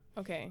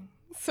Okay.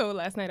 So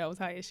last night I was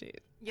high as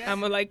shit. Yes.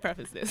 I'm gonna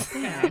preface this.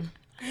 Yeah.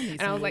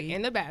 And I was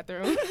in the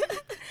bathroom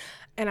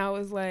and I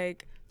was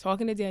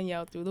talking to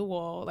Danielle through the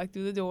wall,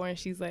 through the door, and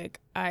she's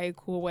like, all right,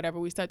 cool, whatever.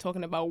 We start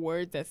talking about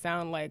words that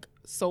sound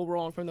so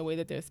wrong from the way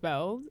that they're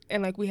spelled.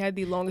 And we had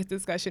the longest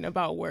discussion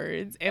about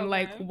words and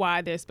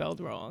why they're spelled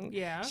wrong.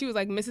 Yeah. She was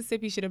like,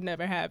 Mississippi should have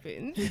never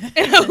happened.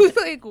 And I was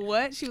like,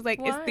 what? She was like,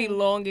 Why? It's the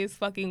longest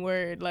fucking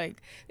word.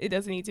 It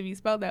doesn't need to be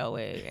spelled that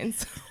way. And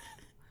so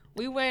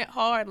we went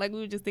hard. We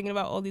were just thinking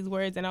about all these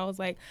words. And I was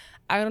like,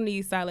 I don't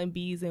need silent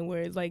B's in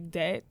words like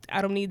that.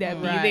 I don't need that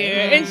B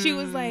there. And she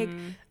was like,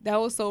 that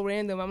was so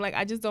random. I'm like,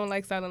 I just don't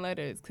like silent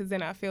letters because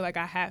then I feel like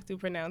I have to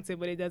pronounce it,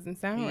 but it doesn't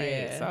sound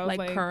right. So I was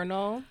like,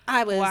 Colonel.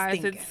 I was Why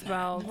thinking. is it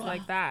spelled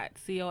like that?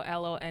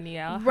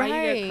 COLONEL. Right.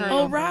 How you get Colonel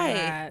Oh, from right.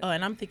 that? Oh,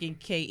 and I'm thinking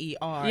KER. Yeah,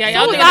 Oh y'all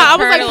my think God, I was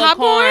like, kernel of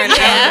popcorn? corn. Yeah.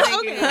 I was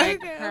thinking, Okay,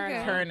 like,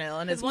 okay. Colonel,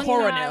 and it's One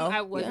coronel. time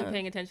I wasn't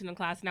paying attention in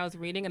class and I was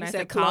reading and I You said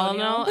said colonel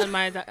colonial?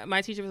 and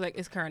my teacher was like,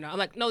 it's colonel. I'm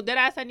like, no, did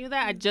I knew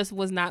that? I just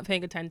was not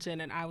paying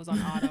attention and I was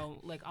on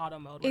auto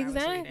mode when I was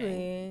reading.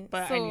 Exactly.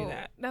 But so I knew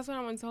that. That's what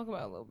I want to talk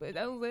about a little bit.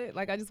 That was it.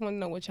 I just want to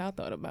know what y'all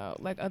thought about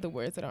other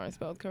words that aren't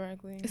spelled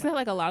correctly. Isn't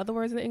that a lot of the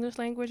words in the English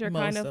language are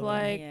Most kind of of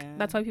them. Yeah.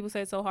 that's why people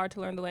say it's so hard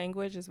to learn the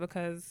language is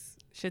because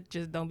shit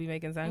just don't be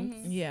making sense.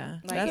 Yeah.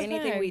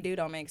 Anything fact. we do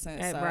don't make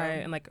sense. And, so.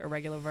 right, and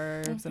irregular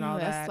verbs and all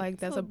that's that.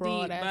 that's So a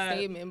broad deep, ass but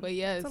statement, but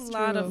yeah, it's a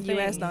lot true. of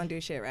U.S. things. don't do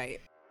shit right.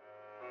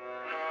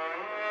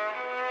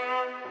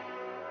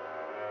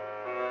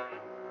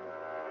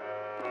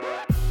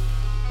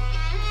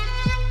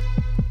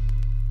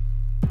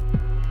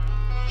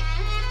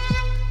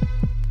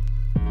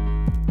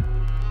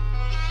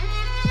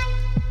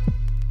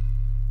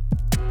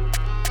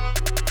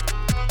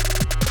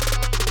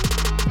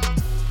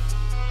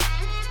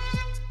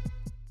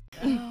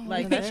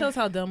 That shows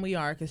how dumb we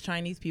are because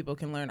Chinese people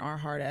can learn our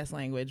hard ass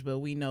language, but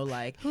we know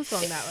Who's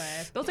feeling that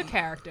way? Those are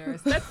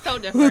characters. That's so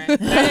different.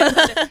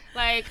 That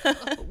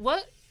is,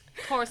 what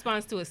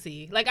corresponds to a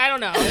C? I don't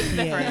know. It's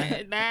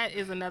different. That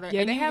is another.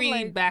 Yeah, and they you have,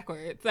 read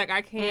backwards.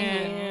 I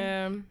can't.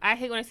 Yeah. I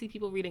hate when I see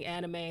people reading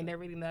anime and they're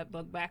reading that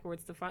book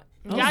backwards to front.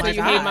 Oh Y'all my just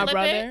God. can't You hate my flip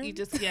brother? It. You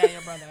just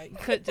your brother. You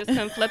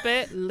couldn't flip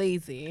it.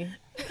 Lazy.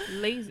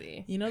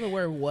 You know the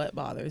word what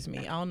bothers me.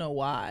 I don't know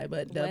why,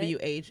 but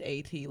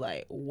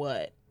WHAT,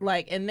 what?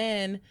 And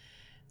then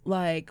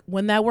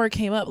when that word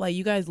came up,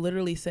 you guys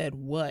literally said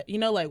what?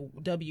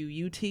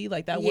 WUT,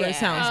 that word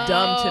sounds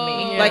dumb to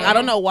me. Yeah. I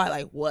don't know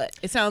why, what?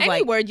 It sounds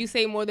Any word you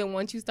say more than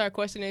once, you start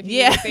questioning if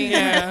Yeah. you're saying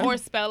it or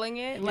spelling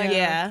it.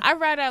 Yeah. I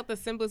write out the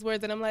simplest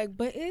words and I'm like,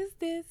 but is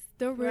this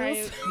the real?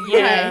 Right.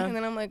 Yeah. And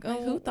then I'm like,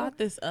 oh, who thought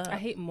this up? I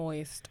hate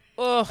moist.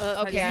 Ugh.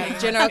 Okay. Yeah.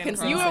 General You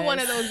consensus. You were one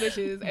of those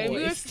bitches. And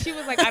Moist. she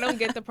was like, I don't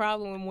get the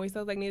problem with moist. I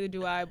was like, neither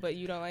do I, but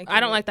you don't like it. I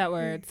don't like that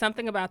word.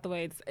 Something about the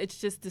way it's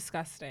just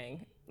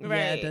disgusting. Right.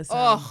 Yeah, it does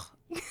sound,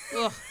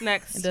 Ugh.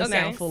 Next. it does Okay.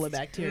 sound full of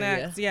bacteria.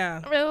 Next. Yeah.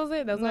 That was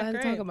it. That's what I had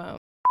Not to talk great. about.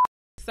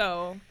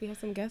 So we have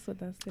some guests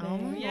with us today. Oh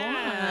my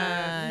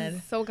Yeah.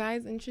 God. So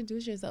guys,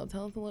 introduce yourself.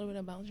 Tell us a little bit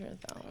about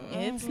yourself.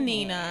 It's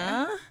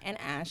Nina. And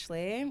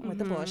Ashley with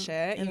the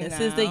bullshit. And you this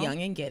is the know.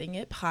 Young and Getting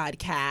It And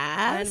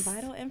podcast.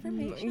 vital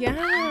information.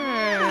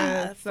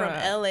 Yeah. From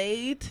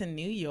LA to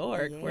New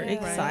York. We're Yeah.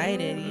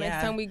 excited. Yeah.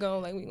 Next time we go,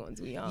 we going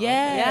to y'all.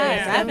 Yes,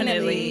 Yeah, definitely.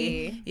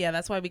 definitely. Yeah,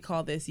 that's why we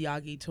call this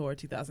Yagi Tour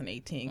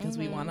 2018 because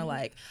we want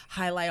to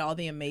highlight all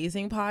the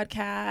amazing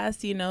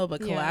podcasts,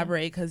 but Yeah.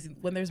 collaborate because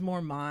when there's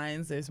more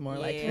minds, there's more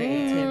Yeah.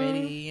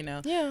 creativity,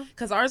 Yeah.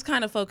 Because ours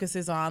kind of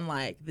focuses on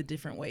the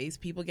different ways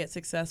people get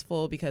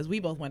successful because we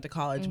both went to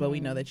college, but we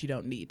know that you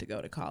don't need to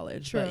go to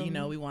college. But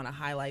True. we want to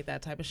highlight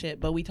that type of shit.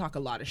 But we talk a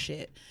lot of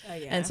shit, Oh,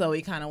 yeah. and so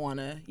we kind of want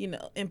to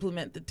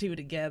implement the two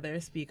together,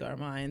 speak our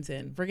minds,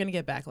 and we're gonna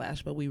get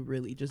backlash, but we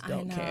really just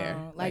don't care.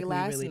 Like we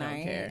last really night,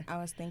 don't care. I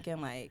was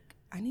thinking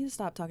I need to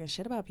stop talking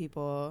shit about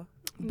people.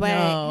 But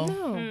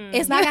No.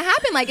 it's not gonna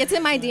happen. It's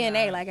in my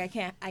DNA.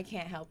 I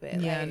can't help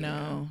it. Yeah, Like,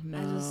 no.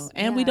 I just-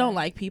 And we yeah. don't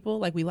like people.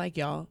 We like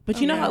y'all.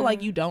 But you know how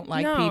you don't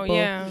like No, people.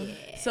 yeah.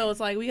 So it's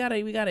we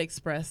gotta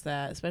express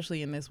that,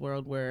 especially in this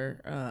world where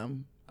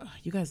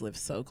you guys live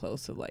so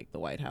close to the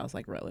White House,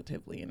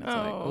 relatively, and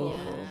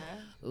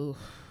it's ooh,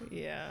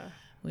 Yeah.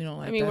 we don't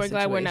like. I mean, that we're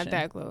glad we're not situation.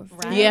 that close.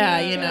 Right. Yeah,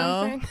 You know what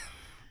I'm saying?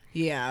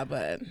 Yeah,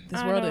 but this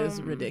I world is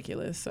don't-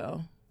 ridiculous.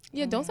 So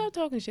Yeah, don't stop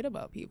talking shit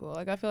about people.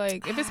 I feel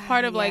like if it's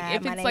part of yeah,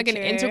 if my it's an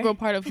nature. integral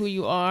part of who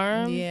you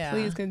are, Yeah.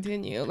 please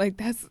continue.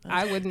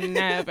 I would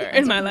never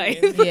in my life.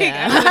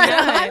 Yeah. I would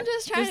not. I'm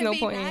just trying There's to no be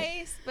point.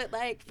 nice, but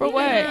For you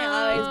what? can't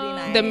always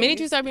be nice. The minute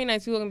you start being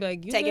nice, people are gonna be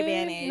like, you Take good?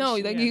 advantage. No,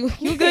 Yeah. you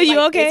good? You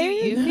okay?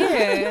 is you?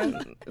 Yeah.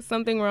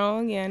 Something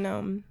wrong? Yeah,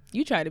 no.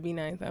 You try to be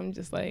nice. I'm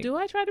just Do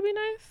I try to be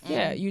nice?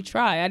 yeah, you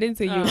try. I didn't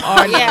say you Oh.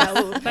 are Yeah.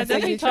 nice. Ooh. I But said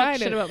definitely you talk tried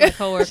shit it. about my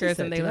coworkers said,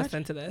 and they "Do I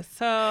listen to this.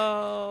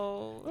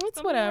 So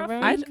It's whatever.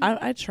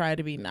 I try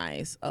to be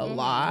nice a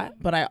lot,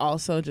 but I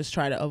also just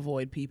try to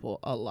avoid people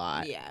a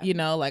lot. Yeah.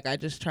 I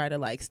just try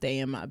to stay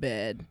in my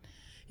bed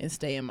and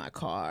stay in my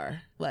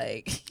car.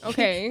 Like,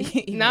 Okay,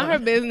 you not know. her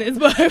business,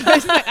 but she's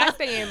like, I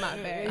stay in my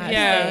bed. I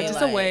Yeah, stay,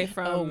 just like, away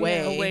from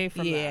away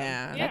from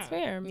yeah. That's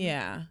fair.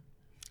 Yeah.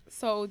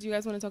 So, do you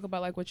guys want to talk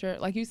about like what your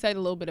like you said a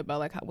little bit about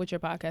like what your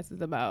podcast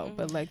is about,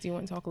 but like, do you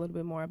want to talk a little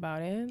bit more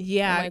about it?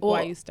 Yeah, And, like well,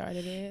 why you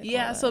started it?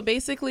 Yeah, all so that?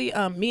 basically,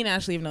 me and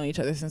Ashley have known each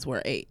other since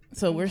we're 8,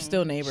 so we're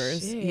still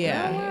neighbors. Shit.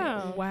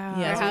 Yeah, Oh, wow. Wow.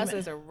 Yeah, Our so we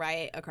houses are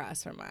right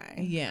across from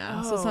mine.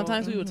 yeah. So Oh,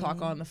 sometimes we would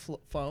talk on the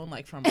phone,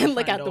 like from our And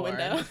look front out the door,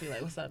 window. and just be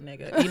like, "What's up,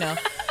 nigga?" You know.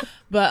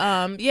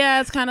 But yeah,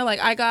 it's kind of like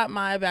I got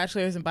my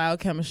bachelor's in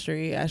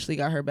biochemistry. Ashley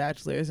got her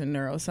bachelor's in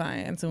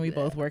neuroscience, and we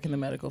both work in the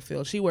medical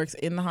field. She works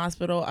in the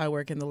hospital. I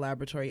work in the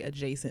laboratory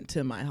adjacent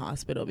to my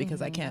hospital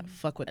because I can't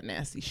fuck with that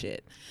nasty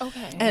shit.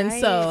 Okay. And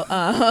Right. so,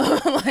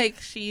 like,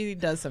 she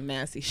does some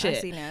nasty shit.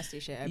 I see nasty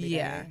shit every day.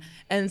 Yeah.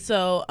 And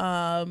so,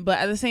 but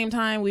at the same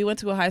time, we went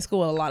to a high school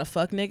with a lot of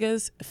fuck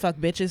niggas, fuck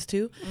bitches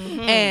too.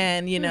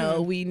 And, you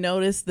know, we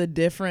noticed the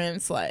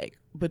difference, like,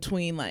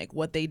 between like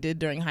what they did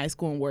during high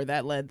school and where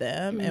that led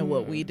them and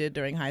what we did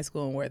during high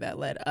school and where that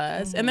led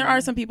us. And there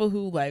are some people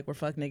who like were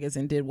fuck niggas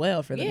and did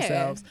well for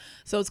themselves.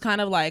 So it's kind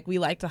of like we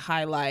like to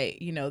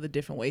highlight, you know, the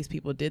different ways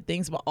people did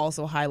things, but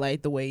also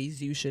highlight the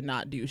ways you should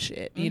not do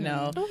shit, you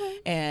know?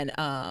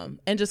 And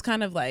just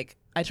kind of like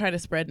I try to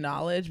spread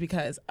knowledge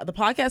because the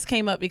podcast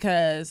came up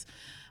because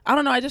I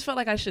don't know, I just felt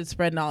like I should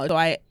spread knowledge. So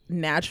I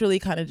naturally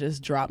kind of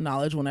just drop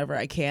knowledge whenever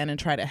I can and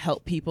try to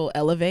help people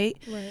elevate.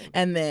 Right.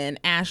 And then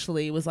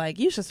Ashley was like,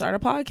 you should start a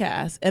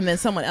podcast. And then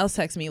someone else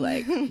texted me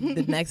like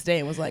the next day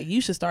and was like, you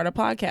should start a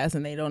podcast.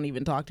 And they don't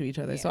even talk to each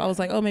other. So I was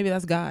like, oh, maybe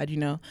that's God, you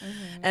know?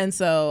 And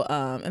so,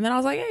 and then I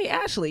was like, hey,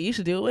 Ashley, you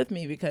should do it with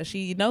me because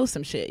she knows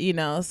some shit, you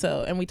know?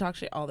 So, and we talk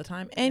shit all the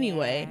time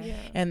anyway. Yeah.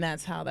 And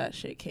that's how that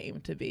shit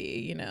came to be,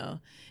 you know?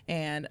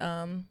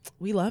 And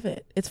we love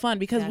it. It's fun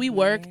because we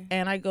work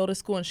and I go to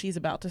school and she's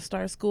about to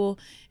start school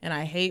and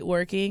I hate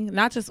working.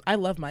 Not just, I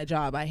love my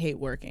job. I hate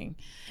working.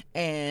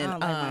 And I don't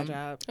like my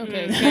job.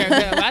 Okay, fair,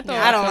 good. I thought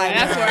I don't like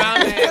that's that. where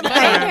I'm at. But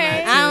Like,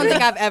 okay. I don't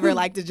think I've ever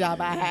liked a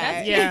job I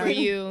had. That's cute for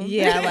you.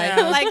 yeah,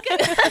 like,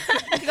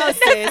 Go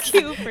sis.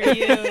 Cute for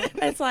you.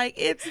 it's like,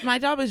 my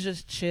job is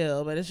just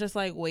chill, but it's just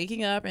like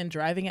waking up and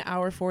driving an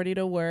hour 40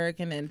 to work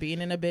and then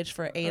being in a bitch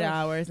for 8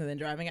 hours and then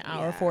driving an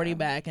hour 40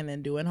 back and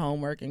then doing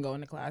homework and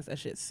going to class. That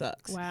shit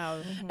sucks.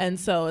 Wow. And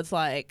so it's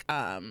like,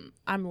 I'm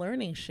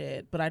learning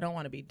shit, but I don't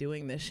want to be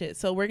doing this shit.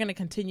 So we're going to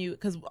continue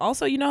because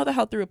also, you know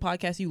how through a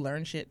podcast you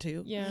learn shit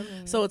too. Yeah.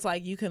 So it's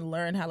like you can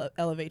learn how to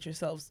elevate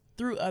yourselves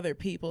through other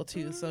people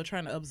too. So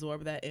trying to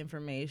absorb that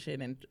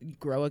information and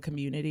grow a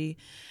community.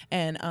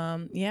 And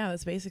yeah,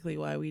 that's basically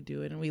why we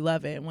do it. And we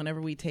love it. And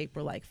whenever we tape,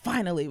 we're like,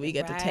 finally we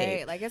get to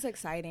tape. Like, it's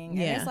exciting.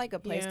 Yeah. And it's like a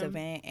place Yeah. to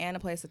vent and a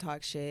place to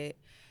talk shit.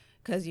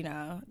 Because, you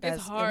know, It's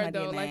that's hard in my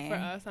though. Like DNA. for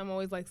us, I'm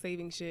always like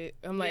saving shit.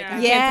 I'm like, Yeah.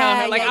 I can't tell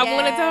her. Like Yeah, I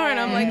want to tell her, and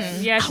I'm like,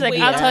 Yeah, she's like,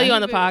 wait, I'll tell you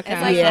on the it's podcast.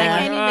 It's like, Yeah. I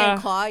can't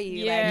even call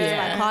you. Like, 'cause if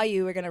Yeah. I call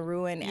you, we're going to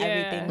ruin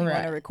everything we want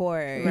Right. to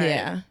record.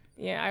 Yeah.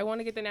 yeah, I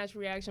want to get the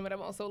natural reaction, but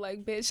I'm also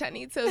like, bitch, I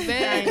need to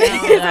vent. I know.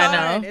 It's I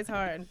hard. know. It's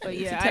hard. But To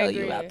yeah, tell I agree.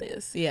 you about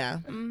this. Yeah.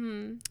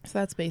 Mm-hmm. So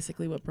that's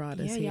basically what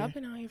brought us Yeah, here. y'all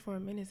been out here for a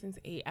minute since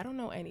 8. I don't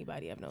know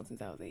anybody I've known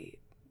since I was 8.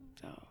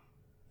 So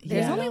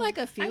There's Yeah. only like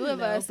a few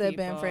of us that have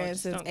been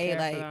friends since 8.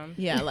 Like,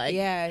 Yeah, like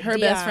Yeah, her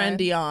best friend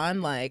Dion.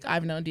 Dion. Like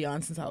I've known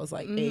Dion since I was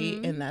like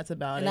 8, and that's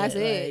about and it. that's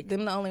it. Like,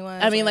 Them the only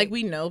ones. I mean, like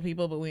we know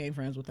people, but we ain't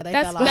friends with them. they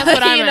that's fell off. that's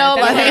what I You meant. know,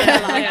 That's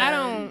like- what I meant. Yeah. I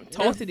don't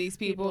talk to these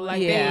people.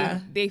 Like Yeah.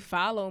 they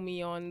follow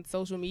me on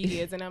social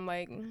medias, and I'm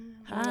like,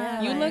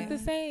 Hi. you look the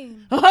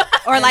same.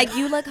 Or like,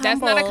 you look That's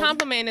humble. not a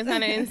compliment. It's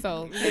not an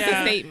insult. It's a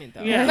Yeah. statement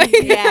though. Yeah. Like,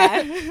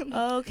 Yeah.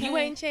 Okay. you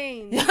ain't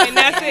changed, and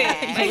that's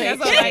it. Like,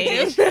 that's all I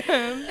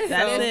do.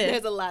 That's it.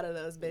 There's a lot of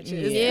those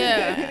bitches.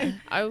 Yeah.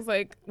 I was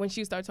like, when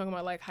she started talking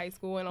about like high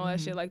school and all that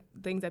shit, like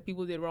things that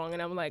people did wrong.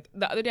 And I'm like,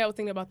 the other day I was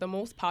thinking about the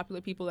most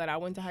popular people that I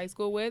went to high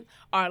school with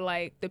are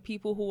like the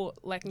people who,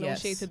 like, no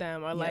Yes. shade to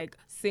them, are Yep. like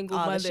single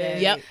All the mothers,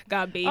 shade. Yep.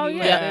 got baby Oh, yeah.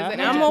 mothers.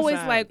 And I'm always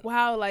 100%. like,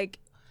 wow, like,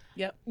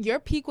 Yep. your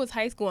peak was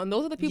high school, and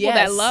those are the people Yes.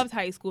 that loved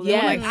high school. They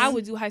were like, Yes. I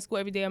would do high school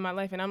every day of my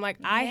life, and I'm like,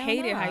 I Hell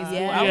hated no. high school.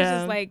 Yeah. I was Yeah.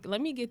 just like,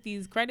 let me get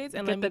these credits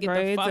and Get let me the get the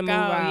grades fuck and move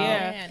out. out.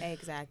 Yeah.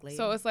 Exactly.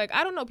 So it's like,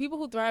 I don't know, people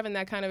who thrive in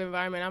that kind of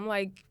environment, I'm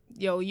like,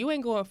 yo, you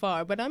ain't going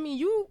far. But I mean,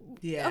 you,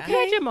 Yeah. You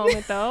had your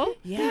moment though.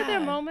 Yeah. You had your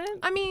moment.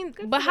 I mean,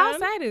 Good but for how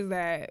them. sad is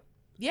that?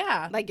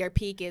 Yeah. like, your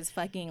peak is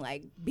fucking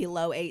like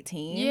below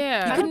 18. Yeah.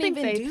 You I don't couldn't think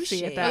even they do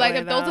see it shit. that Like, way,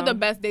 if those are though. the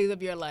best days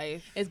of your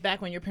life. It's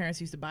back when your parents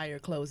used to buy your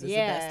clothes. It's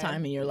Yeah. the best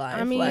time in your life.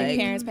 I mean, Your like,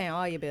 parents paying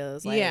all your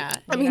bills. Like, Yeah.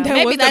 I you mean, know, that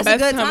maybe was that's the a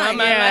best good time of time.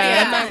 my life.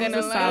 Yeah. I'm not It gonna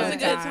was a lie. it was a solid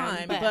good time.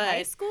 time, But but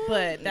high school?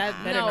 but that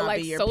Nah. better No, not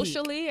like be your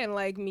socially and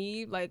like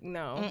me, like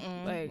no.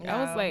 Mm-mm. Like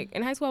I was No. like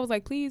in high school, I was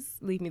like, please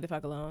leave me the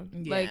fuck alone.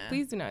 Like Yeah.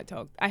 please do not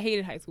talk. I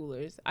hated high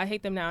schoolers. I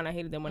hate them now, and I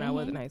hated them when I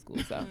was in high school.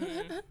 So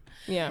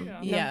yeah. peak.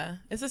 Yeah,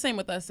 it's the same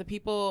with us. The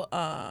people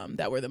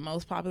that were the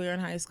most popular in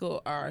high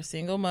school are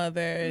single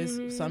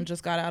mothers. Some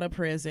just got out of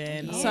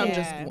prison. Some just,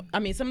 Yeah. I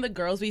mean, some of the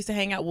girls we used to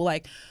hang out will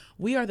like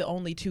we are the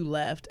only 2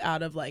 left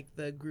out of like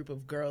the group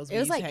of girls. It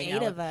was like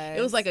 8 of us.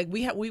 It was like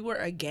we were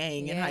a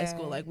gang in high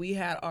school. Like we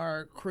had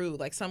our crew.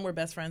 Like some were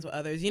best friends with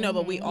others,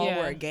 but we all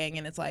were a gang.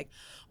 And it's like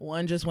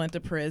one just went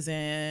to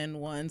prison,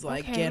 one's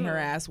like getting her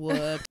ass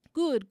whooped.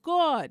 Good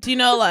God.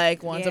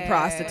 Like one's a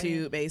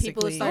prostitute,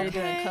 basically. People started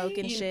doing coke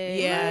and shit.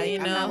 Yeah,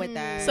 I'm not with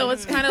that. So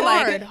it's kind of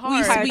like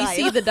we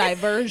see the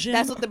diversion.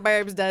 That's what the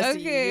burbs does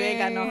to you. You ain't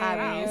got no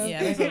hobbies.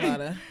 Yeah, there's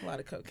a lot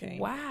of cocaine.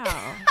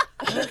 Wow.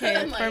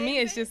 Okay, for me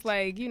it's just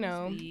like,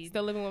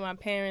 still living with my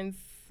parents.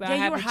 I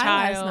have you were a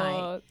high child. last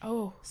night.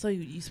 Oh. So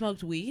you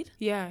smoked weed?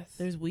 Yes.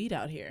 There's weed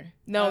out here.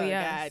 No,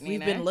 yes. God,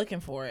 we've been looking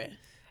for it.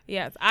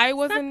 Yes, I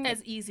wasn't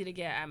as easy to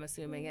get. I'm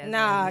assuming. As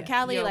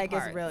Cali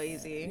it's real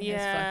easy.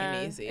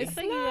 Yeah, it's fucking easy. It's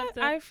like you have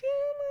to, I feel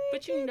like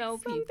but you know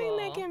it's something people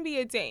that can be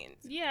attained.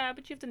 Yeah,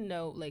 but you have to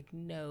know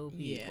people.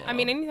 Yeah. I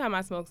mean, anytime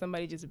I smoke,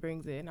 somebody just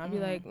brings it, and I'll be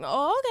like,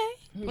 "Oh,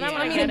 okay." When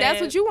I mean, if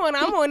that's what you want,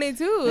 I'm on it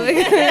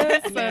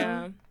too.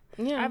 Yeah.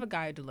 I have a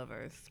guy who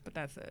delivers, but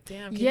that's it.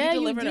 Damn, can you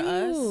deliver to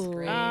us?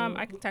 Great.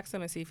 I can text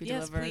him and see if he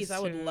delivers. Yes, please. I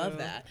would love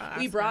that.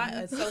 We brought.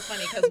 It's so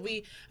funny because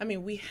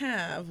we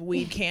have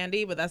weed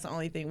candy, but that's the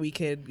only thing we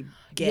could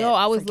get.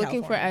 I was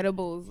looking California. for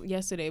edibles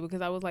yesterday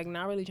because I was like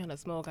not really trying to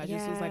smoke. I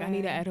just was like, I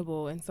need an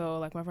edible, and so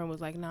like my friend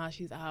was like, nah,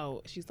 she's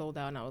out, she's sold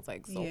out, and I was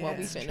like, so what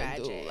we finna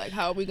do? Like,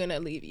 how are we gonna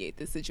alleviate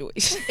this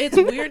situation? It's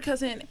weird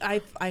because I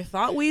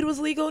thought weed was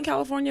legal in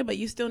California, but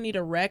you still need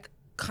a rec.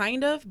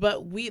 Kind of,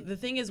 but the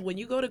thing is, when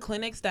you go to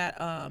clinics that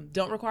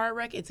don't require a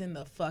rec, it's in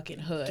the fucking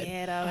hood.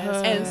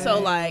 And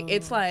so like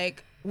it's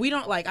like we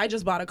don't like. I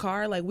just bought a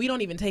car. Like we don't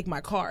even take my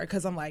car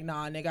because I'm like,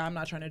 nah, nigga, I'm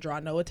not trying to draw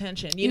no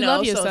attention. You know,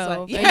 love yourself.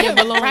 So it's like, and your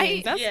belongings.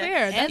 Right? That's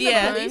fair. And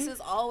the police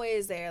is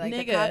always there. Like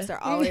the cops are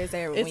always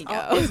there when we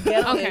go. It's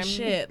ghetto as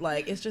shit.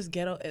 Like it's just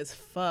ghetto as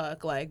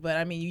fuck. Like, but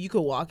I mean, you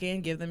could walk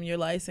in, give them your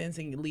license,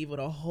 and you leave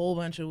with a whole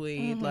bunch of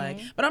weed. Like,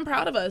 but I'm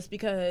proud of us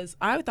because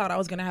I thought I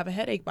was gonna have a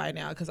headache by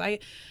now because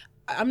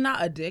I'm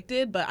not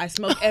addicted, but I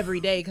smoke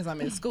every day because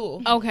I'm in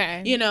school.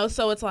 Okay.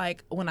 So it's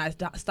like when I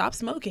stop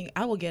smoking,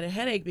 I will get a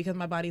headache because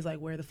my body's like,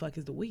 where the fuck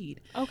is the weed?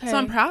 Okay. So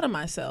I'm proud of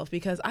myself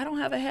because I don't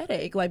have a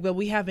headache. Like, but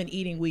we have been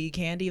eating weed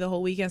candy the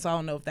whole weekend, so I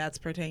don't know if that's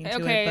pertaining to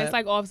it. Okay, but it's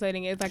like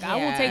offsetting it. It's like, I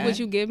will take what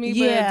you give me,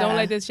 but don't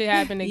let this shit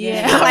happen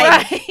again. Yeah,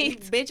 like,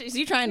 bitch, is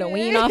you trying to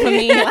wean off of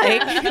me?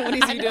 Like, what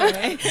is you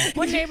doing?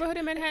 What neighborhood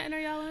in Manhattan are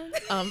y'all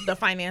in? The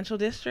financial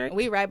district.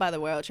 We right by the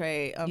World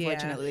Trade,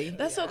 unfortunately. Yeah.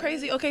 That's so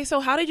crazy. Okay, so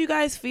how did you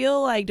guys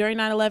feel like during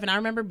 9/11? I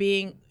remember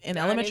being in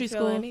elementary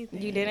school. You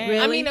didn't? Really?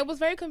 I mean, it was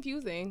very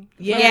confusing.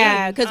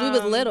 Yeah, because we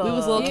was little. We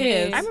was little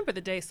kids. I remember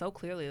the day so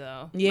clearly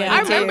though. Yeah,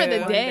 I remember the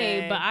One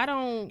day, but I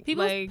don't.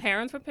 People's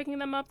parents were picking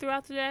them up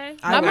throughout the day.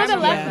 My mother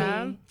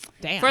left me.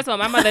 Damn. First of all,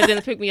 my mother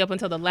didn't pick me up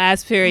until the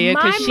last period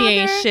because she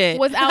ain't shit.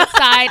 Was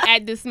outside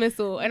at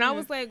dismissal, and I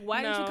was like,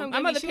 "Why didn't you come?" My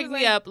mother picked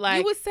me up like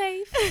you was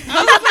safe.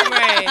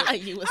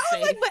 right. You was I was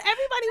safe. like, but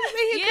everybody was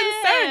in here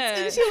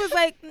concerned, and she was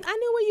like, "I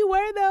knew where you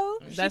were, though."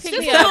 That's She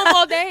was true. home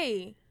all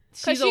day.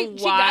 She's She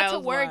got to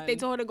work. One. They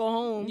told her to go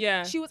home.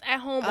 Yeah. She was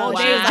at home Oh, all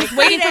day, wow. like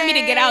waiting for me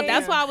to get out.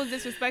 That's why I was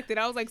disrespected.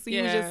 I was like, so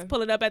you was Yeah. just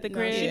pull it up at the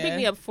crib. She Yeah. picked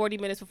me up 40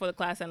 minutes before the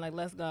class and like,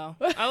 let's go.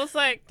 I was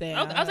like,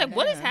 Damn. I was like,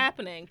 what is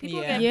happening?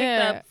 People Yeah.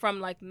 get picked up from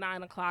like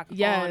 9 o'clock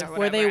Yes. on or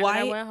Were they whatever. And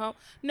I white? went home.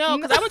 No,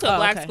 because I went to a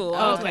black okay. school. Oh,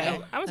 I okay.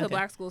 went to a Okay.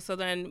 black school. So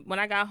then when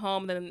I got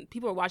home, then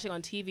people were watching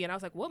on TV, and I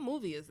was like, what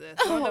movie is this?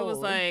 My mother was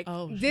like,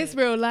 This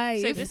real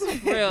life. so this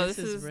is real. This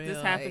is This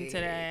real. happened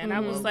today, and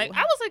I was like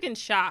in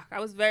shock. I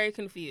was very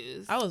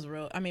confused. I was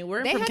real. I mean,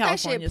 we're They from had that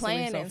California, shit so we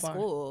playing so in far.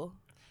 school.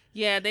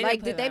 Yeah, they Like,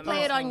 didn't did they that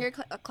play it much. on your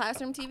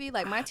classroom TV?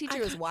 Like, my teacher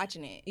was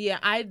watching it. Yeah,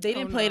 they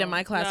didn't play it in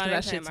my class No,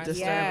 because they that didn't shit's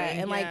play it in my disturbing.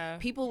 Yeah, and Yeah. like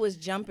people was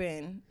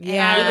jumping.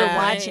 Yeah. and we were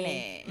watching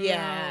it.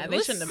 Yeah, It they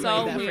was shouldn't have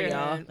so played that weird. for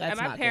y'all. And That's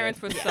my not parents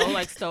good. were so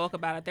like stoic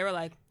about it. They were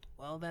like,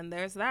 well, then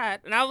there's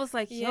that. And I was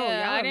like, yo, y'all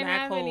I are didn't mad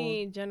have cold.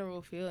 any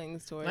general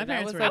feelings towards My it. I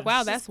parents was were like, wow,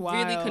 just that's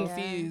wild. really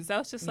confused. I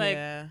was just like,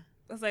 yeah.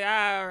 I was like,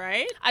 all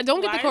right. I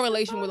don't get Why the is this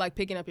correlation so- with like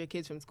picking up your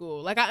kids from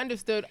school. Like I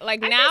understood.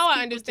 Like I now guess I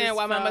people understand just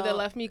why my mother felt-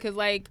 left me because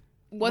like.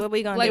 What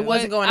we gonna like do?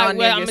 What's going on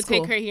near I'm your gonna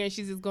school? take her here and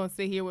she's just gonna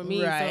sit here with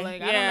me. Right. So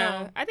like Yeah, I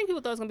don't know. I think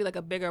people thought it was gonna be like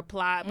a bigger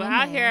plot, but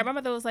out here, my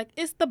mother was like,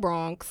 "It's the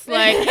Bronx.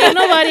 Like, ain't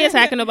nobody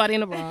attacking nobody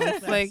in the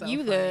Bronx. Like, so you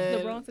funny. good?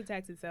 The Bronx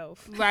attacks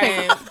itself.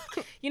 right?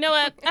 You know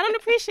what? I don't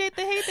appreciate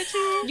the hate that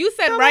you. You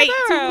said throw right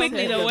my too girl.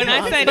 quickly though. When I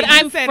Bronx. said But it, you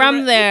I'm said from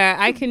right. there.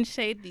 I can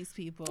shade these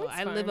people. That's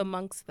I live fine.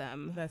 amongst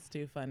them. That's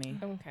too funny.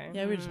 Okay.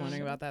 Yeah, we were just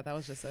wondering about that. That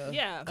was just a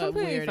Yeah, a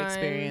completely weird fine.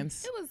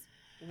 experience. It was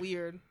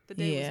weird. The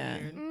day Yeah.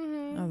 was weird.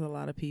 That was a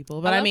lot of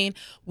people. But I mean,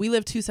 we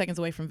live 2 seconds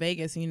away from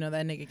Vegas, and you know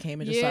that nigga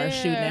came and just started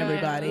shooting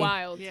everybody.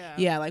 Wild. Yeah.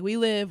 Yeah, like we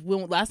live.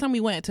 Last time we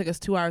went, it took us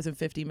 2 hours and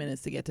 50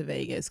 minutes to get to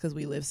Vegas because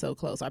we live so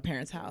close, our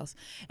parents' house,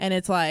 and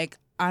it's like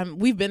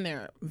we've been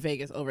there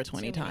Vegas over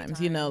 20 times.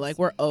 You know, like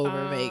we're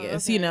over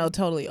Vegas. okay. You know,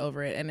 totally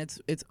over it, and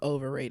it's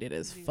overrated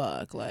as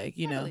fuck. Like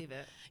you I know. believe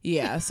it.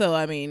 Yeah, so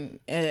I mean,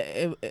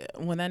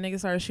 when that nigga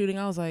started shooting,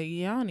 I was like,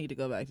 yeah, I don't need to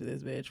go back to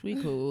this bitch.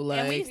 We cool. Like,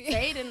 and we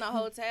stayed in the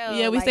hotel.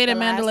 Yeah, we stayed in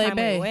Mandalay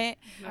Bay.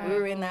 We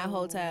were in that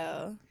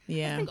hotel.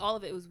 Yeah. I think all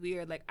of it was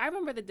weird. Like, I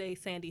remember the day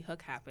Sandy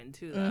Hook happened,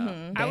 too, though.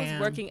 Mm-hmm. I was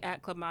Damn. working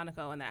at Club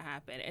Monaco when that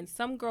happened, and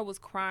some girl was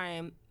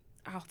crying.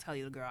 I'll tell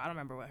you the girl. I don't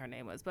remember what her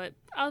name was, but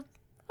I'll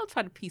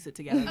try to piece it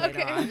together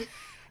later on.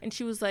 And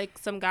she was like,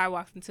 some guy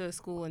walked into a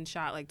school and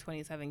shot, like,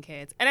 27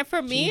 kids. And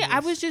for me, I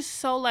was just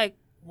so, like,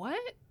 what?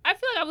 I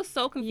feel like I was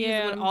so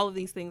confused when all of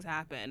these things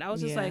happened. I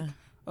was just like,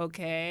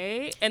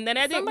 okay. And then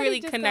I didn't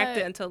really connect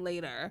it until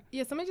later.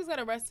 Yeah, somebody just got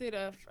arrested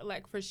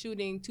for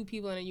shooting 2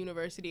 people in a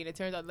university, and it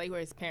turns out they were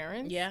his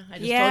parents. Yeah, I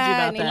just told you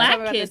about that.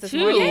 Black kid, too.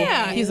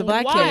 Yeah. He's a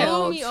black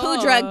Wild. kid.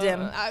 Who drugged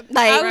him?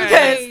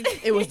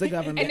 It was the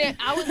government. And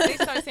then they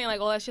started saying,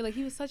 like, all that shit, like,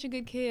 he was such a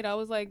good kid. I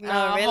was like,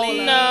 nah, Oh, really? hold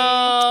on.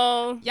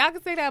 No. Y'all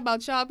can say that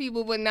about y'all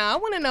people, but nah, I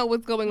want to know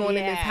what's going on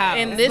in this house.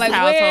 In this like,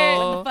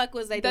 household. What the fuck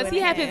was they does doing? he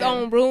have his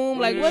own room?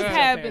 Like, what's Yeah.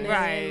 happening?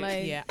 Right.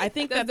 Like, Yeah, I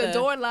think does that the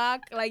door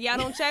lock? Like, y'all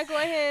don't check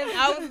on him?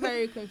 I was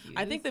very confused.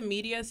 I think the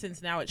media,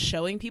 since now it's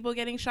showing people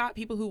getting shot,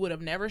 people who would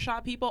have never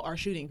shot people are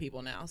shooting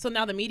people now. So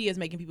now the media is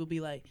making people be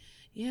like,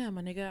 yeah,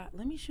 my nigga,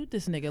 let me shoot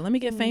this nigga. Let me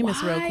get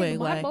famous real quick.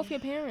 Why Like, both your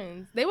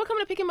parents? They were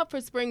coming to pick him up for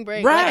spring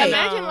break. Right. Like,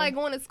 imagine like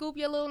going to scoop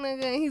your little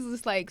nigga and he's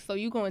just like, so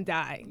you gonna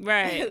die.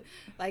 Right.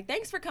 Like,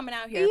 thanks for coming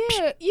out here.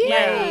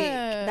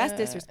 Yeah. That's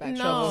disrespectful.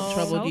 No.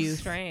 troubled So youth.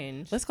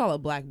 strange. Let's call a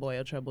black boy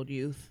a troubled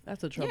youth.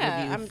 That's a troubled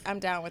Yeah, youth. I'm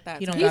down with that.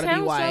 He don't He gotta be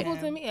sounds white. trouble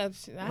to me. I Right?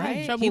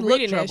 had trouble He looked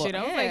reading that troubled. shit.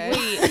 I was Yeah. like,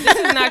 wait, this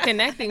is not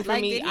connecting for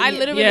Like, me. did he- I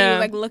literally Yeah. was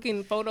like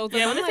looking photos.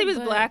 Yeah, of when him. they said he was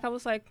I'm black, I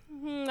was like,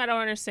 I don't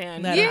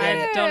understand. Yeah.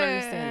 I don't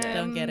understand it.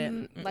 Don't get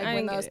it. Like I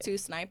when get those it. 2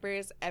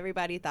 snipers,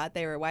 everybody thought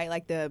they were white,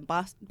 like the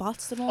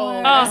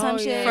Baltimore Oh, or some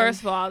yeah. shit.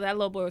 First of all, that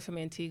little boy was from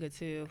Antigua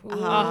too. Ooh,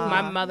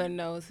 my mother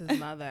knows his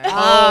mother.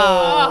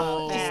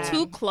 Oh. Just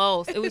too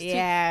close. It was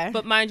Yeah. too.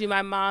 But mind you,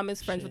 my mom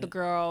is friends with the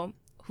girl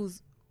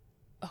who's.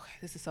 Okay,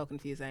 this is so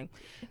confusing.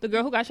 The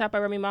girl who got shot by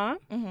Remy Ma.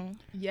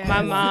 Yes.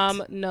 My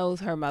mom knows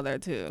her mother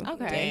too.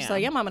 Okay, Damn. so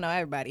your mama know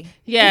everybody.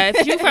 Yeah,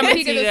 if you're from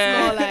Antigua, Antigua, it's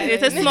a small island.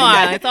 it's a small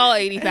island. It's all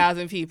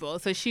 80,000 people,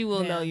 so she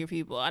will know Damn. your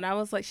people. And I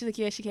was like, she's like,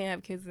 yeah, she can't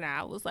have kids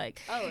now. I was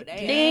like, Oh,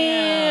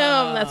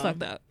 damn, that's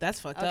fucked up. That's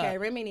fucked Okay, up.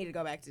 Remy need to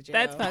go back to jail.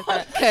 That's fucked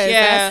up. 'Cause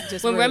Yeah, that's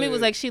just when Remy was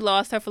rude. like, she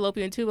lost her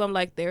fallopian tube, I'm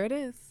like, there it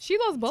is. She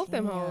lost both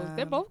them hoes.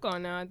 They're both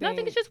gone now. No, I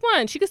think it's just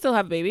one. She could still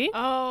have a baby.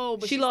 Oh,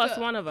 but She lost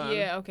one of 'em.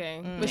 Yeah,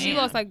 okay. But she Damn.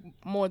 lost like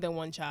more than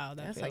one child.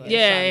 I That's feel like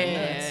Yeah, shot in yeah,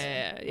 the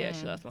yeah, nuts. yeah.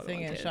 She lost one. So you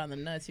of got them, shot in the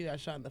nuts. You got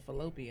shot in the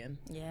fallopian.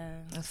 Yeah.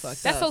 That's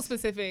fucked That's up. so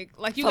specific.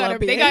 Like you gotta,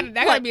 Fallopian.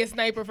 that gotta be a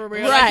sniper for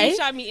real. Like Right. you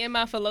shot me in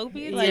my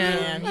fallopian. Like, Yeah.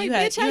 Damn, Like, you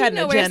had bitch, how you had you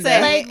an know where it's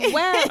agenda. at? like,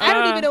 well, I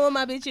don't even know what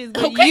my bitch is,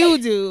 but you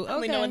do. I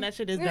only know Okay. when that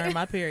shit is during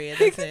my period.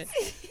 That's it.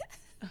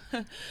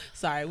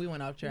 Sorry, we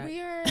went off track.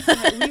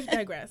 We've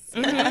digressed.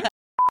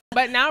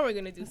 But now we're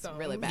gonna do something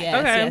really bad.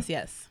 Yes, Okay.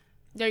 yes.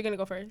 You're gonna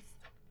go first.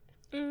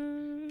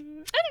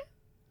 Okay.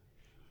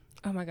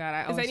 Oh my god!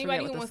 I Is always anybody forget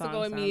who what wants the to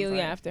go song immediately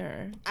sounds like. after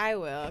her? I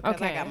will. Okay.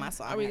 Okay. I got my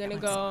song. Are we I got gonna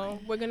my go? song.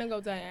 We're gonna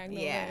go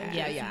diagonal.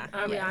 Yeah. Yeah.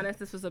 I'll be honest,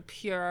 this was a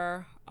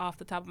pure off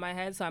the top of my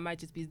head, so I might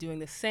just be doing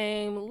the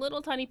same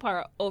little tiny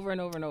part over and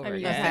over and over I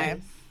mean,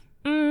 again.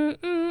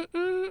 Okay.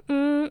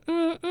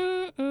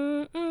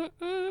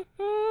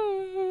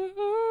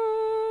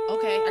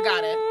 Okay, I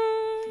got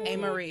it. A.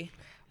 Marie.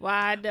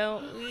 Why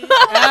don't we?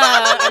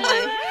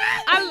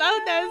 I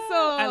love that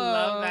song. I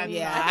love that.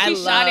 Yeah, song. She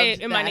shot it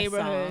loved in my that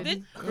neighborhood.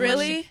 song.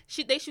 Really?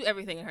 They shoot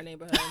everything in her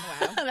neighborhood.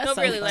 Wow. That's No,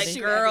 so really, like funny.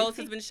 Girls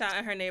has been shot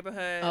in her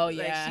neighborhood. Oh, Like,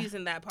 yeah. she's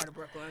in that part of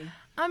Brooklyn.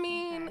 I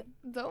mean,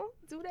 don't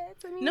do that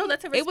to me. No,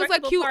 that's a It was like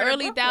respectable cute part of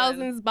early Brooklyn.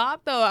 thousands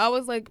bop though. I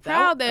was like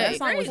proud that that,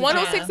 song was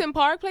 106 jam. in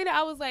Park played it.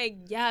 I was like,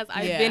 yes,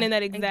 I've Yeah. been in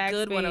that And exact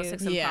good space.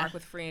 106 in Yeah. Park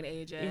with Free and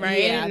AJ.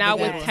 Right? Yeah, And now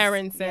the with best.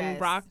 Terrence and Yes.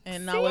 Brock.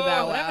 And not with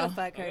Bow Whatever Wow. the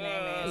fuck her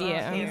name is.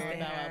 Yeah. I can't Bow stand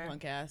Wow her.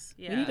 punk ass.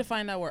 Yeah. We need to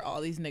find out where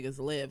all these niggas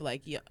live.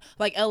 Like, yeah,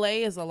 like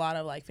LA is a lot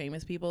of like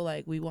famous people.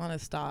 Like, we want to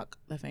stalk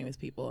the famous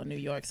people in New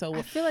York. So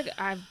I feel like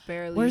I've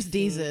barely. where's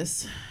seen-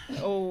 Deezus?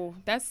 Oh,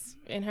 that's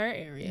in her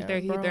area. They're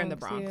in the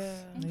Bronx. Yeah.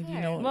 Maybe you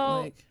know,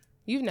 Well, like,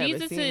 You've never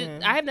Jesus seen is,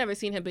 him. I have never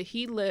seen him, but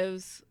he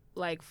lives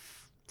like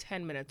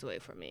 10 minutes away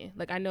from me.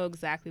 Like I know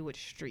exactly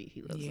which street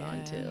he lives on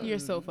Yeah. too. You're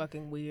so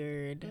fucking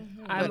weird.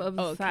 I'm But,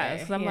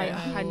 obsessed. okay, I'm like,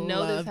 yeah. I know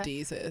love this.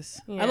 Deezus.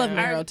 Yeah. I love I-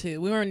 Marrow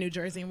too. We were in New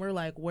Jersey and we're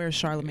like, where's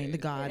Charlemagne the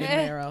God in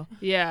Marrow?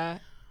 Yeah.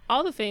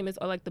 All the famous,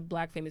 or like the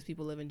black famous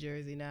people live in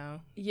Jersey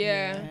now.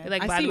 Yeah. They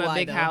like I buy see them a why,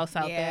 big though. house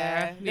out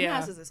Yeah. there. Them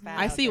houses is fat.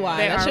 I out see there. why.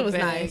 They That are shit was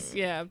big. nice.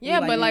 Yeah. Yeah,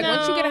 like, but like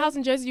once you no. get a house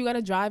in Jersey, you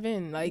gotta drive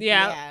in. Like,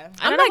 Yeah. Yeah.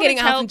 I'm I not don't getting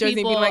a wanna house tell in Jersey and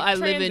be people like, I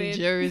live in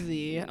transit.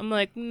 Jersey. I'm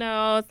like,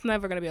 no, it's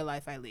never gonna be a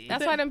life I lead.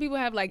 That's why them people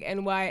have like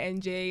NY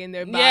and J in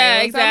their bios. yeah,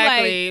 I'm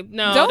exactly. like,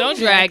 no, don't don't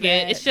drag drag it.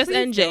 that. It's just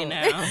Please NJ don't.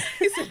 now.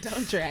 He said,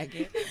 don't drag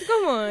it.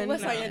 come on.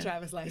 What's on your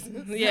driver's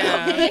license?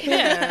 yeah,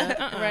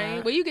 yeah.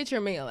 Right? Where you get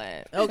your mail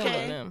at? Okay.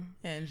 Some of them.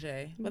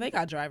 NJ. But they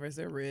got drivers.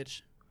 They're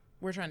rich.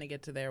 We're trying to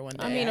get to there one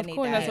day. I mean, of need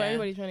course, that. that's what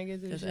everybody's trying to get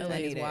to. because Shit. LA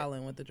is need it.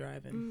 wilding with the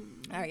driving.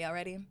 All right, y'all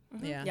ready?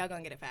 Yeah. Y'all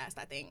gonna get it fast,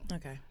 I think.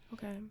 Okay.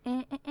 Okay.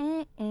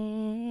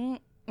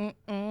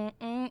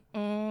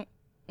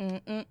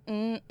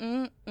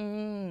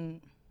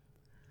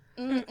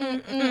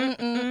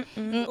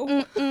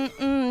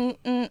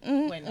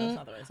 Wait, no, it's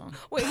not the right song.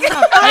 Wait, Yeah,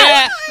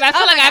 I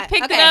feel like I okay,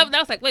 picked it okay. up. And I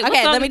was like, wait, what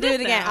Okay, song let me is do this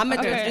it again. now? I'm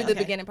gonna Okay, just do the okay.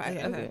 beginning part.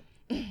 Okay.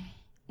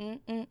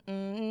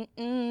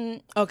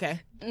 Okay.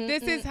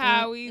 This is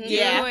how we do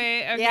Yeah.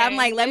 it. Okay. Yeah, I'm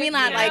like, let me This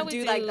not is like how we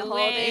do like the whole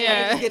it. thing.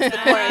 Yeah. Let's get to the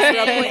chorus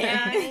real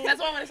quick. That's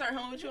why when I started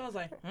humming with you, I was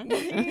like,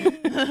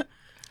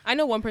 I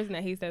know one person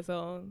that hates that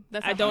song.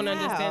 I don't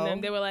understand them.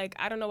 How? They were like,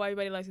 I don't know why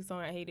everybody likes this song.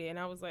 I hate it. And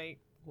I was like,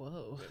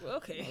 whoa.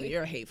 okay. Oh,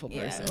 you're a hateful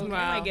Yeah. person. Okay, Wow.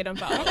 I might get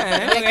unfollowed.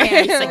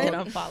 Okay. Second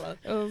unfollow.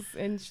 It was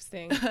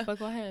interesting. But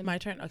go ahead. My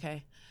turn.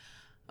 Okay.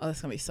 Oh, this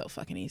is gonna be so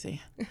fucking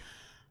easy.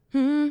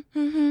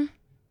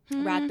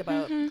 Rock the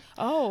boat.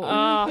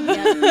 Oh.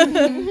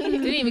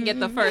 Didn't even get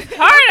the first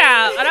part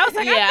out. And I was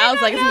like, Yeah, I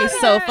was like, it's gonna be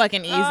so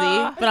fucking easy.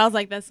 Oh. But I was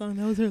like, that song,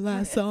 that was her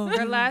last song.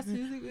 her last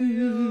music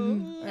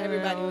video.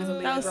 Everybody was a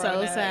That was so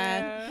growing up.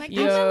 sad. Like,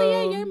 Yo. I'm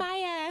Aaliyah, you're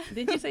Maya.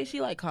 Didn't you say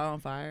she like caught on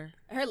fire?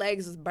 Her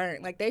legs was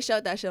burnt. Like, they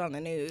showed that shit on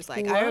the news.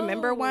 Like, I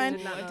remember one.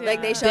 Did not know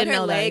Like, they that. showed Didn't her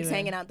know that legs either.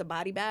 hanging out the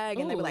body bag,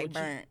 and they were, like, Ooh,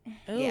 burnt.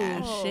 Oh,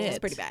 Yeah. shit. It's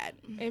pretty bad.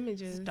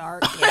 Images.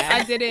 Dark.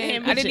 I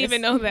didn't Images.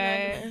 even know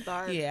that.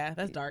 Dark. Yeah,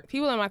 that's dark.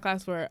 People in my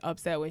class were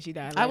upset when she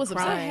died. I like, was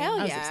upset. Oh, crying. hell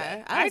I was yeah.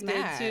 upset. I was did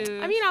mad. too.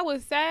 I mean, I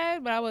was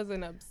sad, but I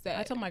wasn't upset.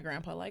 I told my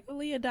grandpa, like,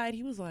 Aaliyah died.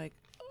 He was like,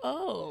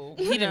 oh.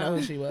 He didn't know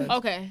who she was.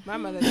 Okay. My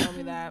mother told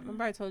me that.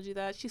 Remember I told you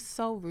that? She's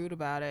so rude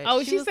about it.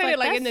 Oh, she was said it,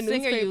 like, that in the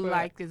singer you newspaper.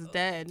 liked is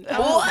dead. I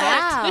What? was like-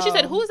 Wow. No, she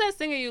said, who's that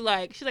singer you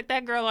like? She's like,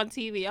 that girl on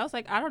TV. I was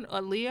like, I don't know,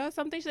 Aaliyah or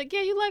something. She's like,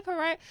 yeah, you like her,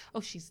 right? Oh,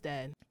 she's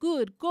dead.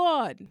 Good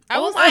God. I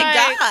Oh was my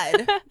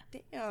like, God.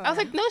 Damn. I was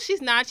like, no,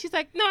 she's not. She's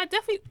like, no, I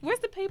definitely, where's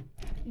the paper?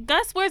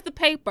 Gus, where's the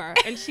paper?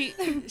 And she's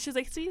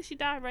like, see, she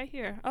died right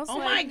here. I was Oh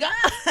like, my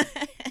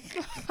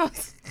God.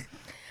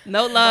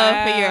 no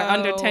love for your Wow.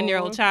 under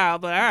 10-year-old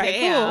child, but all right,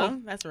 cool.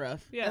 Damn. That's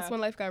rough. Yeah. That's when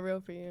life got real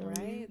for you.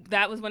 Right?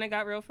 That was when it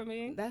got real for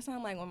me. That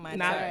sounds like when my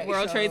Not dad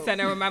World Trade showed-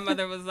 Center, where my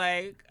mother was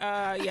like,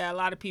 yeah, a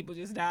lot of people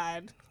just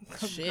died.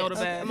 Shit. Go to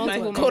bed.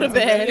 Multiple Like, Go to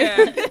moments.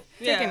 bed.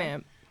 Yeah. Take a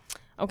nap.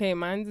 Okay,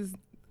 mine's is.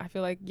 I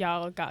feel like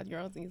y'all got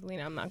yours easily,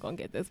 and I'm not gonna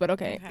get this, but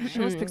okay. She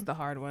always picks the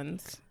hard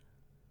ones.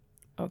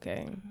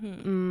 Okay.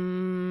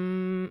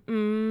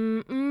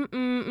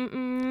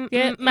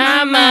 Get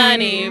my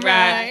money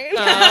right.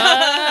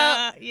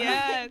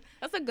 Yeah,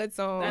 that's a good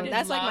song. I did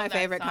That's like love my that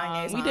favorite song.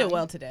 Kanye song. We did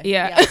well today.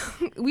 Yeah,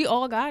 we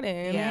all got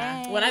him.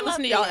 Yeah. Yeah. When I I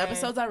listen to love y'all it.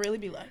 episodes, I really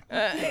be like,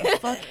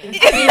 Fuck.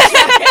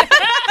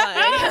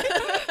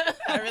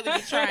 I really be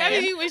I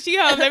trying. mean, when she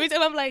hums, every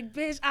time I'm like,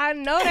 bitch, I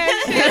know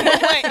that shit.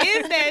 What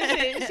is that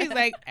shit? She's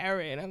like,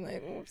 Erin. I'm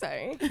like, I'm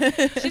sorry.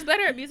 She's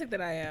better at music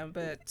than I am,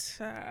 but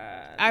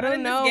I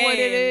don't know what it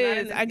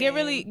is. You I get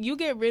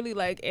really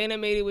like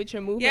animated with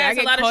your movement. Yeah, I it's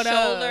a get lot of caught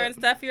shoulder up. and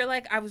stuff. You're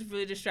like, I was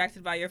really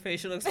distracted by your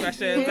facial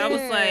expressions. I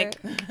was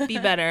like, be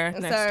better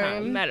next Sorry.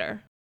 time.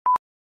 Better.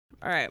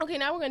 All right. Okay,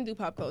 now we're gonna do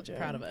pop culture.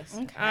 Proud of us.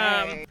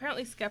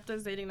 Apparently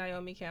Skepta's dating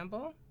Naomi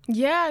Campbell.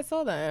 Yeah, I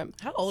saw that.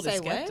 How old is Say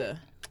what? Skepta?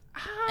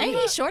 Ain't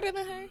he shorter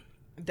than her?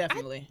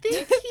 Definitely.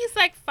 I think he's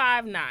like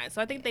 5'9",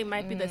 so I think they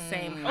might be the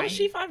same Oh, height. is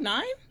she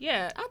 5'9"?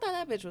 Yeah. I thought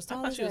that bitch was I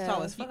tall thought as she was hell.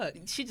 tall as fuck.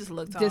 She just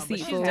looked tall, but she's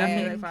Deceitful.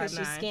 definitely like Because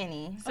she's 5'9".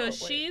 skinny. So Oh,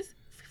 wait.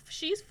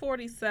 she's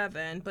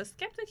 47, but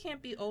Skepta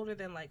can't be older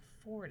than like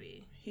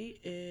 40. He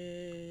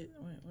is.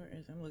 Wait, where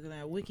is? I'm looking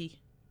at Wiki.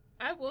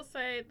 I will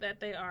say that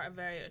they are a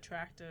very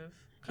attractive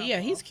couple.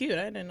 Yeah, he's cute.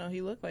 I didn't know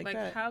he looked like Like,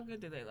 that. how good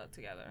do they look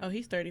together? Oh,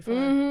 he's 35.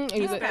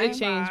 Mm-hmm. Okay. It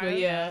changed, but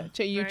yeah,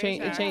 you Very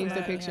changed. It changed the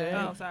attractive. picture.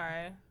 Oh,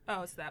 sorry.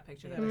 Oh, it's that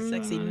picture. Got That a I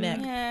sexy saw. neck.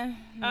 Yeah.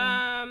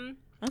 Um,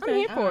 I'm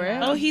here for it.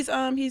 Oh, he's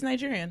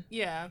Nigerian.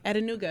 yeah.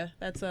 Adenuga.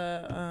 That's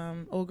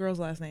old girl's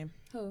last name.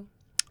 Who?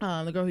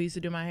 The girl who used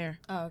to do my hair.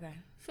 Oh, okay.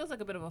 Feels like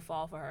a bit of a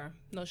fall for her.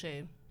 No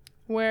shade.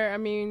 Where I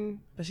mean,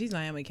 But she's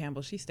Naomi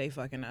Campbell. She stay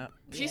fucking up.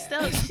 She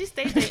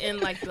stays in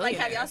like Like,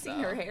 have y'all billionaires,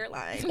 seen though. her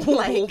hairline?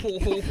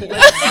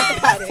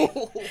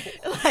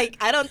 Like,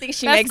 I don't think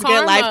she that's makes karma,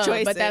 good life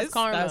choices. but that's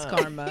karma. That's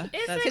karma.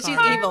 Is That's it Because she's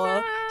karma.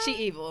 evil. She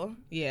evil.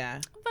 Yeah.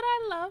 But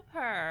I love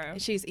her.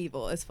 She's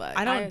evil as fuck.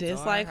 I don't adore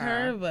dislike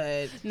her, her.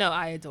 but No,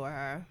 I adore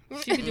her.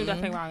 She could do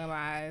nothing wrong in my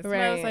eyes.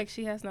 Right. I was Right. like,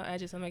 she has no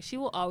edges. I'm like, she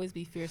will always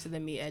be fiercer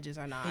than me, edges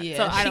or not. yeah,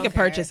 so I she don't can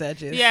care. purchase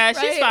edges. Yeah,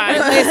 she's Her fine.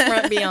 lace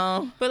front be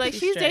on. But like,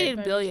 she's straight.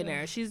 dated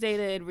billionaires. She's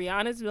dated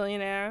Rihanna's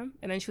billionaire,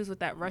 and then she was with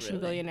that Russian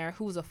Really? billionaire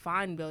who was a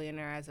fine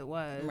billionaire as it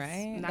was.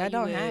 Right? Now That you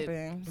don't would-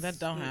 happen. That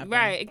don't happen.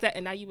 Right, exactly.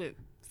 And now you would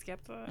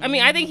Skepta. I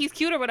mean, I think he's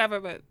cute or whatever,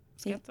 but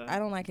Skepta. I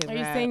don't like his are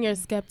you rap. saying you're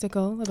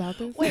skeptical about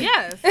this?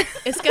 Yes.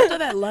 Is Skepta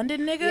that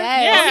London nigga?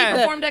 Yes. Yeah. He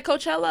performed at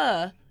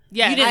Coachella.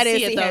 Yes. You didn't I didn't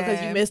see it see though because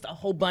him. you missed a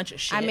whole bunch of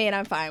shit. I mean,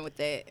 I'm fine with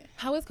it.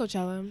 How is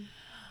Coachella?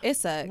 It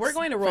sucks. we're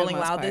going to for the Rolling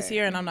most Loud this part.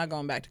 year, and I'm not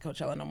going back to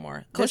Coachella no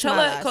more. This my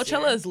last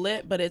Coachella year. is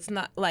lit, but it's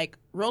not like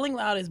Rolling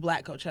Loud is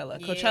Black Coachella.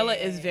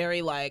 Coachella is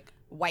very like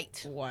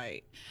White.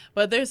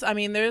 But there's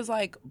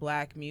like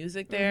black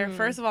music there.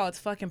 First of all, it's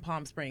fucking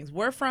Palm Springs.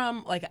 We're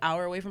from like an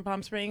hour away from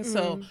Palm Springs,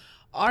 so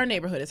our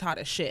neighborhood is hot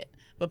as shit.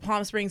 But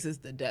Palm Springs is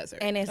the desert.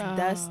 And it's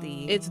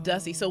dusty. It's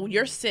dusty. So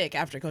you're sick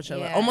after Coachella.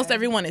 Yeah. Almost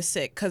everyone is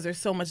sick because there's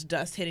so much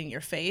dust hitting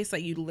your face.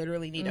 Like, you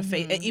literally need a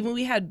face. Even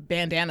we had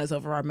bandanas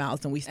over our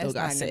mouths and we still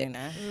got sick.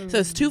 So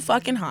it's too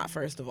fucking hot,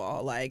 first of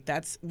all. Like,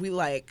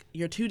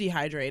 you're too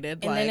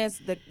dehydrated. And then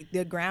it's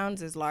the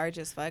grounds is large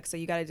as fuck, so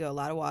you got to do a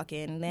lot of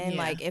walking. And then,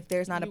 like, if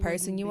there's not a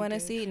person you want to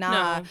see,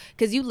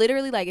 because you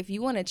literally, like, if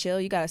you want to chill,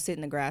 you got to sit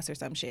in the grass or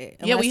some shit.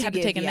 Yeah, we had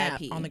to take a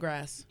nap on the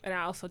grass. And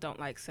I also don't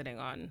like sitting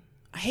on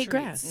I hate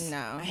grass. No.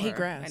 I hate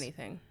grass.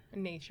 Anything.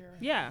 Nature.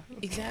 Yeah.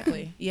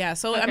 Exactly. Yeah.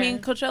 So, I mean,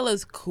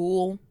 Coachella's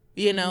cool.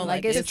 You know,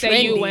 like it's trendy.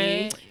 trendy. You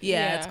went.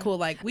 Yeah, it's cool.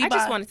 Like, I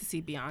just wanted to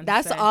see Beyonce.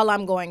 That's all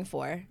I'm going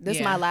for. This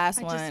is my last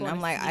I just one. wanna I'm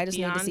like, see I just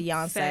need to see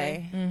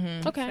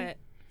Beyonce. Okay.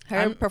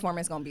 Her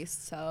performance gonna be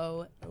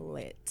so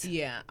lit.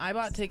 Yeah, I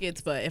bought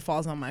tickets, but it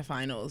falls on my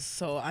finals,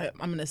 so I'm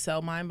gonna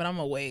sell mine, but I'm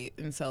gonna wait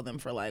and sell them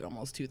for like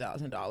almost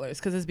 $2,000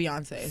 because it's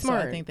Beyonce. Smart.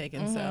 So I think they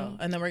can sell,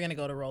 and then we're gonna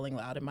go to Rolling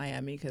Loud in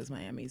Miami because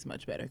Miami's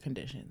much better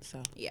conditions.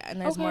 So Yeah,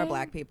 and there's more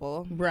black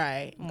people.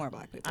 right, More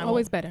black people.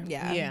 Always better.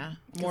 Yeah. yeah,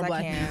 more I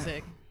black can't.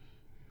 music.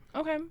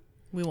 Okay.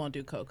 We won't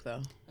do coke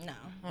though. No.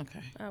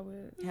 Okay, I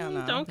would. Hell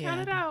no. Don't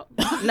count it out.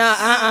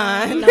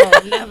 No, no,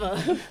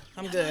 never.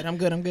 I'm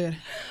good.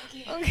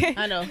 Okay.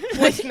 I know.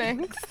 What's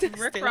next?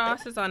 Rick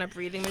Ross is on a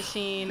breathing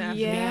machine after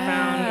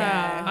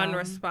Yeah. being found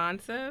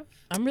unresponsive.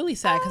 I'm really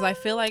sad because I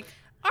feel like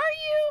Are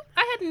you?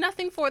 I had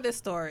nothing for this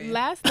story.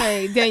 Last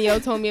night, Danielle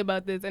told me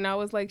about this, and I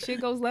was like,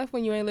 shit goes left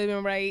when you ain't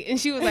living right. And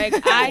she was like,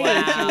 I hate you.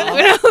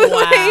 And I was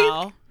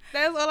like,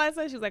 that's all I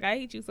said. She was like, I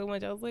hate you so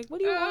much. I was like, what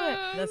do you want?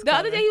 That's The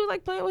other clever. day, he was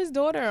like playing with his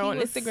daughter on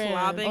was Instagram.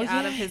 slobbing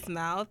out of his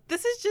mouth.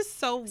 This is just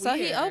so weird. So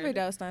he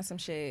overdosed on some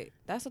shit.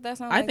 That's what that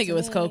sounds I like think to it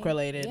was me. coke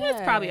related. Yeah.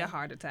 It's probably a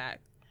heart attack.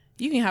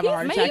 You can have a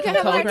heart Man, attack you from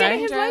gotta coke, like getting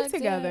right? his life Drugs,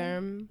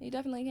 together. You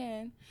definitely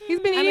can. He's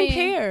been I eating mean,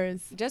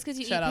 pears. Just because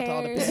you Shout eat out to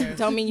all the pears pears.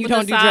 don't mean you With don't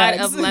the do side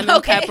drugs. of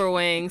lemon pepper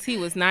wings. He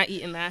was not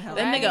eating that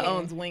healthy. That nigga Right.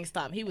 owns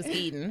Wingstop. He was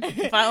eating.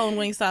 If I owned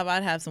Wingstop,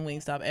 I'd have some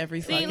Wingstop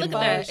every See, fucking look day.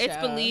 at that. It's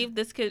Show. believed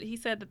this kid, he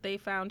said that they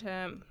found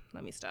him,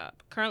 let me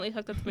stop, currently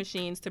hooked up to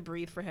machines to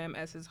breathe for him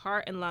as his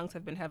heart and lungs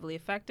have been heavily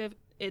affected.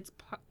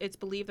 It's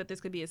believed that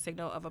this could be a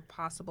signal of a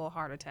possible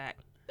heart attack.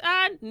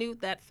 I knew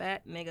that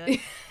fat nigga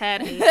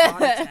had a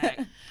heart attack.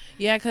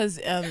 Yeah, because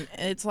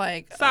it's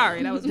like...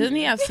 Sorry, that was Doesn't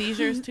he weird. have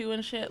seizures too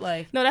and shit?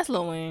 Like, No, that's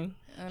Lil Wayne.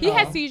 He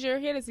had seizure.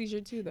 He had a seizure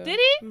too, though. Did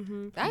he?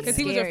 That's Because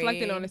he was scary.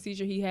 reflecting on a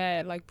seizure he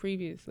had like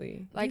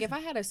previously. Like if I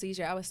had a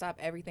seizure, I would stop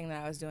everything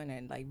that I was doing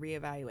and like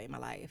reevaluate my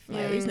life.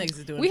 yeah, these niggas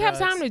is doing We have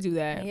drugs. time to do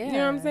that. You know what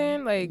Yeah. I'm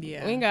saying? Like,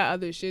 Yeah. we ain't got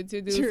other shit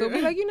to do. So True.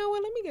 be like, you know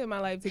what? Let me get my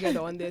life together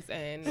on this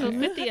end. So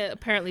 50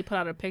 apparently put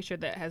out a picture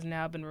that has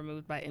now been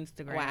removed by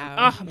Instagram.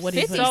 Wow. Oh, What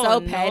did he 50 put? So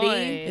annoyed. petty.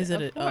 Is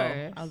it Of a...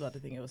 course. I was about to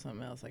think it was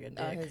something else, like a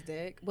dick. His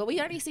dick. Well, we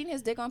already seen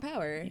his dick on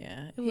Power.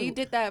 Yeah. He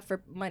did that for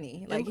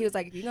money. Like he was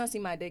like, if you're gonna see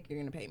my dick, you're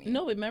gonna pay me.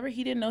 No, but remember,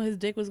 he didn't know his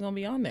dick was going to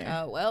be on there.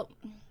 Oh well,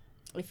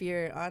 if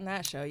you're on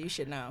that show, you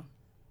should know.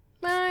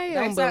 I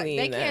don't believe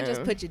They can't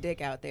just that. put your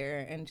dick out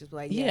there and just be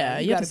like, Yeah,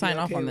 you have gotta to sign be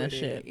off okay on that with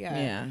shit. it.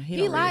 Yeah, he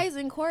don't lies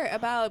in court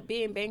about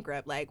being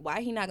bankrupt. Like,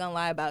 why he not gonna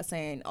lie about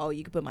saying, "Oh,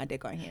 you can put my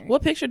dick on here"?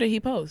 What picture did he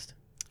post?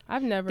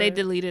 I've never. They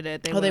deleted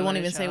it. Oh, they won't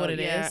even say what it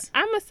is?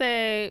 I'm going to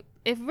say,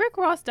 if Rick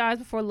Ross dies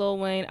before Lil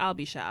Wayne, I'll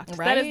be shocked.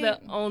 That is the Right?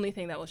 only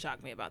thing that will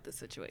shock me about this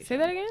situation. Say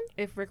that again?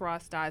 If Rick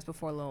Ross dies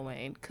before Lil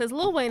Wayne. Because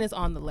Lil Wayne is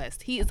on the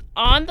list. He is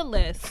on the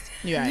list.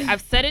 You're right.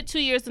 I've said it 2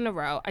 years in a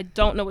row. I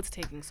don't know what's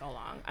taking so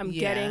long. I'm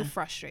Yeah. getting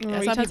frustrated. That's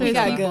Reach how out to people his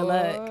got feel. good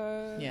luck.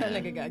 Yeah.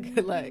 That nigga got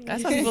good luck.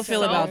 That's how people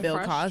feel So about Bill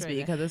Cosby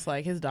frustrated. because it's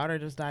like his daughter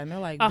just died and they're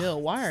like, Ugh,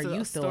 Bill, why are so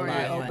you still story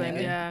alive? my open,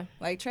 nigga? yeah.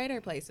 Like trader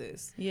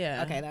places.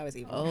 Yeah. Okay, that was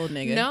evil. Old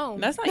nigga. No.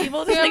 That's not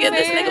evil. This You know nigga, what I'm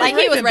this saying? nigga Like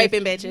he was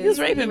raping bitches. He was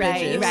raping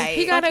Right, bitches. right.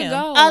 He Fuck gotta him.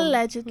 go.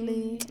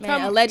 Allegedly.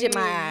 Man, alleged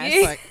my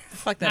ass. Fuck,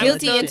 fuck that.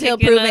 Guilty bitch. until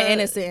Taking proven a-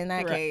 innocent in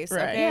that Right, case.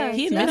 right. Okay? Yeah,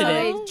 he That's admitted how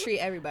it. they treat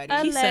everybody.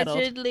 He settled.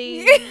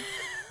 Allegedly.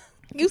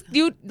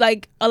 You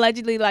like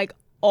allegedly like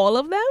all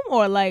of them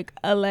or like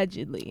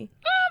allegedly?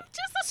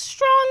 Just a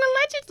strong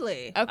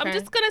allegedly. I'm Okay.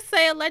 just gonna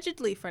say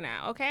allegedly for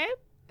now, okay?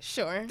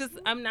 Sure.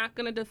 I'm not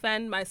gonna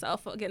defend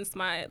myself against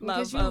my love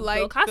Because you of like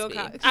Bill Cosby. Bill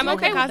Cosby. I'm She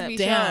okay liked with Cosby it.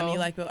 Damn, show. you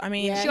like Bill. I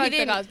mean, Yeah. She He liked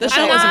didn't- the Cosby the show.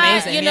 show I'm was not-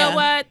 amazing. You know yeah.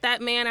 what?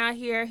 That man out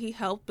here, he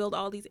helped build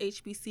all these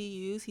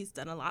HBCUs. He's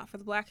done a lot for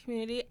the black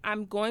community.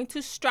 I'm going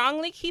to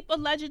strongly keep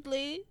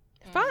allegedly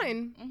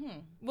Fine.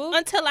 well,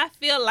 until I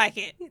feel like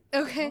it.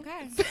 Okay. Okay.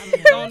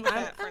 I'm going with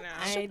that for now.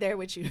 I ain't there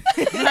with you.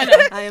 I know.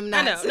 I am I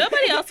not. know.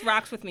 Nobody else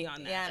rocks with me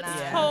on that. Yeah,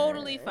 It's nah.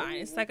 totally fine.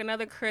 It's like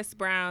another Chris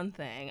Brown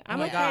thing. I'm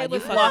my okay God, you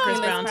with fuck walking Chris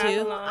this Brown path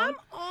too? along.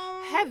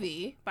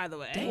 Heavy, by the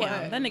way.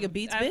 Damn, that nigga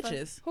beats I fuck-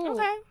 bitches.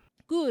 Okay.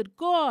 Good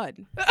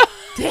God.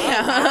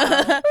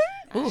 Damn.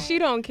 She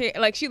don't care.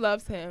 Like she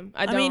loves him.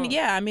 I I don't. mean,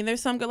 yeah. I mean,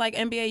 there's some good like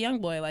NBA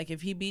YoungBoy. Like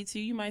if he beats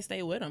you, you might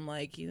stay with him.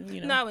 Like you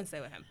know. No, I wouldn't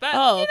stay with him. But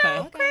Oh, you okay.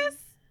 know, Chris,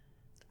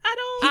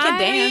 He can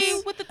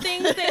dance with the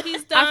things that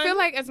he's done. I feel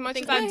like as much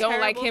as I don't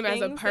like him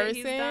as a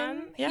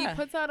person, he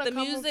puts out a the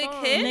couple music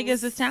songs. hits.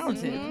 Niggas is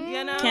talented.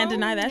 You know, Can't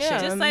deny that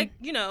shit. Just like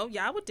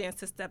y'all would dance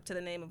to "Step to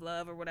the Name of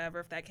Love" or whatever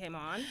if that came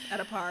on at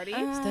a party.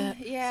 Step.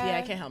 Yeah,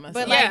 I can't help myself.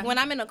 But like when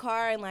I'm in a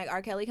car and like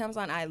R. Kelly comes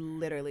on, I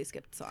literally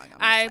skip the song.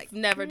 I've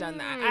never done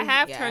that. I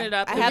have turned it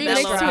up. I have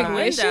next to window.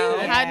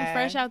 Ignition, hiding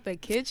fresh out the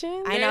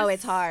kitchen. I know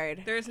it's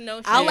hard. There's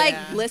no. I'll like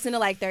listen to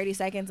like 30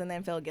 seconds and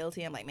then feel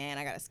guilty. I'm like, man,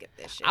 I gotta skip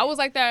this shit. I was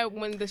like that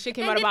when the shit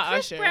came out about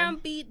Chris Usher. Brown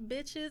beat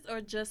bitches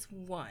or just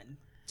one?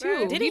 Two.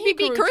 Right? Did he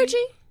beat Karuchi?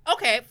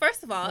 Okay,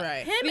 first of all,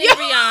 Right. him and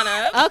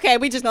Rihanna. Okay,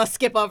 we just gonna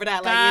skip over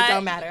that. Like it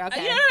don't matter.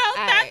 Okay. No.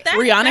 Right.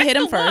 Rihanna that's hit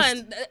him the first.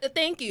 one.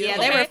 Thank you. Yeah,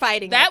 they were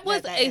fighting. That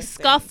was that a instance.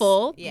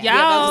 scuffle. Yeah. Y'all, Yeah,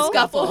 that was a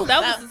scuffle.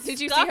 That was. Did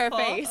you see her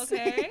face?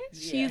 Okay.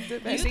 She's the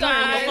best. You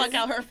guys, fuck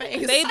out her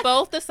face. they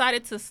both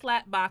decided to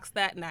slap box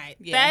that night.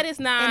 Yeah. That is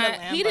not. In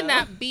the He did Lambo.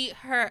 not beat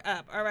her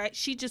up. All right.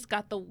 She just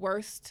got the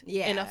worst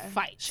in a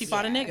fight. She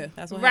fought a nigga.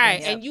 That's what right,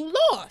 happened. and you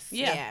lost.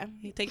 Yeah.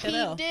 He take that He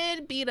L.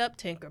 did beat up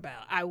Tinkerbell.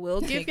 I will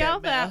give Tinkerbell. y'all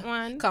that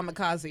one.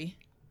 Kamikaze.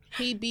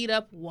 He beat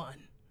up one.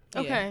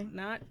 Okay.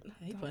 Not.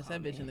 He punched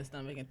that bitch in the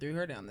stomach and threw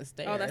her down the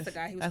stairs. Oh, that's the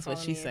guy. He was That's what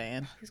calling she's me.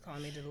 saying. He's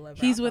calling me to deliver.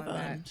 He's I'll with call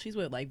him back. she's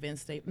with like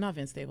Vince Staples. Not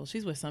Vince Staples.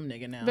 She's with some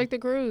nigga now. Victor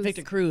Cruz.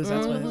 Victor Cruz.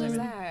 That's what his Who's name is.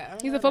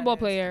 that? He's a football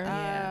player.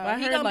 Yeah, but I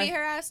He heard, gonna like- beat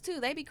her ass too.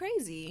 They be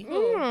crazy.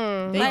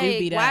 Mm. They like, do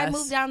beat why ass.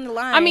 move down the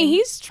line? I mean,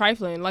 he's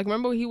trifling. Like,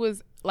 remember he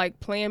was like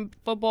playing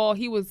football.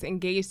 He was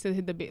engaged to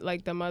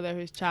the mother of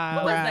his child.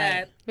 What was Right.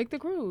 that? Victor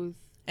Cruz.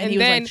 And he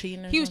was, then like,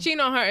 cheating or he was something? cheating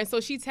on her, and so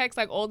she texts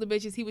like all the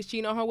bitches he was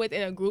cheating on her with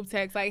in a group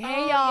text, like, "Hey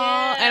y'all,"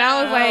 yeah. and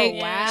I was like,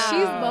 wow.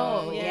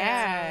 "She's bold."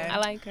 Yeah. I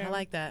like her. I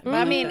like that. But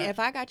I mean, if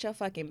I got your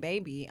fucking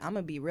baby, I'm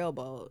gonna be real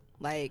bold.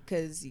 Like,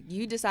 cause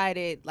you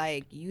decided,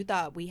 like, you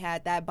thought we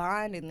had that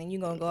bond, and then you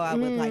gonna go out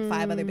with like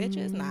 5 other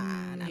bitches.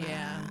 Nah.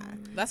 Yeah.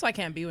 That's why I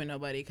can't be with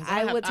nobody. Cause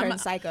I would turn I'm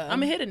psycho.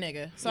 I'm a hit a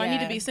nigga, so I need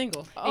to Yeah. be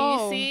single.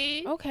 Oh, you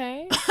see?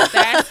 okay.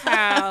 That's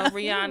how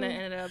Rihanna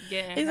ended up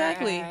getting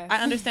Exactly. her ass. I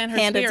understand her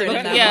Handed to spirit. her.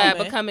 in that Yeah,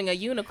 moment. becoming a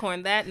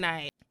unicorn that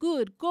night.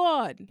 Good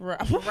God.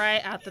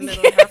 Right out the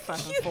middle of her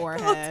fucking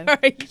forehead.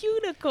 Sorry,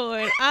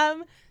 unicorn.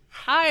 I'm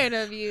tired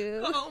of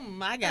you. Oh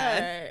my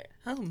god.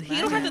 Oh my He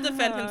don't have to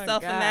defend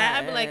himself in that.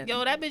 I'd be God. like,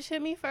 yo, that bitch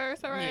hit me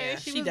first, all right? Yeah,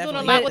 she she was doing a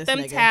definitely lot hit with this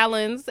them nigga.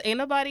 talons. Ain't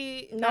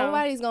nobody. no.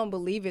 Nobody's gonna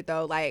believe it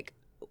though. Like,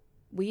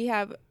 we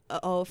have an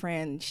old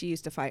friend. She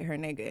used to fight her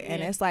nigga,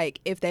 and it's like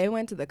if they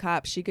went to the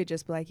cops, she could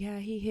just be like, "Yeah,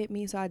 he hit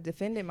me, so I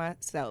defended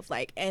myself."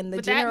 Like, and the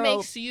But that general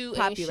makes you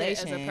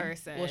population ain't shit as a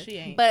person. Well, she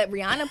ain't. But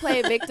Rihanna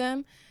played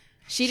victim.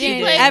 She She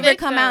didn't played ever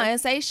victim. come out and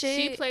say shit.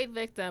 She played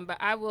victim, but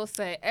I will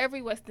say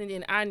every West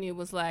Indian I knew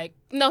was like,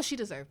 no, she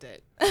deserved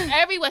it.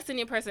 Every West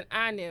Indian person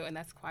I knew, and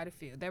that's quite a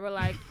few, they were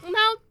like,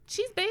 no,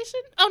 she's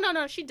Bayesian. Oh,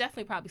 no, she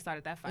definitely probably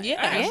started that fight.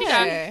 Yeah. She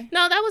Yeah.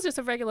 no, that was just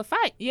a regular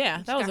fight.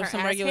 Yeah, that was Got her some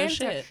ass regular handed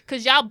to her. shit.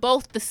 Cause y'all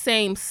both the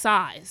same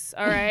size,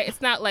 all right?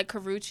 It's not like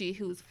Karuchi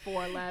who's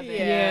 4'11",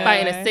 Yeah.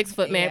 fighting a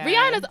 6-foot man.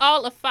 Yeah. Rihanna's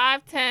all of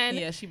 5'10",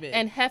 Yeah, she big.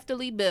 and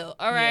heftily built,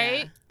 all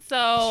right? Yeah.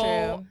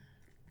 So True.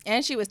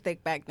 And she was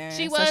thick back then.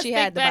 she so was she thick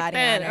had the back body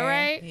then, on her. all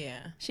right? Yeah.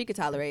 She could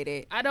tolerate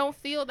it. I don't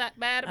feel that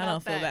bad about I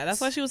don't feel bad. That's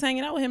why she was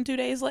hanging out with him 2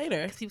 days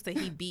later. People say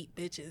he beat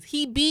bitches.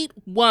 He beat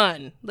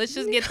one. Let's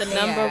just get the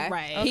number Yeah.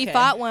 right. Okay. He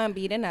fought one,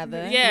 beat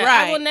another. Yeah,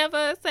 Right. I will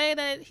never say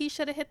that he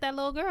should have hit that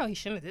little girl. He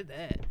shouldn't have did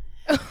that.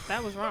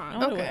 That was I wrong.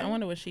 wonder, Okay. I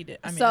wonder what she did.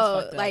 I mean, So,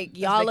 that's fucked up. like, That's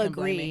y'all victim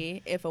blaming.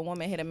 agree if a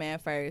woman hit a man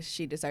first,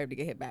 she deserved to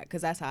get hit back?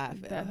 Because that's how I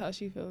feel. That's how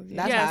she feels. Yeah.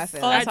 That's how I Yes.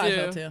 feel. Oh, that's I how I do.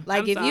 feel too.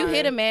 Like, I'm if you hit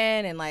sorry. a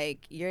man and, like,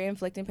 you're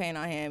inflicting pain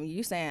on him,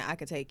 you saying, I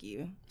could take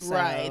you. So,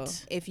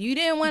 Right. If you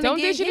didn't want to Don't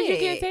get do shit if you hit,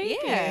 can't take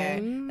yeah.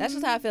 it. That's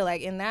just how I feel.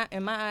 Like, in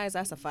my eyes,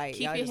 that's a fight.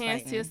 Keep Y'all your just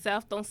hands to fighting.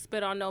 yourself. Don't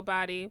spit on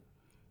nobody.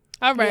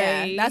 All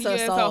right. Yeah, that's a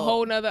assault.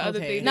 whole nother other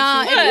Okay. thing.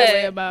 Nah, that she it should is-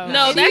 worry about.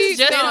 No, If that's you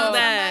just spit as on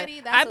bad. somebody,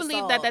 that's I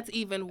believe assault. that's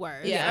even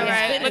worse. Yeah, all yeah,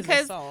 right. spit is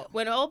Because assault.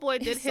 when old boy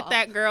did hit Assault.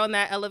 that girl in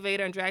that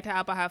elevator and dragged her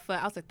out by her foot,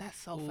 I was like, that's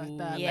so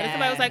fucked up. yeah. And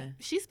somebody was like,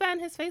 she spat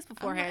in his face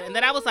beforehand, and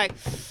then I was like,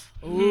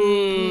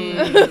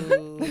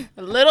 Ooh.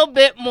 a little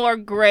bit more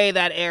gray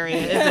that area,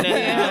 isn't it?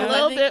 Yeah, A I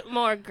little think bit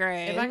more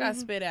gray. If I got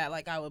spit at,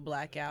 like, I would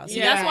black out. See,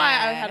 Yeah. that's why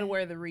I had to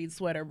wear the Reed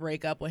sweater,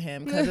 break up with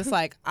him, because it's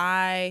like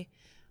I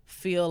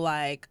feel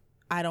like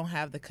I don't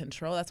have the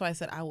control. That's why I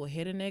said I will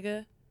hit a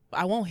nigga.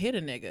 I won't hit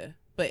a nigga,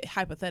 but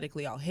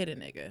hypothetically, I'll hit a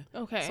nigga.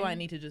 Okay. So I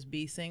need to just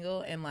be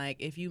single, and like,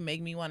 if you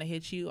make me want to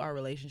hit you, our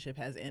relationship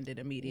has ended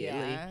immediately.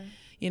 Yeah.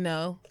 You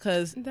know,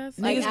 because That's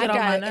niggas Like, get after on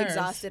my I nerves.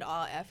 exhausted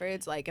all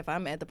efforts, like if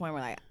I'm at the point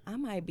where like I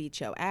might beat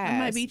your ass,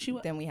 might beat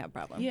you- then we have a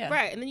problem. Yeah.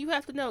 Right, and then you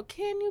have to know,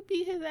 can you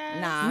beat his ass?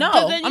 Nah. No,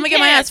 'Cause then I'm you gonna get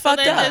my can't, ass so fucked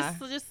then up.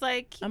 Just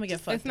like I'm gonna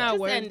get fucked It's up. not just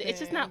worth end it. it. It's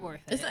just not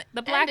worth it. It's not-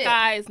 The black it.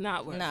 guy is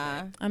not worth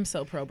Nah. I'm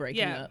so pro breaking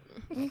Yeah. up.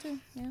 Me too.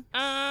 Yeah.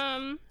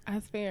 it.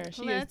 That's fair.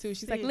 She is Let's too. She's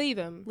see. like, leave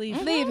him.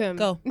 Leave. Leave him.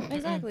 Go.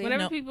 Exactly. Exactly.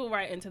 Whenever people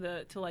write into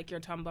like your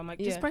Tumblr, I'm like,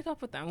 just break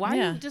up with them. Why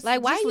Yeah. you just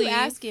like, why just are you leave?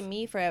 asking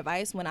me for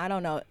advice when I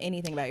don't know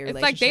anything about your It's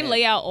relationship? like they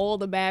lay out all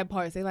the bad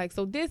parts. They like,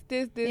 so this,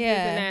 this, and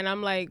that. And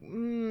I'm like,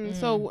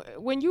 so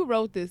when you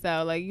wrote this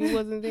out, like, you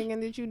wasn't thinking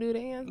that you knew the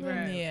answer?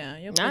 Right. Yeah,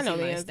 your I pussy know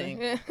the might answer. stink.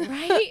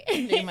 right?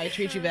 They might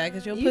treat you bad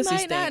because your You pussy might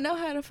stink. not know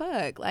how to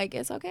fuck. Like,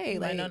 it's okay. You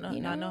like, might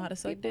not know how to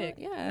suck people- dick.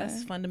 Yeah.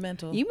 That's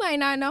fundamental. You might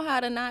not know how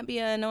to not be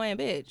an annoying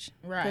bitch.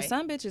 Right. Because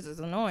some bitches is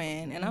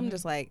annoying. And I'm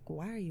just like,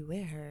 why are you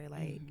with her?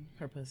 Like,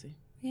 Her pussy.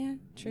 yeah,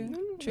 true.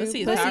 True.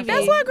 Pussy is Pussy powerful. be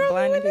That's why girls be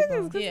blinding with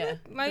people. niggas.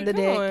 Yeah. Like, The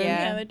come dick, on.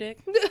 yeah. their dick.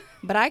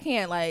 But I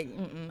can't, like,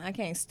 I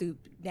can't stoop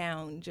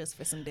down just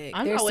for some dick.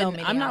 I'm There's not so with,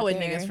 many I'm not out with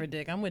there. niggas for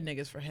dick. I'm with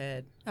niggas for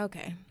head.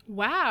 Okay.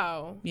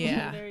 Wow.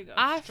 Yeah. There you go.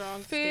 I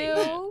Strong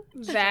feel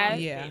that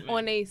Yeah.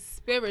 on a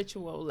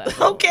spiritual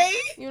level. Okay.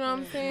 You know what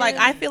I'm saying? Like,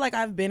 I feel like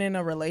I've been in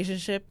a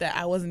relationship that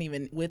I wasn't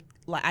even with.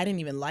 Like, I didn't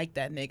even like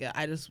that nigga.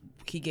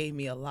 He gave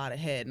me a lot of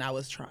head, and I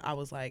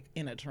was like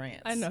in a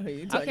trance. who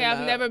you're talking Okay,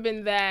 I've never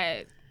been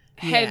that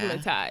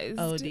hypnotized.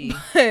 OD.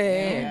 But-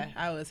 Yeah,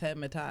 I was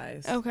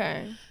hypnotized.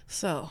 Okay.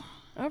 So,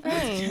 All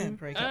right.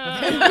 break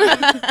up with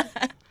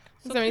him.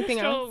 Is there anything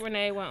Crystal else?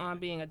 Renee went on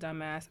being a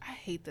dumbass. I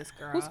hate this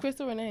girl. Who's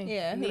Crystal Renee?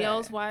 Yeah. who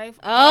Neo's that? wife.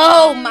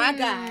 Oh, my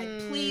God.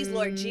 Please,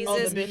 Lord Jesus. Oh,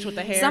 the bitch with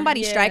the hair.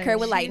 Somebody strike her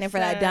with She lightning for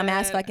that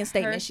dumbass said fucking her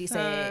statement she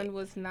said. son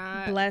was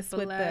not Blessed with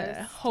the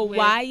blessed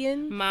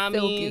Hawaiian with mommy's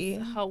silky.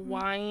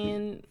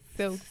 Hawaiian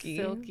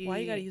Silky. Why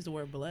you gotta use the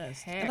word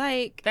blessed? hair.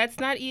 Like, That's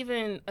not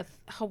even a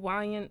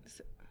Hawaiian.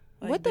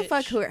 Like, what the bitch,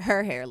 fuck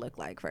her hair look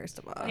like, first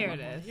of all? Here it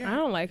is. I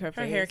don't like her Her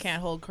face. hair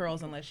can't hold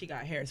curls unless she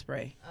got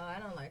hairspray. Oh, I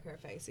don't like her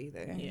face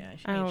either. Yeah,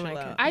 she I don't need to like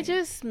chill her. out. I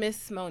just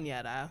miss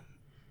Monietta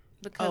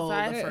because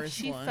Oh, the first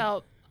she one.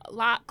 felt a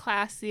lot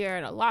classier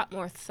and a lot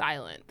more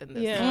silent than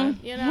this Yeah. one.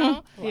 You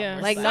know, Yeah.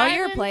 Like, know your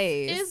Silence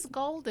place. is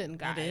golden,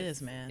 guys. It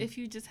is, man. If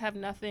you just have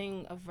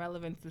nothing of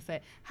relevance to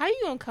say, how you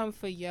gonna come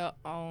for your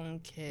own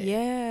kid?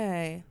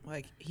 Yeah.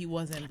 Like, he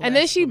wasn't. And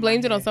then blessed she with my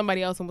blamed it on hair.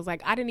 somebody else and was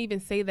like, I didn't even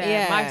say that.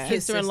 Yeah. My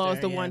His sister-in-law is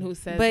the sister, one yeah. who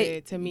says But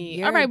it to me.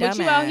 you're All right, a but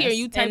you out here, dumbass.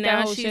 you type And that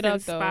now whole she's shit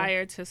up though.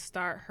 inspired to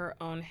start her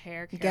own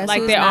hair care. Guess Like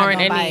who's there not aren't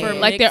gonna buy any. it?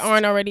 Like there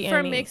aren't already for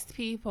any. mixed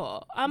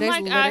people. I'm There's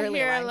like out literally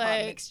a here line called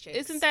like, mixed chicks.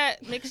 isn't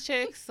that mixed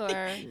chicks or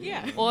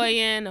Yeah.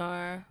 Oyen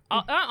or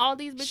all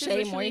these bitches? Shea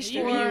literally Moisture.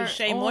 You can use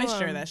Shea Or,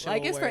 Moisture. That shit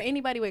Like, will it's for work.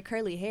 anybody with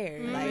curly hair.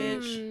 Like, I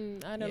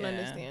don't Yeah.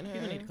 understand her.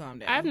 People need to calm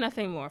down. I have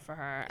nothing more for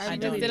her. She I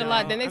just don't did a know.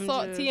 lot. Then they I'm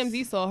saw just-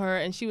 TMZ saw her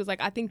and she was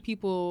like, I think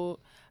people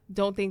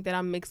don't think that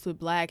I'm mixed with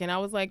black. And I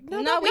was like, no,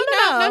 No, no, we no,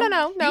 know. no, no,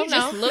 no, no, You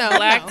just no, look no,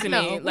 black no, to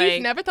no. me, We've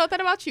like- never thought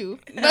that about you.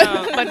 No,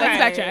 but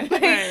let's backtrack.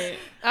 right.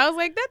 I was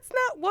like, that's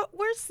not what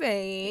we're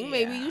saying.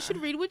 Maybe you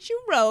should read what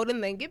you wrote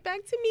and then get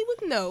back to me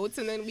with notes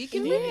and then we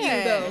can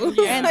review those.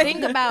 And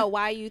think about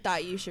why you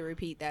thought you should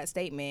repeat that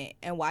statement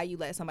and why you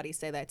let somebody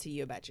say that to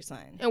you about your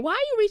son. And why are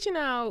you reaching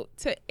out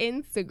to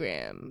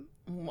Instagram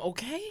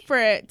Okay.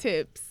 for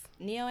tips?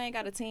 Neo ain't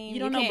got a team. You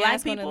don't know can't black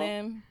ask one of people?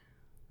 them.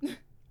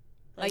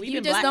 Like, we've you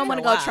been just black don't for want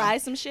a to go while. try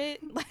some shit?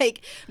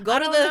 Like, go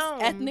to don't the know.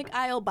 ethnic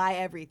aisle, buy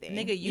everything.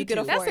 Nigga, you YouTube. could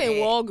afford That's in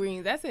it.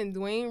 Walgreens. That's in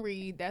Dwayne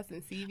Reed. That's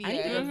in CVS. I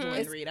need to go to Mhm. Dwayne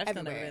It's Reed. I've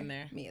still never everywhere. been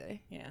there. Me either.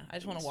 Yeah, I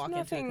just want to walk into it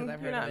Nothing because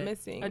I've you're heard not of it.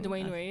 missing. A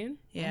Dwayne Reed.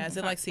 Yeah, is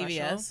it Not like special.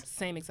 CVS?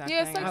 Same exact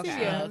Yeah, thing. it's like Okay.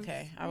 CVS. Oh,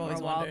 okay. I've Or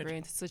always wondered. Walgreens.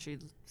 It's literally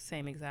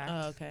same exact.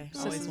 Oh, okay. It's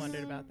Always just-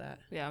 wondered about that.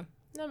 Yeah.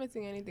 Not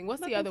missing anything.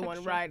 What's Nothing the other one?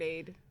 extra. Rite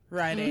Aid.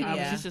 Right, Aid, Which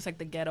yeah. is just like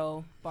the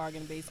ghetto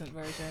bargain basement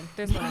version.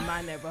 There's one in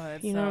my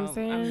neighborhood. You know what I'm so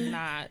saying? I'm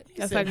not.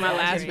 That's like my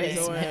last exaggerating.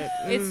 resort.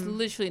 It's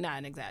literally not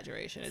an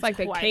exaggeration. It's like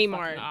the quite Kmart.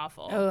 fucking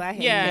awful. Oh, I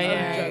hate Yeah, it. yeah,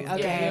 Okay, yeah.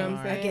 okay. You know what I'm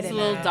I saying? get It's it a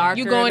little now. darker.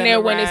 You go in than there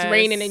the when it's rest.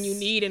 raining and you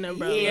need an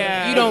umbrella.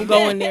 Yeah. You don't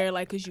go in there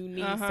like because you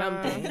need Uh-huh.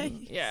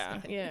 something. Yeah,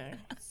 Yeah.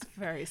 it's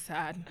very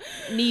sad.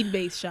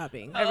 Need-based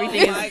shopping.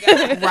 Everything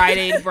is Rite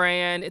Aid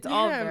brand. It's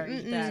all Yeah, very. mm-mm.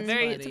 It's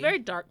very. It's a funny. very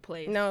dark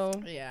place. No.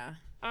 Yeah.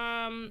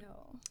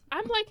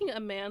 I'm liking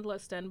Amanda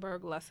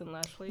Stenberg less and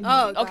less. Please.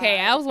 Oh, Okay,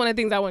 God. that was one of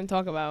the things I want to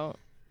talk about.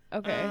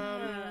 Okay.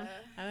 I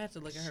have to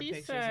look at her She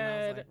pictures and I was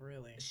said like,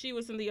 really? she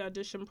was in the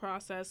audition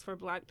process for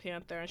Black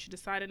Panther and she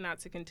decided not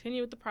to continue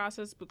with the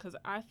process because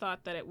I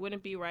thought that it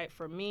wouldn't be right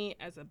for me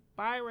as a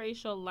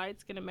biracial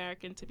light-skinned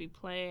American to be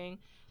playing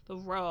the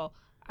role.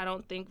 I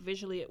don't think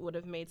visually it would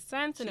have made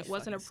sense and She's it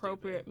wasn't fucking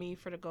appropriate me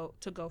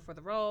to go for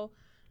the role.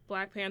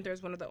 Black Panther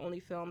is one of the only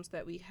films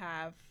that we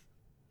have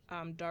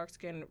dark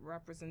skin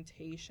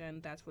representation.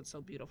 That's what's so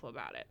beautiful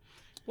about it.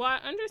 Well, I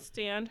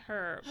understand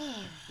her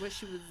what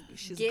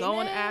she's Getting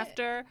going it?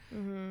 after.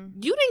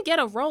 You didn't get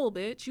a role,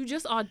 bitch. You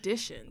just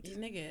auditioned.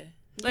 Nigga.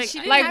 Like, She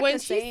didn't Like have when to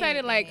she say said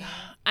it, like, anything.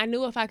 I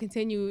knew if I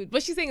continued.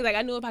 But she's saying, like,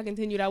 I knew if I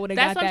continued, I would have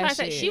that's got what I'm that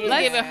trying to shit. say. She was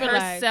Let's giving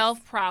relax.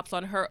 herself props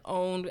on her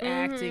own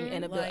acting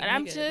and ability. Like, and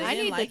I'm nigga, just, they I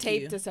didn't need like the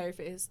tape you. to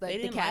surface, They like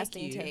the didn't like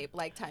casting you. tape,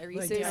 like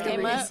Tyrese's Like,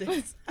 came up.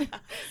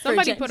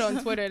 Somebody For put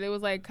on Twitter, they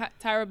was like,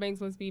 Tyra Banks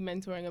must be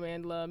mentoring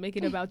Amanda, make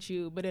it about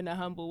you, but in a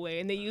humble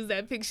way. And they used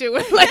that picture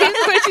with, like,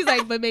 where she's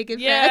like, but make it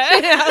Yeah.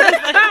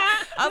 fashion.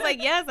 I was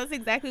like, yes, that's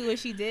exactly what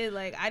she did.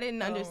 Like, I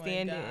didn't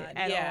understand it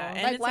at all.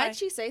 And like, why'd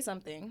she say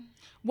something?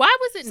 Why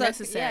was it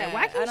necessary?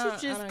 Why can't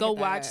you just go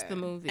watch the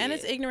movie? And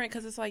it's ignorant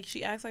because it's like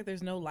she acts like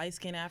there's no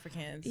light-skinned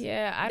Africans.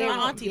 Yeah, I don't. don't.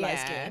 My auntie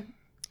light-skinned.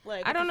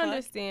 Like, I don't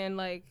understand.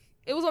 Like,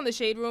 it was on the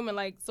Shade Room, and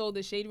like, so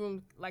the Shade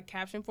Room like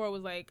caption for it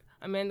was like,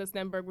 Amanda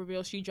Stenberg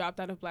reveals she dropped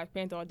out of Black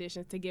Panther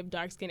auditions to give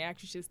dark-skinned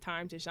actresses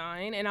time to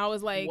shine. And I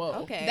was like,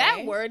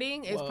 that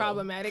wording is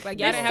problematic. Like,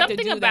 y'all didn't have to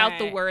do about that.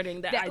 the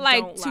wording that I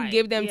like don't to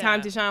give them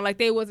time to shine. Like,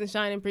 they wasn't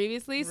shining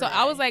previously. So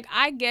I was like,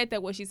 I get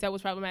that what she said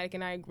was problematic,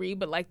 and I agree.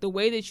 But like the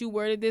way that you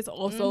worded this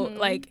also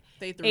like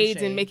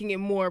aids in making it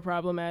more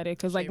problematic.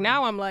 Because like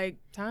now I'm like,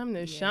 time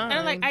to shine.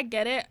 And like I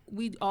get it.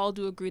 We all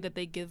do agree that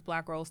they give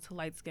black roles to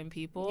light-skinned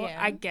people.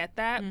 I get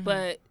that,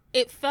 but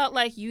it felt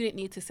like you didn't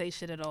need to say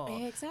shit at all.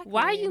 Exactly.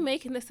 Why are you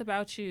making this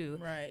about you?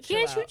 Right.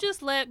 Can't you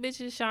just let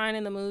bitches shine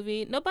in the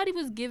movie? Nobody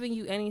was giving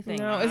you anything.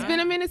 No, it's been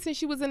a minute since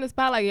she was in the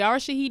spotlight. Yara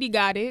Shahidi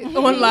got it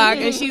on lock,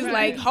 and she's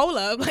like, hold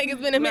up. Like,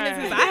 it's been a minute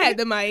since I had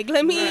the mic.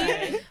 Let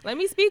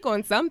me speak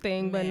on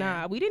something. But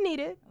nah, we didn't need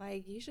it.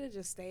 Like, you should have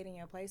just stayed in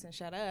your place and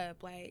shut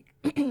up. Like,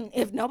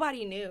 if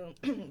nobody knew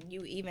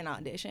you even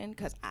auditioned,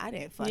 because I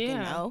didn't fucking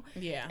know.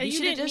 Yeah. You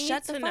should have just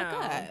shut the fuck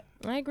up.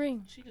 I agree.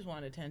 She just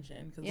wanted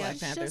attention because Black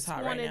Panther's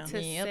hot right now. She just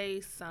wanted to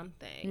say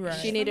something. Right.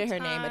 She needed her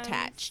name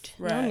attached.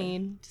 No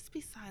need. Just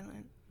be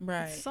silent.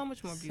 Right. It's so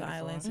much more beautiful.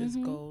 Silence is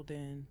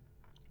golden.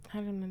 I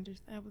don't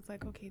understand. I was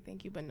like, okay,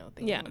 thank you, but no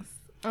thank you.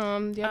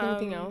 Do you have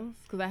anything else?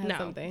 Because I had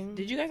something.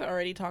 Did you guys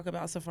already talk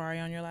about Safari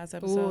on your last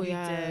episode? Oh,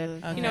 yeah.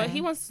 Did. Okay. You know,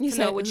 he wants to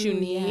know what you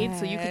need,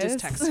 so you could just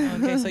text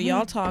him. Okay, so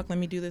y'all talk. Let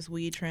me do this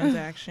weed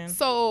transaction.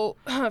 So,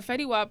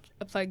 Fetty Wap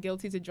pled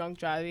guilty to drunk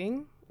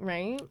driving,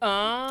 right?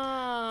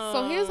 Oh.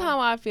 So here's how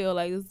I feel.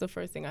 Like, this is the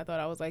first thing I thought.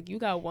 I was like, you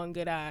got one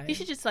good eye. You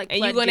should just like,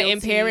 and you're gonna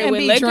impair it and with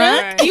be liquor.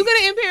 drunk? You're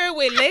gonna impair it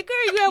with liquor.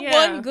 You have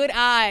one good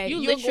eye. You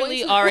You're literally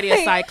going to, already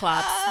a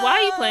cyclops. Why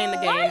are you playing the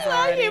games Why are you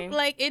already? out here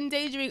like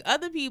endangering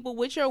other people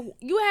with your?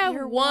 You have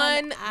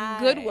one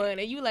good one,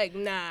 and you like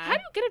nah. How do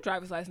you get a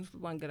driver's license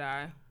with one good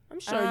eye? I'm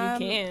sure you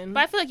can.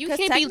 But I feel like you 'Cause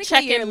can't be technically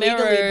you're checking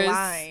legally mirrors.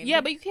 blind.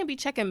 Yeah, but you can't be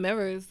checking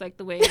mirrors like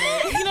the way you know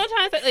what I'm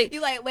trying to say. Like,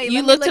 You like, wait, you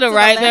let me look to the the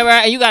right left. mirror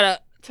and you gotta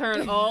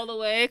turn all the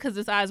way because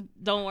his eyes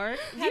don't work.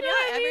 Have y'all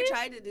ever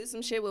tried to do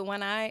some shit with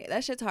one eye?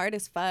 That shit's hard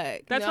as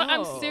fuck. That's what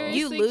I'm No. seriously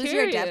You lose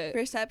your curious. depth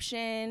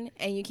perception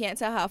and you can't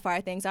tell how far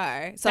things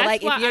are. So That's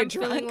like why if you're I'm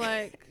drunk, feeling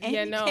like and you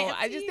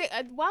can't I just see. think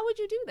why would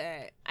you do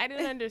that? I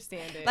didn't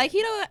understand it. like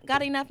he don't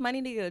got enough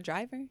money to get a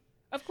driver.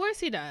 Of course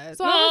he does.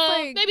 So So I was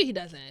like- maybe he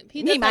doesn't. He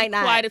He does might have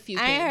not. quite a few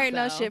I ain't kids, heard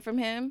no though. shit from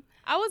him.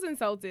 I was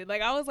insulted.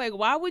 Like, I was like,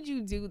 why would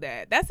you do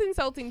that? That's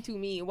insulting to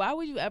me. Why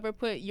would you ever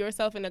put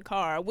yourself in a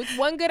car with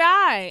one good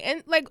eye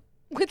and like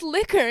with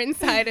liquor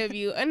inside of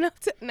you enough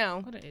to no?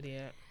 What an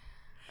idiot.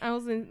 I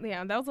was in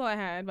that was all I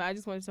had, but I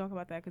just wanted to talk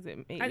about that because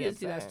it made I me did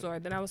see that upset. story.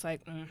 Then I was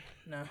like,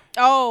 no.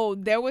 Oh,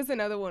 there was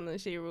another one in the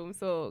Shade Room.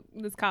 So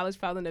this college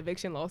filed an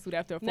eviction lawsuit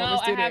after a former No,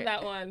 I student. have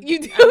that one.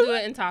 You do? I'll do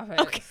it in topic.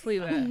 Okay.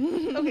 Leave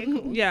it. Okay,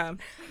 cool. Yeah.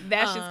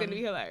 That's just gonna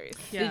be hilarious.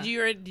 Yeah.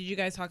 Did you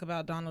guys talk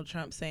about Donald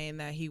Trump saying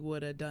that he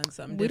would have done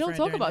something We don't different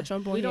talk during about the-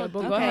 Trump on We here, don't-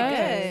 but go Okay,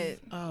 ahead.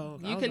 good. Oh,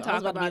 You I can was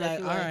talk about to be about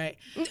it like,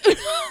 if you all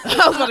like.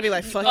 right. I was about to be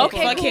like, fuck Okay,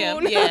 it, fuck cool.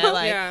 him. Yeah,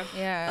 like, Yeah.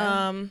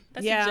 Yeah.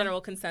 That's yeah. the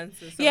general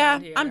consensus. Yeah,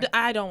 around here.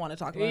 I don't want to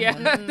talk about Yeah.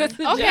 him. That's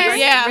the Okay, general-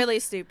 yeah. Really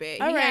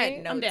stupid. All He right,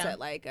 had I'm notes down. at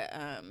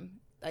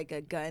like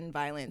a gun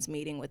violence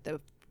meeting with the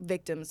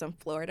victims in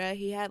Florida.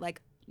 He had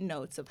like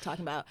notes of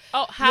talking about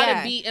Oh, how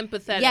Yeah. to be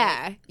empathetic.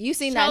 Yeah, you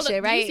seen that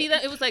shit, right? Did you see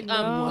that? It was like it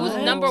was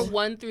No. number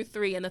 1 through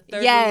 3, and the third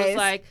one Yes. was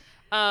like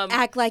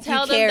Act like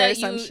tell you them care that or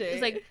some you. shit.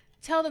 It's like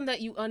tell them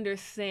that you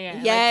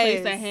understand. Yes.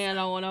 Like, place a hand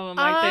on one of them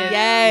like this.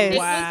 Yes. It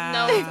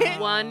Wow. was notes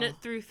 1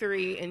 through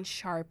 3 in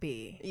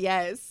Sharpie.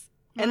 Yes.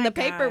 And My the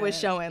paper was God.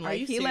 showing Are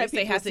like you he serious?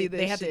 let people see they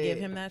this have to shit. give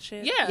him that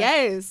shit. Yeah.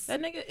 Yes.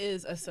 That nigga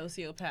is a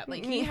sociopath.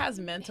 Like he has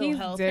mental He's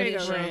health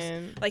different.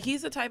 issues. Like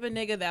he's the type of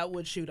nigga that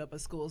would shoot up a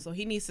school. So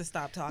he needs to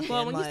stop talking.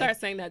 Well, when like, you start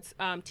saying that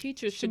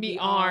teachers Should be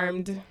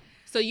armed.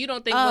 So you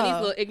don't think one of Oh.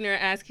 these little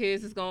ignorant ass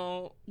kids is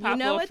gonna pop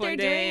know off what one they're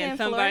day doing and in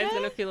somebody's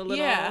Florida? gonna feel a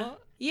little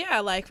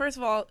Yeah, like first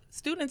of all,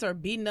 students are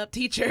beating up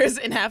teachers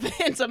in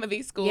some of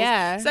these schools.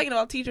 Yeah. Second of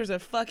all, teachers are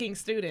fucking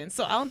students.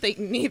 So I don't think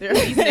neither of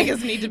these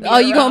niggas need to be. Oh,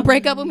 you gonna around.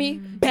 break up with me?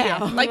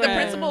 Bam. Like the Right.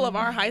 principal of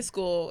our high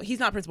school, he's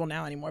not principal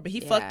now anymore, but he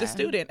fucked the Yeah.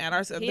 student at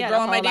our the had girl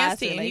a on my whole dance ass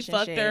team. He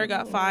fucked her, relationship.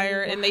 got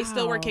fired, and they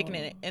still were Wow. kicking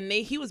it. And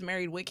he was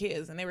married with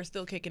kids, and they were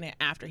still kicking it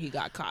after he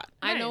got caught.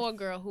 I know a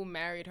girl who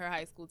married her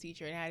high school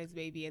teacher and had his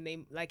baby, and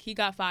they like he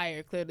got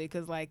fired clearly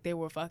because like they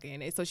were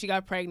fucking. And so she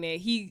got pregnant.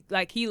 He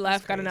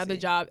left, got another crazy.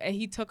 job, and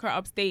he took her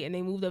upstate, and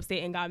they moved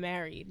upstate and got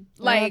married.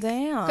 Like,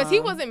 damn. because he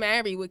wasn't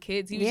married with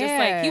kids. He was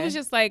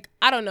just like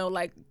Yeah. I don't know,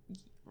 like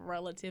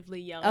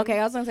relatively young. Okay,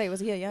 I was gonna say, was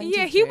he a young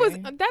Yeah, teacher? he was.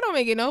 That don't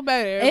make it no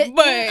better.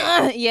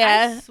 But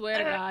yeah. I swear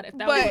to God, if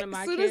that But was one of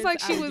my soon kids, as, like,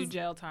 she I would do was-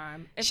 jail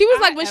time. If she was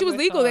I like, when she was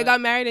ever legal, they thought-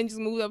 got married and just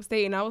moved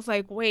upstate. And I was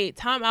like, wait,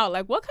 time out.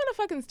 Like, what kind of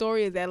fucking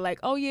story is that? Like,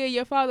 oh yeah,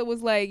 your father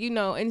was like,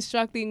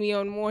 instructing me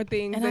on more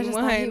things And I than just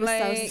one. thought he was so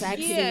like,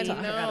 sexy. Yeah, Taught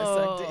her how to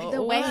suck dick. no.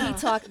 The way he Wow.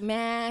 talked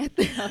math.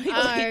 Oh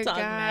my talk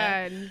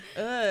God.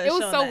 It It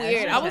was so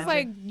weird. I was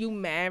like, you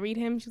married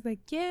him? She was like,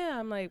 yeah.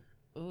 I'm like,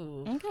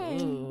 ooh, Okay.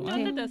 ooh.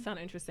 No, that does sound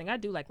interesting. I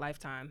do like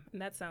Lifetime,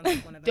 and that sounds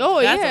like one of those.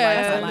 oh That's a yeah.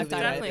 Lifetime Lifetime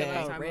movie definitely right a there.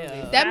 Lifetime For real.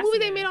 movie. That movie they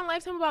Fascinating. made on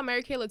Lifetime about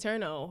Mary Kay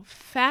Letourneau.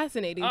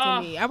 Fascinating to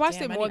Oh, me. I watched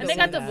damn, it I more need than And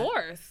they got once.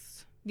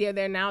 divorced. Yeah,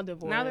 they're now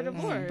divorced. Now they're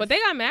divorced. But they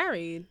got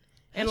married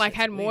and like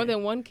shit's had more weird.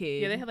 than one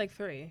kid. Yeah, they had like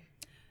 3.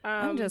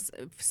 I'm just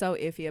so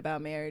iffy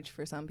about marriage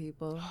for some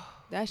people.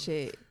 That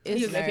shit is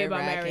He's iffy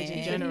about marriage in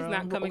He's general.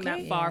 not coming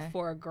Okay. that far Yeah.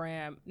 for a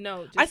gram.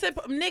 No, just I said,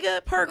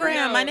 nigga, per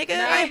gram, No, my nigga.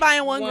 no. I ain't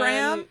buying 1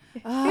 gram.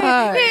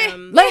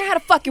 gram. Learn how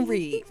to fucking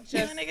read.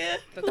 Yeah, nigga.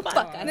 The Fuck,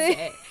 car. I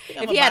said.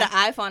 If he had an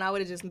iPhone, I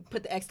would have just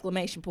put the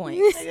exclamation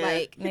points.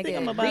 Like, You think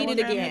I'ma nigga, buy read 1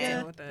 it gram,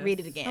 again. nigga? Read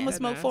it again. I'm gonna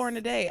smoke 4 in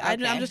a day.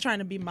 Okay. I'm just trying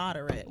to be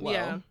moderate. Whoa.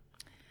 Yeah. All Is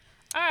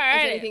right.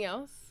 there anything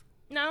else?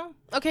 No.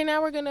 Okay,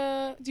 now we're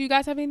gonna. Do you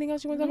guys have anything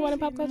else you want to talk about in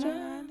pop culture?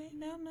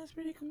 No, that's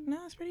pretty cool. No,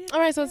 it's pretty. All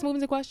right, so let's move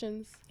into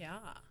questions. Yeah.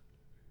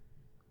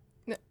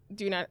 No,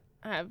 do you not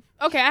have?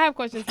 Okay, I have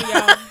questions for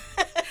y'all. All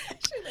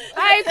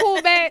right,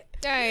 cool, bet.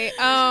 All right,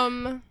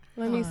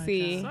 let me Oh my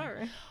see. God.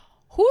 Sorry.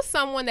 Who's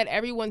someone that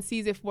everyone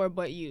sees it for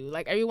but you?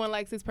 Like everyone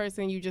likes this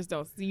person, you just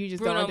don't. You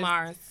just Bruno don't.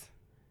 Mars.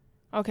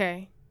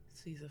 Okay.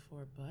 Caesar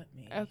 4 but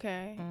me.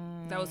 Okay.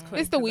 That was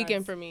quick. It's the 'cause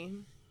weekend that's- for me.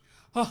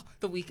 Oh,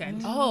 the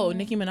weekend. Oh,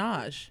 Nicki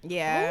Minaj.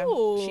 Yeah.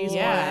 Ooh. She's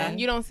Yeah. one.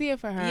 You don't see it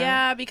for her.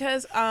 Yeah,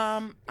 because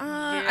I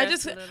it's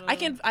just a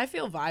little- I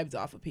feel vibes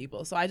off of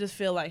people, so I just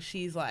feel like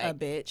she's like A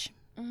bitch.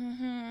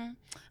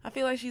 I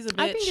feel like she's a bitch.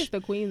 I think it's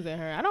the queens in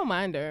her. I don't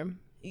mind her.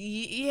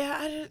 Yeah,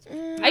 I just.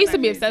 I used to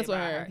be crazy obsessed with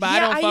about her, her. but I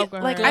don't fuck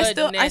with like her. I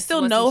still Goodness,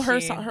 know wasn't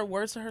her she? her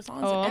words to her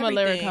songs. Oh, and I'm a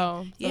lyric everything.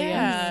 hoe. So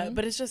Yeah,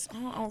 but it's just I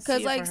don't see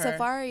Because it like for her.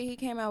 Safari, he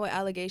came out with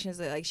allegations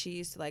that like she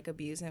used to like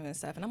abuse him and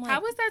stuff, and I'm like,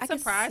 How was that I can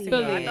surprising? see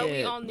though? I it. thought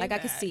we all knew Like I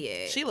could that. see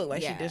it. She looked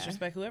like Yeah. she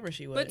disrespect whoever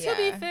she was. But to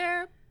Yeah. be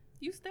fair,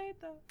 you stayed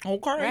though.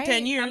 okay, Right?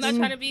 10 years. I'm not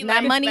trying to be Not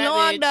like money that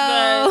long, bitch,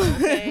 though.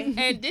 but- okay.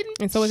 And didn't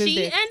And so was his she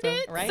dick, end so-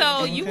 it? Right.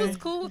 So you Okay. was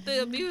cool with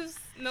the abuse.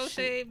 No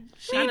shade.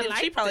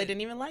 She probably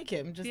didn't even like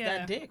him. Just Yeah.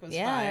 that dick was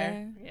Yeah.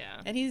 fire.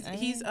 Yeah. And he's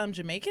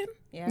Jamaican,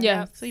 Yeah.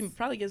 Yeah. so he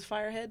probably gives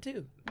fire head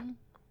too.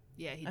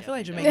 Yeah. He I feel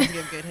like definitely Jamaicans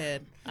give good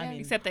head. I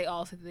mean, Except they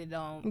all said they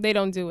don't. they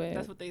don't do it.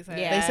 That's what they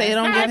say. Yeah. They say they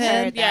don't I've give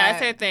head? heard Yeah, that. it's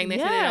their thing. They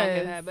say they don't Yes.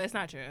 give head, but it's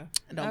not true.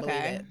 I don't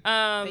Okay.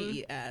 believe it. They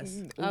eat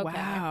ass. Okay.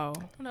 Wow. I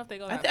don't know if they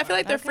go. I that feel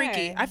like they're Okay.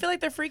 freaky. I feel like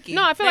they're freaky.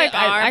 No, I feel They like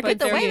I are, could but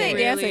The they're way they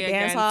really dance at dance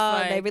against, hall,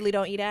 like- they really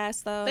don't eat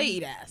ass though. they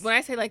eat ass. When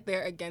I say like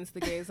they're against the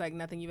gays, like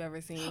nothing you've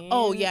ever seen.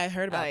 Oh yeah, I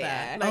heard about Oh,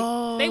 that. yeah.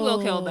 Like they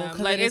will kill them. 'cause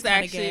Like it is it's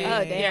kinda actually gay.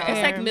 Oh, damn. yeah,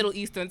 it's like Damn. Middle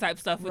Eastern type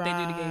stuff what they do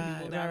to gay people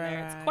Right, down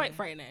there. right. It's quite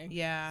frightening.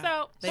 Yeah.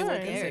 So They would Sure.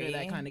 consider Scary.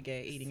 that kind of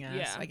gay eating ass.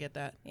 Yeah. I get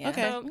that. Yeah.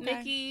 Okay. So Okay.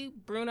 Nikki,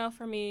 Bruno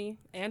for me,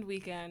 and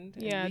Weekend.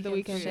 and Yeah, the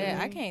Weeknd. for Shit,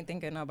 you. I can't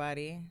think of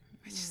nobody.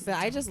 But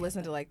I just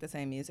listen to like the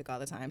same music all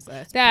the time, so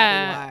that's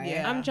That probably why.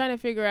 Yeah. I'm trying to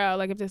figure out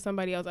like if there's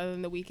somebody else other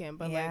than the Weeknd,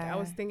 but like I Yeah.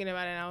 was thinking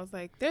about it and I was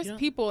like, there's You know-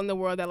 people in the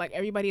world that like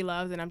everybody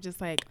loves, and I'm just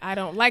like I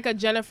don't like a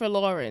Jennifer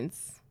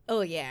Lawrence.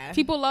 Oh yeah.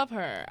 People love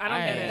her. I don't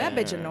get it. That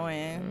bitch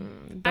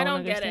annoying. I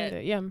don't get understand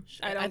it. Yeah.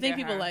 I don't think get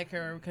people her. like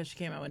her because she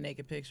came out with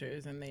naked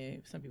pictures,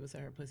 and some people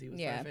said her pussy was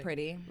Yeah, perfect.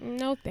 pretty.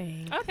 No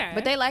thanks. Okay.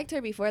 But they liked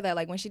her before that.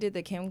 Like when she did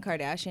the Kim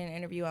Kardashian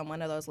interview on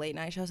one of those late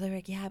night shows, they were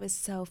like, "Yeah, it was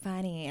so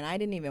funny," and I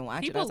didn't even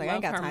watch people it. I was like, "I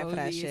ain't love got her time for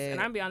that movies, shit." and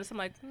I'm be honest, I'm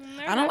like,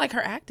 I don't like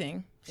her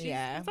acting.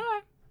 Yeah. It's all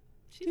right.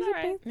 She's all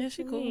right. Yeah,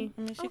 she cool. I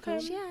mean, she Okay.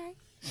 cool.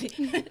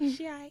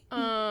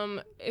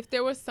 If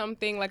there was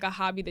something like a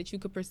hobby that you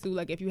could pursue,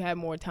 like if you had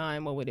more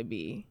time, what would it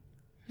be?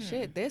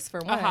 Shit, this for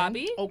A one.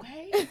 hobby?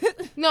 Okay.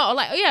 No,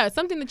 like yeah,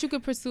 something that you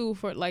could pursue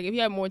for like if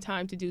you had more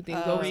time to do things.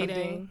 What was Reading.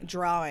 something?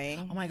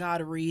 Drawing. Oh my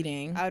God,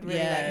 reading. I would really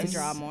like Yes. to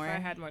draw If more. I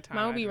had more time.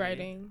 Mine would I'd be read.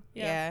 writing.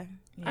 Yeah.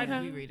 I'd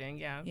Yeah. be reading,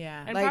 yeah.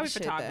 Yeah. And Like probably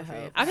shit that photography.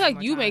 helps. if I feel had like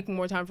more you time. make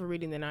more time for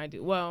reading than I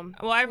do. Well,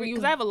 Well, I read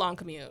because I have a long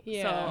commute.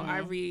 Yeah. So I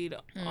read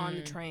on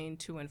the train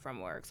to and from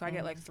work. So I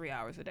get like 3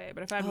 hours a day.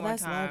 But if I had Oh, more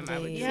that's time, I would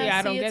lovely. do yeah, Yeah,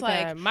 I don't see, get it's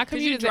like- that. My 'cause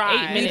commute you is at 8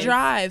 drive. We minutes.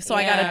 drive, so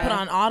I got to Yeah. put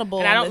on Audible.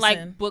 And I don't listen.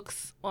 like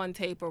books on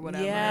tape or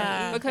whatever.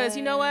 Yeah. Because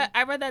you know what?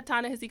 I read that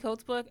Ta-Nehisi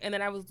Coates book, and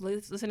then I was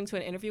listening to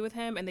an interview with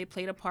him, and they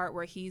played a part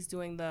where he's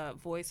doing the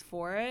voice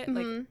for it.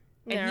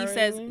 Like, and he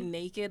says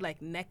naked,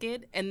 like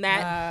naked, and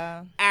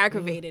that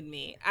aggravated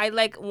me. I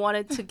like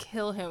wanted to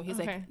kill him. He's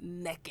Okay. like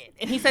naked,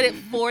 and he said it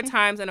 4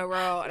 times in a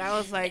row, and I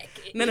was like,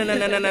 no, I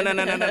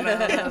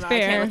Fair.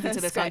 can't listen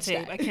to this on Scratch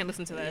tape. that. I can't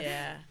listen to this.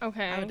 Yeah.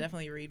 Okay. I would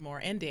definitely read more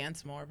and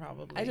dance more,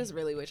 probably. I just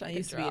really wish I I could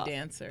used to be draw. a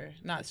dancer,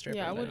 not stripper,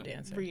 Yeah, I but a would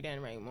dancer. read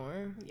and write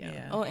more.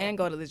 Yeah. Oh, and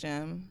go to the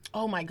gym.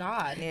 Oh my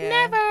God. Yeah.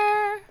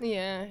 Never.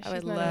 Yeah, I would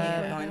she's not love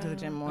here. going to the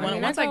gym more. I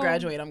mean, Once I I go-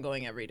 graduate, I'm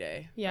going every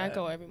day. Yeah, I but-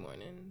 go every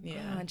morning.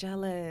 Yeah. Oh,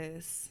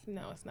 jealous.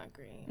 No, it's not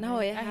great. No,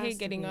 I it has hate to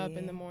getting up be.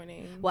 in the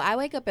morning. Well, I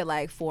wake up at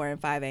like 4 and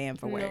 5 a.m.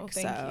 for work. No,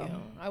 thank so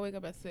you. I wake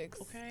up at 6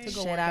 Okay. to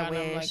go Shit, work I out and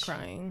I'm like wish.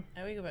 crying.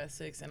 I wake up at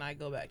 6 and I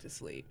go back to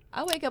sleep.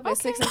 I wake up at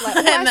 6 and And like,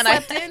 I then I-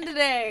 slept in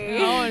today.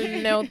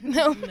 Oh no,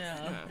 no.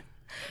 No.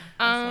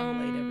 I'm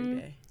late every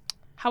day.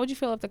 How would you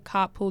feel if the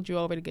cop pulled you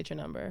over to get your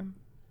number?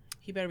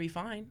 He better be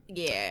fine.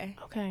 Yeah.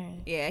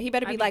 Okay. Yeah, he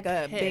better be I'd be like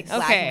a big pissed.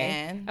 black Okay.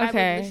 man.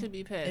 Okay. I should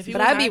be pissed. If you But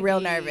was I'd be not real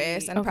be-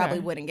 nervous and Okay. probably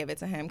wouldn't give it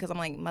to him because I'm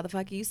like,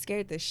 motherfucker, you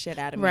scared the shit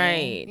out of me.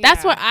 Right.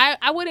 That's Yeah. what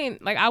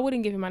I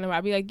wouldn't give him my number.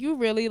 I'd be like, you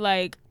really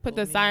like put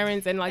the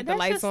sirens and like And the that's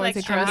lights just, on like,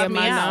 to come stress get me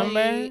my out.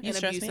 number. You An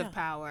stress abuse me of out.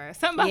 power.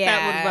 Something about that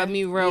Yeah. would rub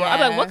me real.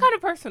 I'm like, Yeah. what kind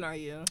of person are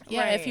you?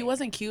 Yeah, if he Right.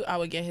 wasn't cute, I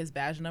would get his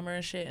badge number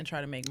and shit and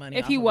try to make money.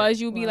 If off he of was,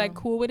 it. you'd be like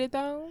cool with it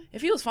though.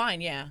 If he was fine,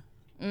 yeah.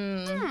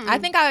 I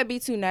think I would be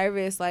too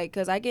nervous, like,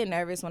 because I get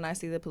nervous when I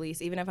see the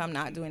police, even if I'm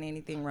not doing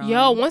anything wrong.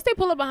 Yo, once they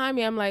pull up behind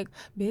me, I'm like,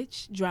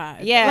 bitch,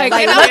 drive. Yeah, like,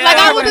 like, and I was like,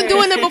 I wasn't yeah.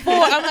 doing it before.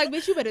 I'm like,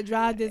 bitch, you better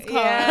drive this car.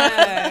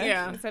 Yeah.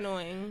 Yeah. It's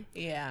annoying.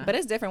 Yeah. But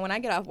it's different. When I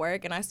get off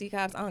work and I see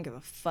cops, I don't give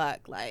a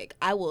fuck. Like,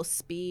 I will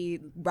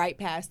speed right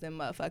past them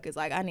motherfuckers.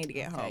 Like, I need to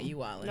get okay, home. you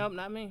wildin'. Nope,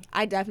 not me.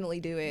 I definitely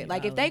do it.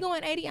 Like, if wildin'. they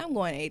going 80, I'm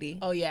going 80.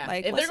 Oh yeah.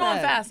 Like, if what's they're going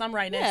up? fast, I'm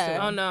right next Yeah. to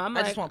them. Oh no, I'm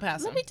I like, just won't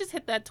pass let them. me just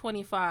hit that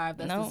 25.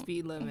 That's No. the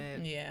speed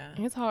limit. Yeah.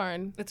 It's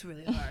hard. It's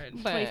really hard.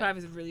 But- 25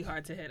 is really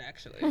hard to hit,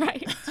 actually.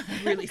 Right.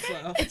 It's really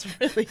slow. It's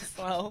really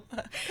slow.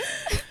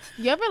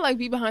 You ever like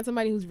be behind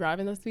somebody who's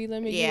driving the speed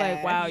limit? Yeah. You're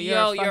like, wow, you're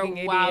Yo, a you're fucking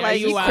idiot. wild. Like,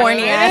 you you wild.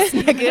 corny ass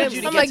You nigga. to I'm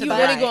get like, to you the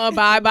really right. gonna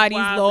abide by these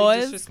Wildly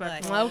laws?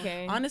 disrespectful.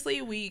 Okay.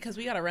 Honestly, because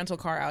we got a rental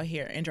car out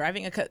here and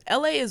driving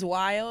LA is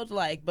wild,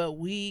 like, but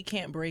we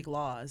can't break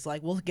laws.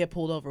 Like, we'll get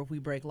pulled over if we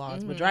break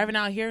laws. But driving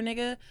out here,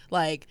 nigga,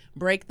 like,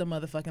 break the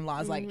motherfucking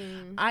laws. Like,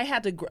 I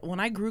had to, when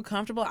I grew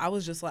comfortable, I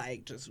was just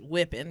like, just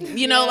whipping,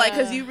 you know, like,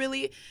 because you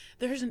really,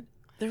 there's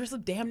a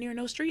damn near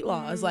no street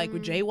laws. Like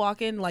with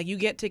jaywalking, like you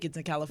get tickets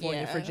in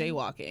California for Yeah.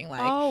 jaywalking.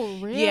 Like, Oh,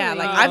 really? yeah,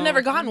 like I've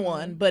never gotten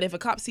one, but if a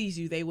cop sees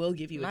you, they will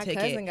give you a My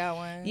ticket. cousin got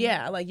one.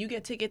 Yeah, like you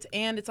get tickets,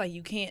 and it's like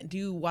you can't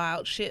do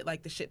wild shit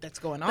like the shit that's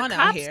going on The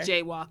out cops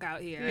here. jaywalk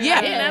out here. Yeah.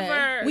 I've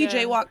never. We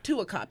jaywalked to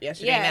a cop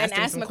yesterday Yeah, and and asked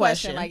him ask some him a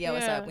questions. question like, yo,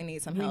 what's Yeah. up? We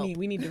need some help.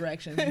 we need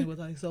directions. And he was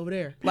like, it's over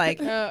there. Like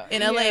in LA,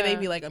 yeah. they'd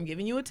be like, I'm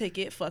giving you a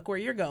ticket. Fuck where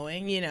you're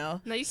going. You know.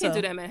 No, you can't So-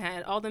 do that in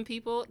Manhattan. All them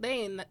people,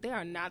 they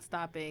are not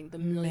stopping the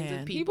millions Man.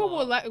 of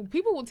people.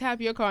 People will tap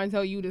your car and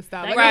tell you to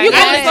stop. Like, Right. you I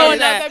guys just going do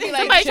that. up, they'd be like,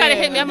 Somebody try to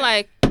hit chill. me. I'm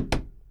like,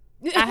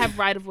 I have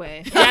right of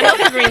way. Yeah, I know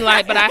it's a green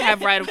light, but I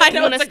have right of way. I You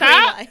know want to it's a green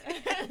stop?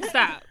 light.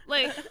 Stop.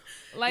 Like,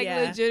 Like Yeah.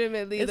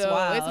 legitimately It's though,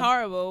 wild. it's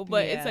horrible,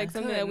 but it's Yeah. like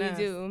something that we Goodness.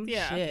 do.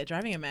 Yeah. Shit,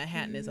 driving in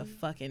Manhattan is a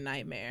fucking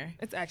nightmare.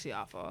 it's actually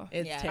awful.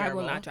 It's Yeah. I will terrible.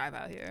 I will not drive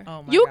out here.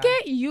 Oh my You God.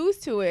 get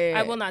used to it.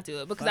 I will not do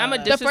it because I'm a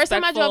The The first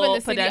time I drove in the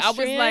disrespectful city, I was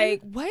pedestrian.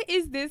 like, "What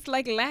is this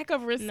like lack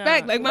of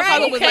respect?" No. Like my Right.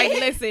 father was like,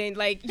 "Listen,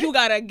 like you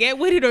gotta get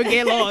with it or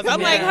get lost."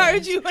 I'm like, Yeah.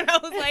 "Heard you," and I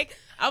was like,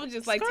 I was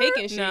just like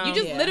taking shit. No. You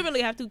just Yeah.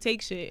 literally have to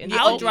take shit. And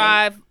I'll open.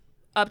 drive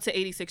up to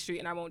 86th Street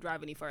and I won't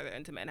drive any further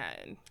into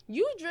Manhattan.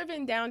 You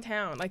driven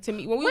downtown, like to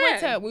me when we Where? went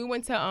to when we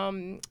went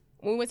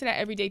to that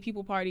everyday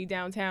people party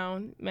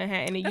downtown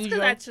Manhattan, and That's you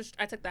because drove.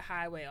 I took the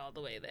highway all the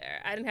way there.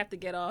 I didn't have to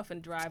get off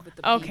and drive with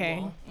the Okay.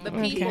 people. The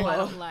Okay. people I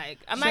don't like.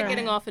 I'm Sure. not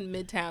getting off in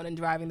Midtown and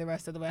driving the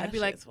rest of the way. That I'd be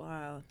like, shit's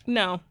wild.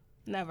 no,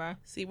 never.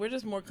 See, we're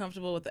just more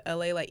comfortable with the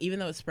LA. Like, even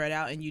though it's spread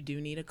out and you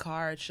do need a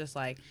car, it's just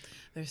like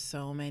there's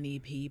so many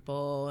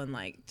people and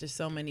like just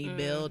so many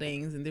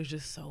buildings and there's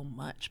just so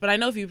much. But I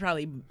know if you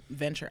probably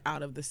venture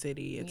out of the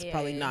city, it's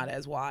probably Yeah. not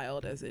as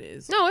wild as it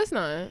is. No, it's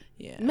not.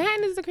 Yeah.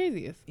 Manhattan is the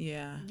craziest.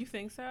 Yeah. You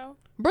think so?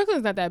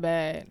 Brooklyn's not that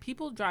bad.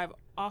 People drive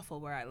awful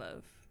where I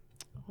live.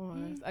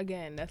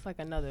 Again, that's like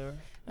another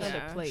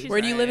Yeah. place. She's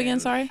Where do you live again?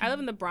 Sorry. I live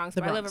in the Bronx,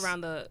 The but I live Bronx.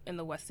 around in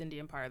the West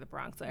Indian part of the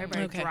Bronx. So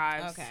everybody Okay.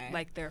 drives Okay.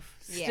 like they're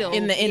Yeah. still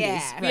In the Indies.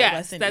 Yeah. Right, yes,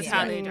 West that's Indies, how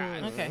right. they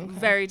drive. Okay.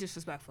 Very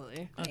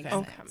disrespectfully. Okay.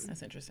 Okay.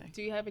 That's interesting.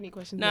 Do you have any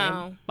questions?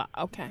 No.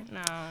 Okay. No.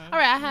 All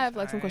right, I have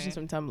like some questions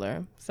from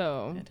Tumblr.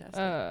 So,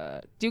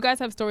 Fantastic. do you guys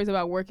have stories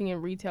about working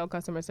in retail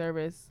customer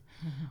service,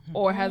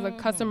 or has a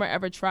customer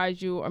ever tried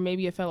you, or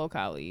maybe a fellow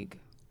colleague?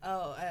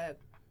 Oh, a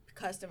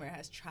customer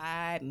has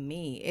tried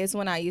me. It's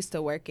when I used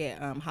to work at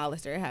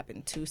Hollister. It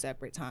happened 2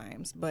 separate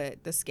times.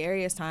 But the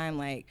scariest time,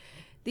 like,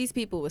 these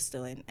people was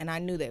stealing, and I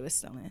knew they was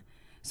stealing.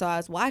 So I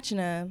was watching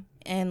them,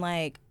 and,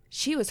 like,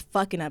 she was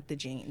fucking up the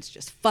jeans,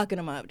 just fucking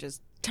them up,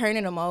 just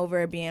turning them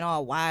over, being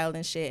all wild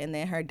and shit. And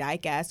then her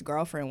dyke-ass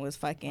girlfriend was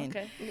fucking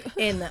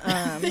in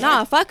the,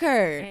 nah, fuck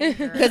her.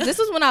 Because this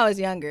was when I was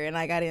younger, and,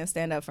 like, I didn't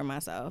stand up for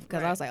myself.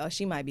 Because I was like, oh,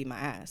 she might be my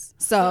ass.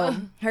 So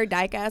her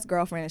dyke-ass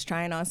girlfriend is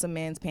trying on some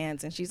men's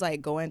pants, and she's,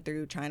 like, going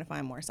through trying to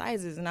find more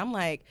sizes. And I'm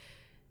like,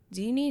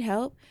 do you need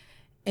help?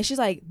 And she's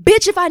like,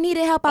 bitch, if I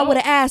needed help, I would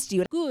have asked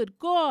you. Good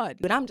God.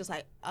 But I'm just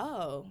like,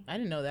 oh. I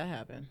didn't know that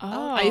happened.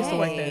 Oh, I used to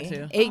work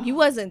there too. You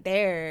wasn't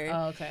there.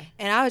 Oh, okay.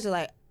 And I was just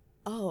like,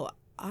 oh,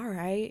 all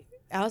right.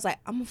 I was like,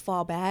 I'm gonna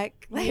fall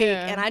back,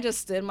 and I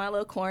just stood in my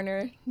little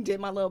corner, did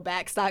my little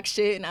backstock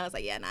shit, and I was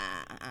like, yeah,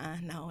 nah,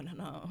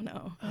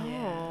 no.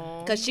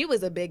 Oh. Because she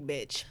was a big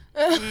bitch.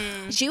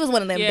 She was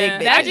one of them big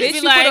bitches. That bitch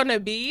you like, put on the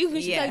beat.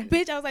 She's like,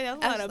 bitch, I was like,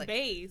 that's a lot of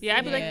bass. Yeah,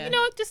 I'd be like, you know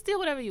what, just steal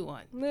whatever you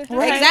want. Right.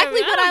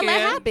 Exactly what I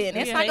let happen.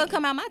 It's not gonna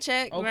come out my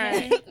check.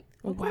 Okay. Right.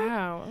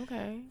 Wow.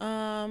 Okay.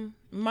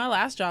 My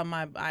last job,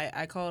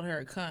 I called her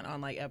a cunt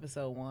on like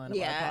episode 1 of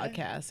our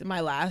podcast. In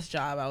my last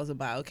job, I was a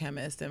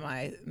biochemist, and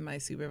my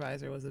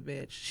supervisor was a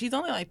bitch. She's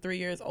only like 3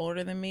 years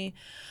older than me,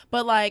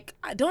 but like,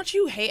 don't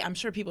you hate? I'm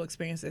sure people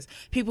experience this.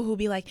 People who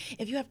be like,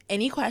 if you have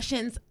any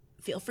questions,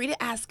 feel free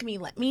to ask me.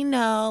 Let me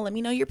know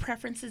your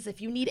preferences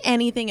if you need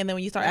anything. And then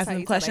when you start asking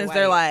them questions,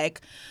 they're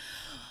like.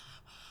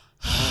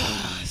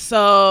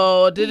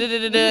 So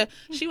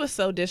she was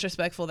so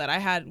disrespectful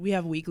that we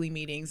have weekly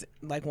meetings,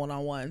 like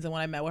one-on-ones, and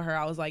when I met with her,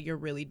 I was like, you're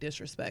really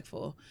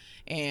disrespectful,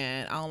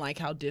 and I don't like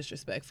how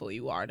disrespectful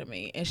you are to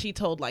me. And she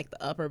told like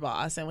the upper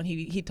boss, and when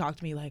he talked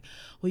to me like,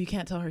 well, you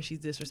can't tell her she's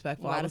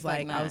disrespectful. I was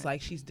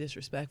like, she's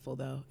disrespectful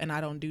though, and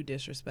I don't do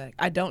disrespect.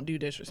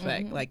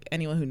 Like,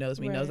 anyone who knows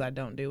me knows I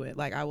don't do it.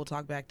 Like, I will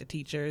talk back to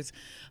teachers,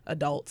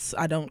 adults.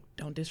 I don't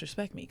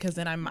disrespect me, because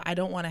then I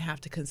don't want to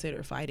have to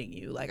consider fighting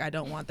you. Like, I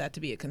don't want that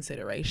to be a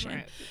consideration.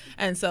 Right.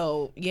 And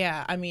so,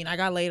 yeah, I mean, I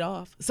got laid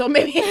off. So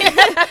maybe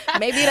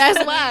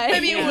that's why.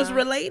 Maybe it was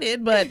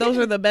related, but those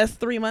were the best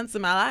 3 months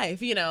of my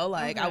life, you know,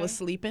 like I was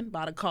sleeping,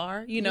 bought a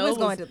car, you know. Was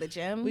going to the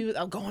gym. We was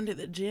going to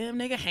the gym,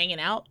 nigga, hanging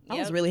out. I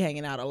was really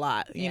hanging out a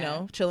lot, you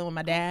know, chilling with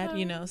my dad,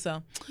 you know.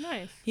 So,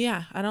 nice.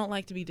 Yeah, I don't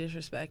like to be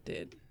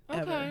disrespected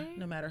ever,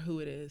 no matter who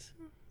it is.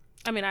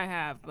 I mean, I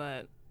have,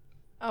 but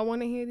I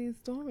want to hear these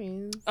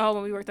stories. Oh,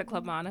 when we worked at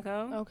Club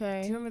Monaco.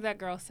 Okay. Do you remember that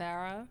girl,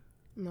 Sarah?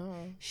 No.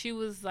 She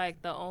was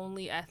like the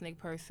only ethnic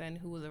person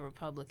who was a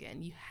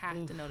Republican. You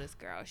have to know this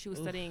girl. She was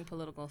studying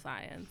political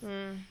science. Sure.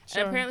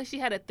 And apparently she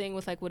had a thing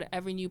with like, with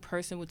every new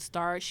person would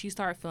start, she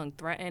started feeling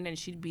threatened, and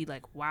she'd be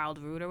like wild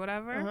rude or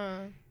whatever.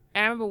 And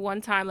I remember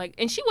one time, like,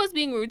 and she was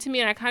being rude to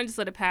me, and I kind of just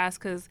let it pass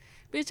because,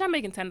 bitch, I'm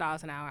making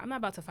 $10 an hour. I'm not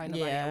about to fight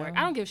nobody at work.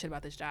 I don't give a shit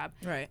about this job.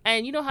 Right.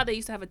 And you know how they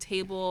used to have a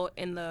table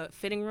in the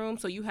fitting room?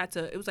 So you had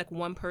to, it was like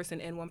one person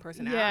in, one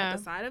person out at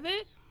the side of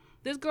it.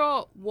 This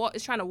girl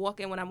is trying to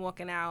walk in when I'm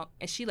walking out,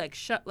 and she like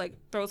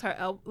throws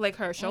her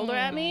her shoulder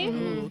at me.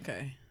 Ooh,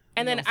 okay.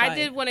 And then I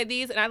did one of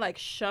these, and I like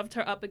shoved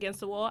her up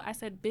against the wall. I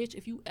said, "Bitch,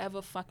 if you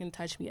ever fucking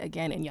touch me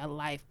again in your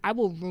life, I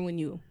will ruin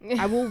you.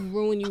 I will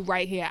ruin you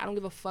right here. I don't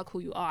give a fuck who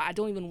you are. I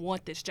don't even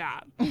want this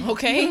job.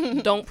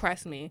 Okay? Don't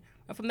press me."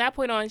 And from that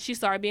point on, she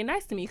started being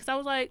nice to me because I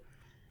was like,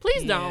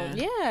 please don't.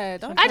 Yeah,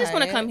 don't. I just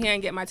want to come here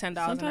and get my $10 an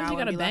hour. Sometimes you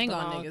gotta bang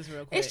on niggas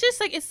real quick. It's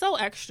just like, it's so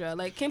extra.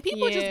 Like, can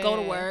people just go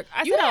to work?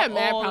 You had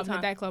mad problems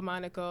with that Club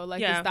Monaco.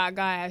 Like, the stock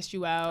guy asked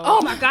you out.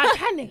 Oh my God,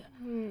 that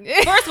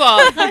nigga. First of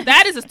all,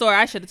 that is a story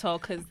I should have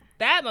told, because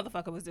that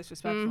motherfucker was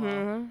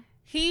disrespectful.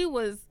 He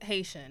was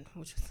Haitian,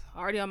 which was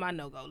already on my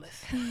no-go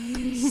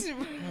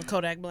list.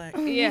 Kodak Black.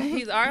 Yeah,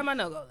 he's already on my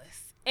no-go list.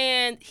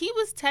 And he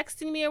was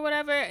texting me or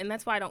whatever, and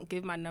that's why I don't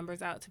give my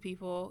numbers out to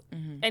people.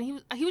 And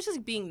he was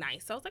just being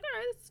nice. So I was like, all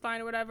right, this is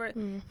fine or whatever.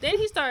 Then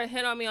he started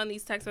hitting on me on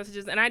these text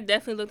messages, and I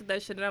definitely looked at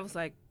that shit, and I was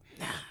like,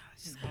 nah,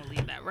 I'm just going to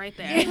leave that right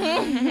there.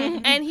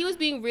 And he was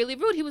being really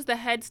rude. He was the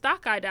head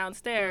stock guy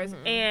downstairs.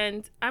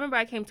 And I remember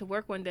I came to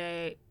work one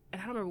day,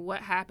 and I don't remember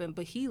what happened,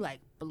 but he like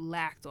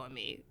blacked on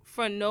me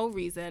for no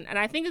reason. And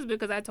I think it's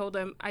because I told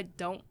him I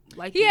don't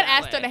like He had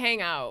asked her to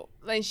hang out.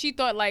 Like, she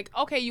thought like,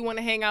 okay, you want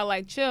to hang out,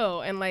 like chill.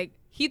 And like,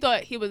 he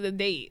thought he was a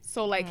date.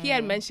 So like, he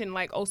had mentioned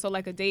like, oh, so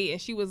like a date. And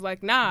she was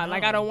like, nah,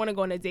 like I don't want to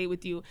go on a date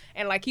with you.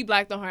 And like, he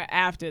blacked on her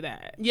after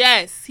that.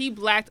 Yes, he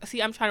blacked.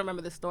 See, I'm trying to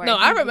remember the story. No,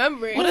 I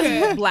remember it. What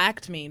does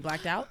blacked mean?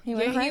 Blacked out? He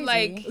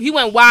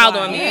went wild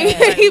on me.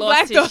 Like, he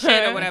blacked his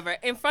shit or whatever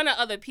in front of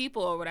other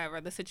people or whatever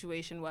the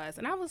situation was.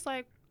 And I was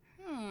like,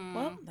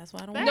 well, that's why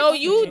I don't want No,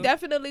 you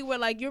definitely were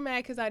like, you're mad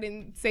because I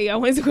didn't say I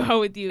wanted to go out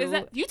with you. Is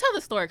that, you tell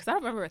the story because I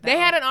don't remember it. They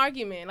had an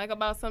argument like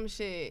about some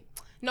shit.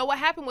 No, what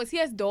happened was he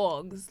has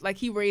dogs. Like,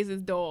 he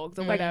raises dogs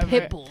or whatever.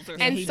 Pit bulls or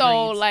something. And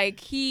so, like,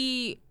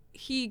 he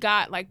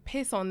got, like,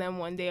 piss on them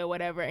one day or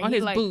whatever. And on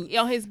his boots.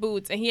 On his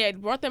boots. And he had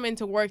brought them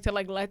into work to,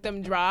 like, let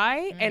them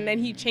dry. And then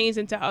he changed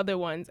into other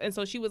ones. And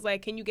so she was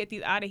like, can you get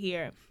these out of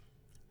here?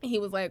 And he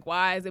was like,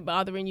 why is it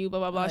bothering you? Blah,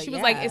 blah, blah. She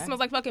was like, it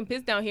smells like fucking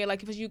piss down here.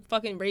 Like, if you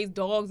fucking raise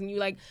dogs and you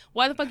like,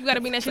 why the fuck you got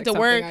to bring that shit to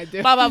work?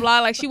 Blah, blah, blah.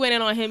 Like, she went in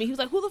on him. And he was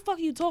like, who the fuck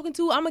are you talking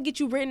to? I'm going to get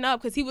you written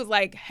up. Because he was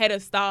like head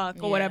of stock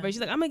or whatever.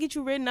 She's like, I'm going to get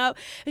you written up.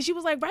 And she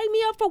was like, write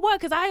me up for what?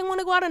 Because I didn't want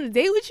to go out on a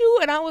date with you.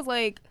 And I was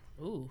like,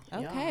 ooh,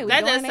 okay.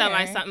 That does sound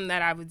like something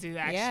that I would do,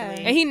 actually.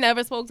 Yeah. And he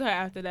never spoke to her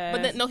after that.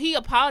 But no, he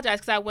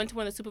apologized because I went to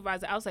one of the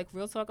supervisors. I was like,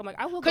 real talk. I'm like,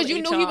 I will go to because you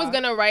HR. knew he was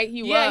going to write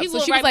you up. He so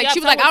will she write was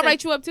me up. like, I'll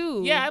write you up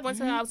too. Yeah, I went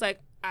to her. I was like,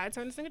 I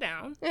turned this nigga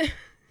down.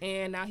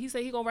 And now he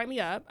said he gonna write me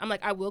up. I'm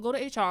like, I will go to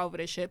HR over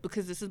this shit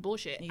because this is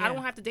bullshit. I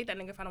don't have to date that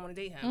nigga if I don't want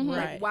to date him.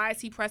 Like, why is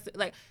he pressing?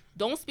 Like,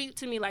 don't speak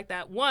to me like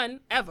that.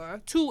 1,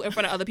 ever. 2, in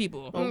front of other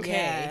people. Okay.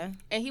 Yeah.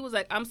 And he was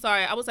like, I'm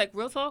sorry. I was like,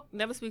 real talk,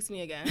 never speak to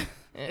me again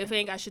if it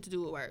ain't got shit to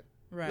do with work.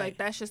 Right. Like,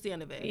 that's just the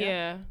end of it.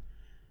 Yeah.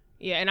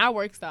 Yeah, and I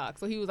work stock,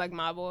 so he was like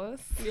my boss.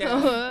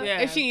 Yeah. Yeah.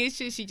 If she needs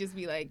shit, she'd just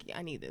be like,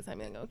 I need this. I'd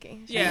be like, okay.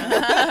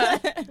 Yeah.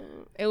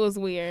 It was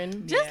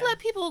weird. Just let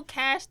people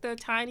cash their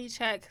tiny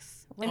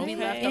checks and be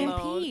left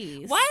alone.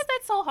 Peace. Why is that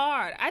so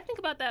hard? I think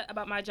about that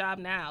about my job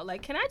now.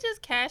 Like, can I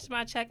just cash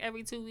my check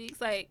every 2 weeks,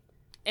 like,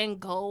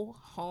 and go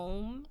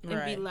home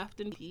and be left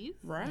in peace?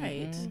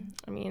 Right.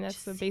 I mean,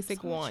 that's the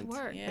basic want.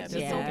 Work. Yeah, It's but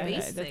just so yeah.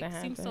 basic. It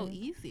doesn't Seems so happen.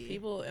 easy.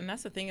 People, and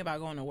that's the thing about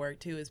going to work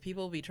too, is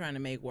people be trying to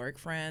make work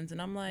friends,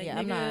 and I'm like, Yeah,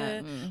 I'm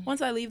nigga, not,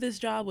 once I leave this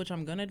job, which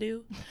I'm gonna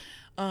do,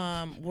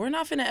 we're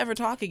not finna ever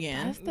talk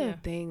again. That's the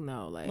thing,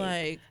 though.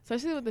 Like,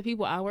 Especially with the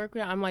people I work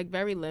with, I'm like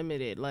very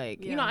limited.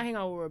 Like, you know, Yeah. I hang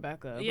out with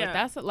Rebecca, Yeah. but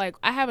that's like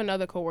I have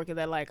another coworker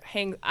that like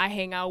I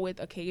hang out with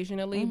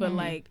occasionally, but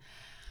like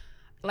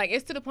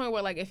it's to the point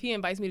where like if he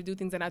invites me to do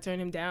things and I turn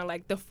him down,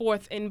 like the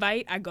fourth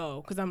invite I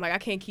go because I'm like I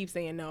can't keep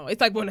saying no. It's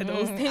like one of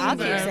those things. I'll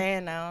keep where-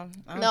 saying no.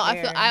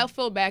 I'll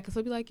feel bad because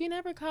he'll be like, you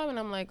never come, and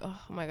I'm like, oh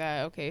my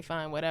god, okay,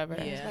 fine, whatever.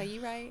 Yeah. Like,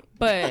 you right?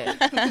 But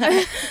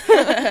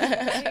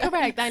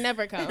correct, I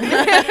never come.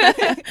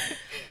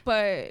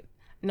 But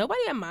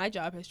nobody at my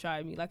job has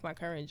tried me, like my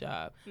current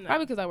job. No.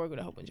 Probably because I work with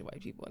a whole bunch of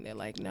white people, and they're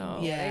like, no.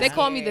 Yeah. They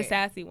call me the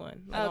Scared. sassy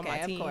one, like on my Okay,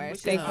 of team.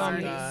 course. They Which call is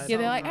me. hard. Yeah,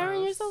 they're like, So Erin,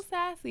 you're gross. so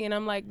sassy, and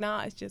I'm like,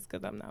 nah, it's just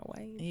because I'm not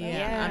white. But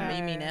yeah,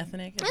 you mean Yeah.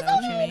 ethnic? Is that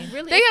what you mean?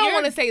 Really, They if don't you're-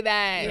 want to say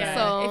that. Yeah.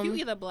 So if you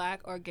either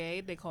black or gay,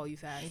 they call you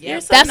sassy. Yeah.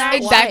 You're so that's not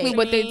exactly white.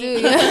 what they do.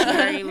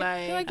 Very They're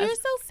like, like, you're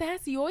so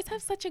sassy. You always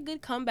have such a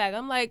good comeback.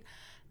 I'm like,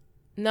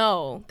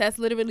 no, that's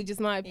literally just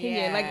my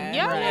opinion. Like, Yeah,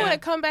 y'all know right. what a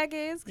comeback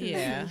is? 'Cause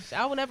Yeah.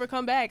 I will never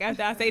come back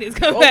after I say this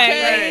comeback.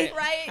 Okay.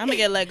 Right. I'm gonna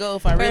get let go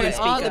if I really Like,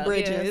 speak all the up.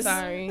 bridges.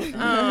 Yeah, sorry.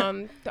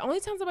 The only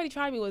time somebody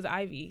tried me was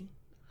Ivy.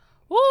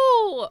 woo!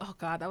 Oh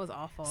God, that was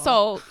awful.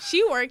 So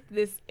she worked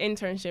this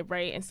internship,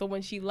 right? And so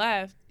when she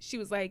left, she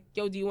was like,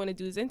 yo, do you want to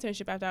do this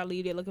internship after I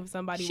leave? They're looking for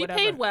somebody, she whatever.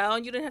 paid well,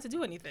 and you didn't have to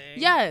do anything.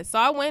 Yeah, so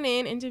I went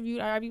in, interviewed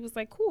her. Ivy was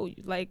like, cool.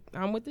 Like,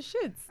 I'm with the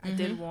shits. I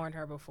did warn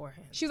her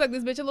beforehand. She was like,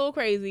 this bitch a little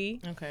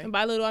crazy. Okay. And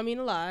by little, I mean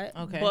a lot.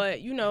 Okay.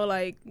 But, you know,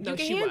 like, No, you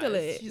can she handle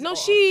was. it. She's No,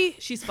 off.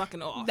 She's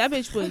fucking off. that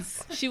bitch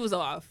was. She was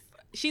off.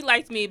 She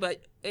liked me,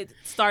 but it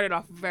started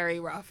off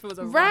very rough. It was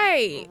a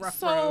Right. rough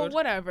So, road.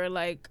 whatever.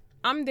 Like,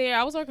 I'm there.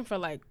 I was working for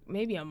like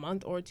maybe a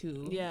month or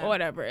two. Yeah. Or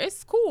whatever.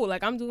 It's cool.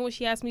 Like, I'm doing what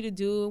she asked me to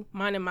do,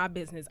 minding my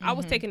business. I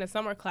was taking a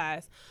summer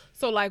class.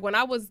 So, like, when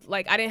I was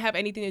like, I didn't have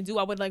anything to do,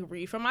 I would like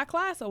read from my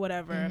class or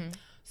whatever.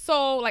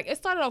 So, like, it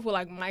started off with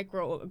like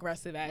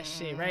microaggressive ass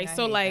shit, right? I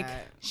So, hate like,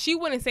 that. she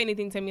wouldn't say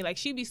anything to me. Like,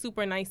 she'd be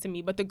super nice to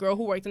me, but the girl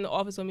who worked in the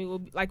office with me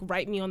would like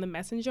write me on the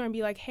messenger and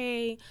be like,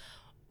 hey,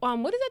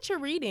 what is that you're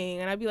reading?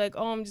 And I'd be like,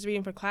 oh, I'm just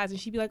reading for class. And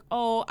she'd be like,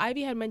 oh,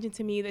 Ivy had mentioned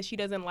to me that she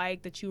doesn't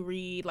like that you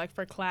read like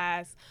for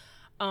class.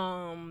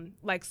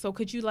 Like, so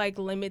could you like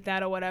limit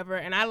that or whatever?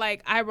 And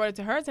I brought it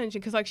to her attention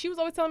because like she was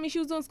always telling me she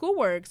was doing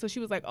schoolwork. So she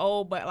was like,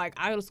 oh, but like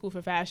I go to school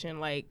for fashion.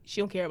 Like,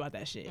 she don't care about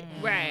that shit.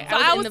 Right. So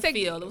I was in the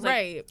taking- field. It was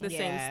right. like the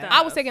same Yeah. stuff.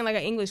 I was taking like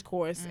an English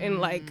course in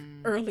like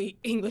early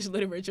English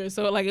literature,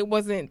 so like it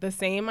wasn't the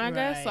same, I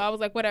guess. So Right. I was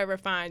like, whatever,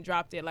 fine,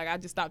 dropped it. Like I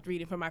just stopped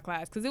reading for my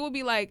class because it would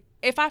be like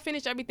if I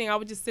finished everything, I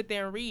would just sit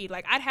there and read.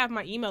 Like I'd have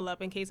my email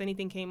up in case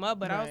anything came up,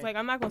 but I was Right. like,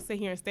 I'm not gonna sit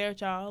here and stare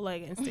at y'all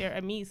like and stare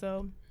at me.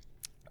 So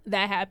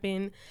that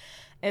happened,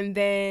 and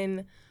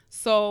then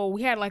so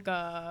we had like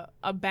a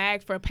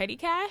bag for petty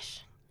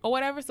cash or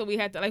whatever. So we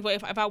had to like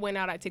if I went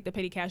out, I'd take the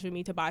petty cash with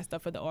me to buy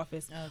stuff for the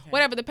office. Okay.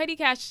 Whatever. The petty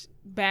cash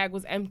bag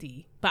was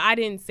empty, but I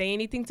didn't say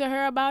anything to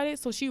her about it.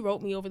 So she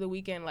wrote me over the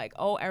weekend like,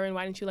 "Oh, Erin,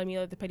 why didn't you let me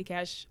know that the petty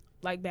cash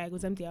like bag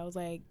was empty?" I was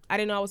like, I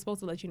didn't know I was supposed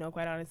to let you know.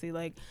 Quite honestly,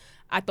 like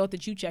I thought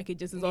that you check it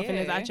just as often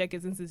as I Yeah. check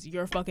it since it's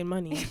your fucking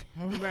money.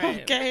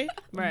 Right. Okay.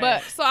 Right.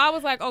 But so I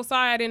was like, oh,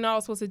 sorry, I didn't know I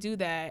was supposed to do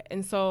that.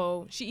 And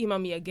so she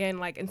emailed me again,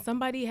 like, and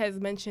somebody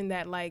has mentioned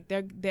that like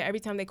they're every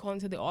time they call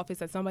into the office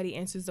that somebody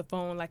answers the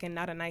phone like in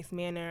not a nice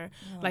manner.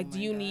 Like, do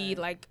you need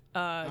like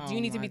do you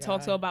need to be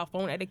talked to about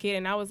phone etiquette?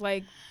 And I was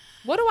like,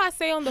 what do I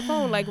say on the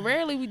phone? Like,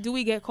 rarely do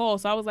we get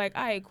calls. So I was like,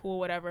 all right, cool,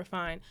 whatever,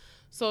 fine.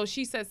 So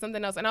she said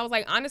something else. And I was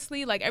like,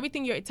 honestly, like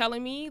everything you're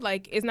telling me,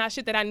 like, is not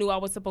shit that I knew I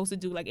was supposed to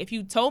do. Like, if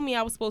you told me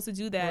I was supposed to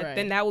do that, Right.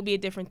 then that would be a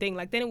different thing.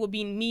 Like, then it would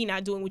be me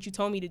not doing what you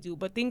told me to do.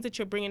 But things that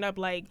you're bringing up,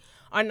 like,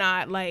 are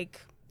not,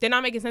 like, they're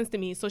not making sense to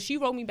me. So she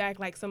wrote me back,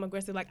 like, some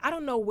aggressive, like, I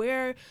don't know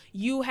where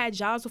you had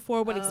jobs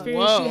before, what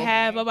experience you Whoa.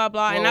 have, blah, blah,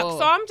 blah. And Whoa.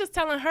 so I'm just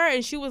telling her,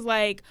 and she was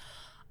like,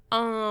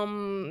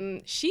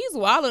 she's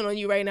wilding on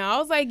you right now. I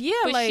was like, yeah,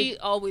 but like, she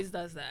always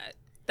does that.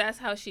 That's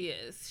how she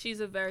is. She's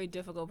a very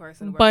difficult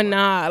person to work but with.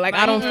 nah, like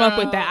I don't fuck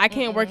with that. I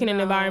can't work in an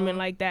no. environment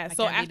like that.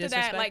 So can't be after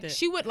that, like disrespected.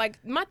 she would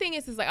like my thing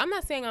is like I'm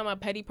not saying I'm a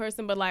petty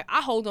person, but like I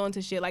hold on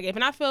to shit. Like if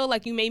I feel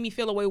like you made me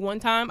feel away one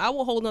time, I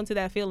will hold on to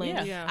that feeling.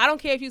 Yeah. Yeah. I don't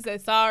care if you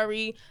said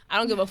sorry. I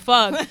don't give a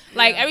fuck.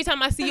 Like every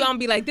time I see you, I'm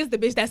be like, this the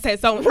bitch that said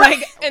something. Like,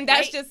 and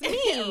that's just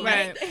me.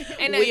 Right.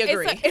 And We it's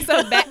agree. It's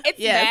bad. It's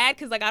Yes. bad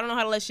because like I don't know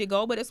how to let shit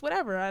go, but it's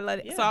whatever. I let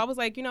it. So Yeah. I was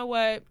like, you know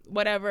what,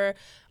 whatever.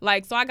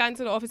 Like so I got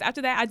into the office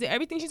after that. I did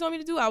everything she told me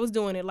to do. I was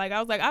doing it. Like I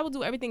was like, I will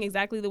do everything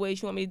exactly the way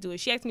she want me to do it.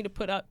 She asked me to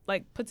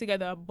put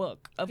together a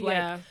book of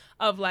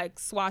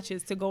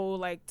swatches to go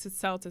like to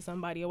sell to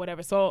somebody or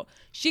whatever. So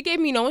she gave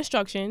me no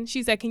instruction.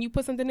 She said, can you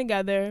put something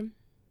together?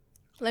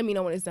 Let me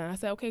know when it's done. I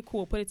said, okay,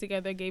 cool. Put it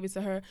together. Gave it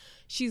to her.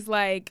 She's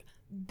like,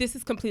 this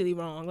is completely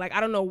wrong. Like, I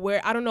don't know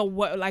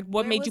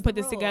what made you put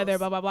this together,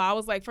 blah, blah, blah. I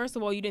was like, first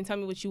of all, you didn't tell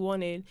me what you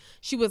wanted.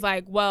 She was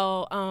like,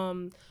 well,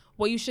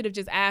 you should have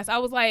just asked. I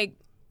was like,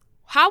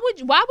 why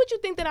would you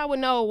think that I would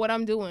know what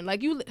I'm doing?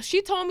 Like,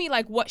 she told me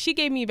like what she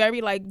gave me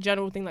very like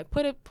general thing, like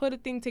put a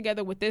thing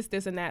together with this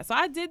and that. So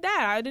I did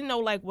that. I didn't know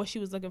like what she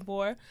was looking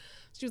for.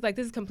 She was like,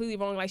 this is completely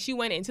wrong. Like, she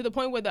went in to the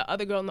point where the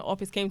other girl in the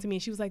office came to me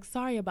and she was like,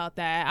 sorry about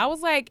that. I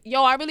was like,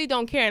 yo, I really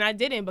don't care. And I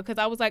didn't, because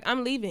I was like,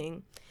 I'm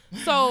leaving.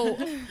 So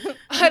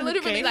I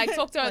literally like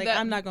talked to her. Like,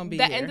 I'm not going to be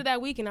here. The end of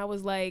that week, and I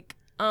was like,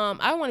 I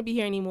don't want to be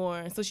here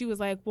anymore. So she was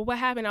like, well, what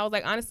happened? I was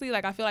like, honestly,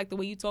 like, I feel like the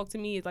way you talk to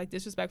me is like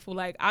disrespectful.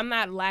 Like, I'm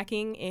not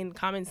lacking in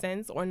common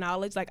sense or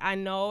knowledge. Like, I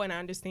know and I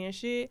understand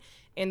shit.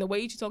 And the way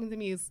you're talking to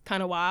me is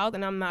kind of wild,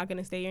 and I'm not going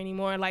to stay here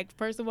anymore. Like,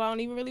 first of all, I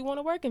don't even really want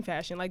to work in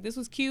fashion. Like, this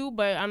was cute,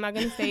 but I'm not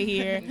going to stay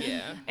here.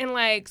 Yeah. And,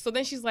 like, so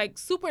then she's, like,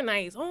 super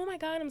nice. Oh, my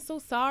God, I'm so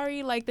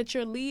sorry, like, that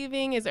you're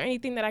leaving. Is there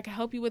anything that I can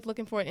help you with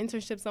looking for an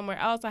internship somewhere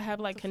else? I have,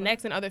 like,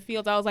 connects in other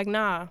fields. I was like,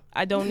 nah,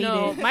 I don't need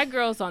it. My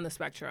girl's on the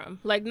spectrum.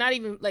 Like, not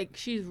even, like,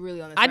 she's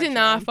really on the spectrum. I did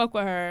not fuck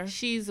with her.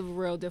 She's a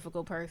real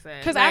difficult person.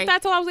 Because like, after I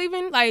told I was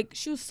leaving, like,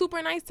 she was super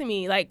nice to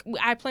me. Like,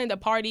 I planned a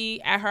party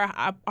at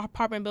her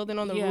apartment building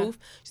on the roof.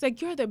 She's like,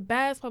 you're the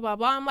best, blah, blah,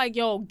 blah. I'm like,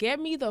 yo, get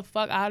me the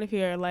fuck out of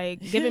here.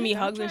 Like, giving me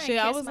hugs and shit.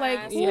 I was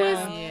like, who is...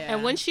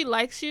 And when she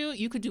likes you,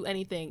 you could do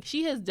anything.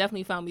 She has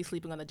definitely found me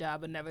sleeping on the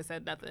job and never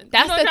said nothing.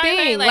 That's the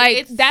thing.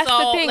 Like, that's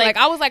the thing. Like,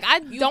 I was like, I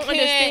don't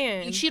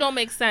understand. She don't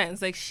make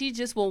sense. Like, she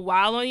just will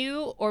wild on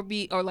you or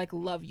like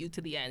love you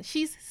to the end.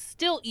 She's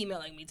still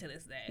emailing me to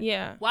this day.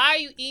 Yeah. Why are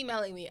you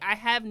emailing me? I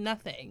have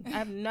nothing. I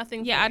have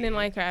nothing. Yeah, I didn't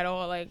like her at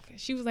all. Like,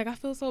 she was like, I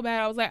feel so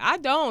bad. I was like, I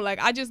don't. Like,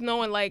 I just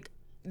know in like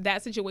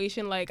that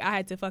situation, like, I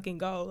had to fucking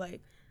go.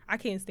 Like, I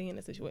can't stay in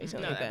a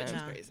situation like that. She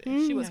was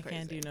crazy. She was I crazy.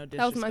 Can't do no disrespect.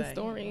 That was my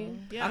story.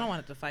 Yeah. I don't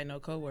want it to fight no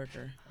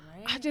coworker.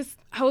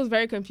 I was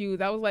very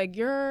confused. I was like,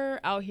 you're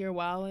out here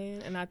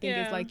wilding, and I think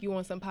it's like you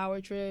on some power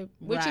trip,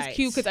 which is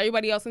cute because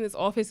everybody else in this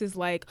office is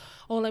like,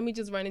 oh, let me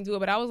just run and do it.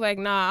 But I was like,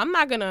 nah, I'm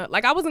not gonna,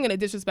 like, I wasn't gonna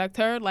disrespect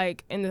her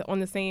like on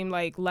the same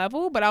like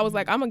level, but I was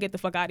like, I'm gonna get the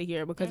fuck out of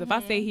here because if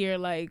I stay here,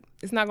 like,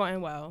 it's not gonna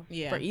end well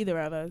for either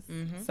of us.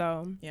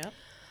 So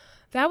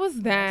that was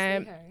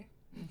that.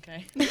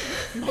 Okay.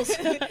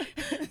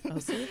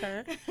 Mostly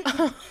her.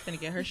 Gonna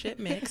get her shit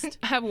mixed.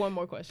 I have one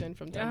more question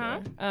from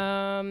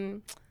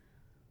Denver.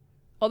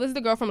 Oh, this is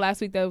the girl from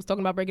last week that was talking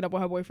about breaking up with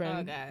her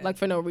boyfriend, like,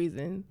 for no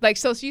reason. Like,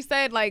 so she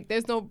said, like,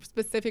 there's no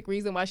specific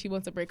reason why she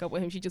wants to break up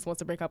with him. She just wants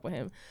to break up with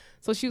him.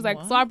 So she was like,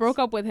 so I broke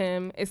up with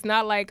him. It's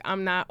not like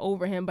I'm not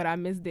over him, but I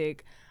miss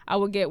dick. I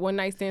would get one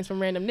night stands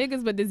from random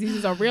niggas, but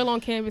diseases are real on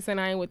campus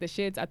and I ain't with the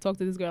shits. I talked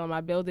to this girl in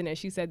my building and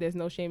she said there's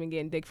no shame in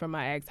getting dick from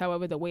my ex.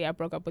 However, the way I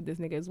broke up with this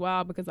nigga is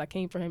wild because I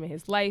came for him in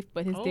his life,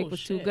 but his dick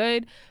was too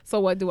good. So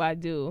what do I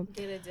do?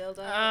 Get a dildo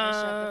and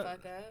shut the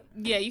fuck up.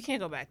 Yeah, you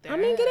can't go back there. I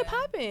mean, get it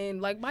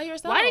popping, like, by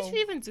yourself. Why did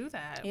you even do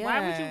that? Yeah.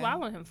 Why would you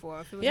wow on him for?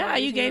 If it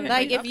was you gave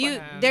like if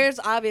you there's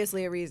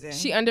obviously a reason.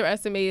 She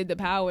underestimated the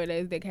power that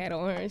his dick had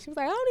on her, and she was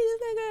like, I don't need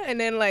this nigga. And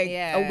then like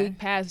a week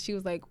passed, she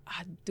was like,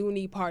 I do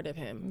need part of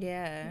him.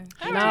 Yeah,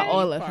 not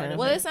all of him.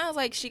 Well, it sounds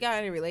like she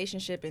got in a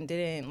relationship and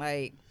didn't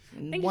like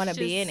want to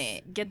be in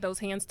it. Get those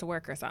hands to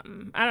work or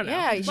something. I don't know.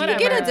 Yeah, she can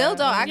get a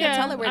dildo. I can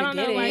tell her where to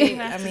get it. Why you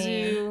have to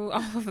do all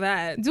of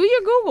that. Do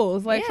your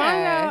Googles. Like,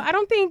 find out.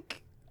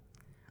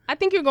 I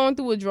think you're going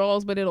through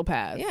withdrawals, but it'll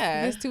pass.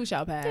 Yeah. This too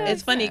shall pass.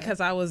 It's funny because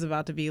I was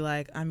about to be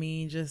like, I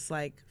mean, just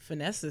like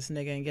finesse this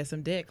nigga and get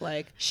some dick.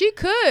 Like, she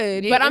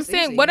could, but I'm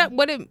saying easy.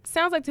 what it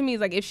sounds like to me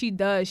is like if she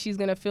does, she's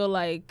gonna feel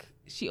like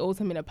she owes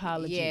him an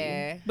apology.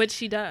 Yeah, but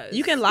she does.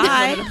 You can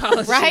lie,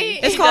 right?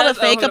 It's called a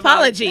fake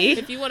apology.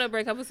 If you want to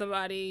break up with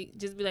somebody,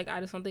 just be like, I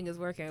just don't think it's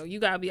working. You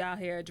gotta be out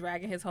here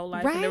dragging his whole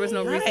life, and there was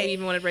no reason you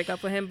even want to break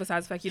up with him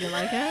besides the fact you didn't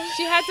like him.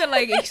 She had to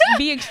like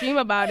be extreme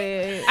about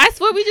it. I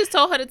swear, we just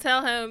told her to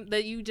tell him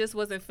that you just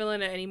wasn't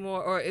feeling it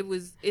anymore, or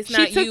it's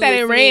not you. She took that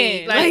and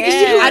ran. Like,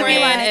 she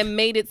ran and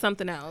made it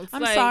something else.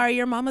 I'm sorry,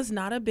 your mama's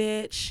not a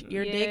bitch.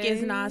 Your dick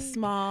is not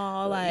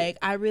small. Like,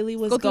 I really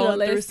was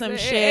going through some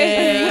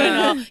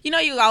shit. You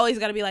know, you always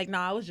gotta be like,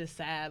 nah, I was just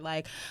sad.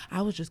 Like,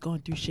 I was just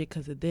going through shit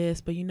because of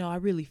this. But, you know, I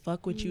really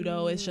fuck with you,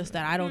 though. It's just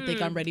that I don't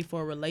think I'm ready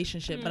for a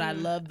relationship. But I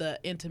love the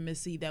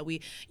intimacy that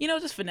we, you know,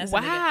 just finesse.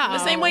 Wow.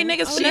 The same way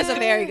niggas finesse. She's a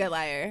very good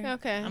liar.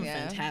 Okay. I'm a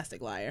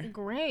fantastic liar.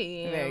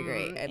 Great. Very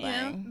great at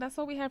lying. That's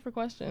all we have for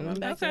questions. I'm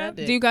back to that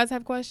dick. Do you guys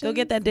have questions? Go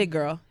get that dick,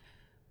 girl.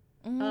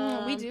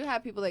 We do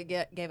have people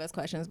that gave us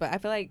questions, but I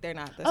feel like they're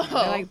not the same.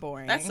 They're like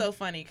boring. That's so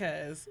funny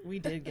because we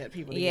did get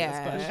people to give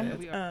us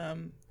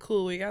questions.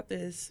 Cool. We got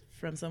this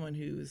from someone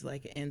who's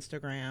like an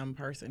Instagram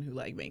person who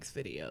like makes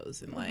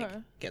videos and like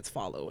gets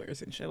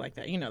followers and shit like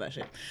that. You know that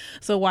shit.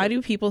 So why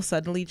do people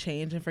suddenly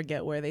change and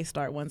forget where they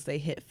start once they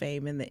hit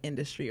fame in the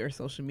industry or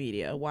social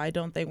media? Why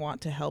don't they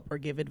want to help or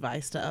give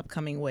advice to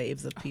upcoming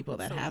waves of people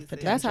that have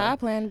potential? That's how I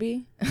plan to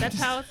be. That's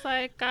how it's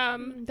like.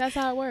 That's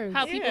how it works.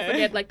 How people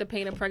forget like the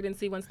pain of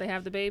pregnancy once they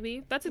have the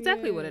baby. That's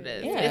exactly what it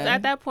is. Yeah. It's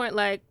at that point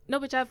like, no,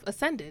 bitch, I've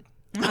ascended.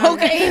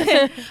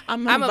 Okay.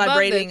 I'm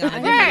vibrating on a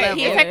different level.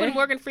 He's like when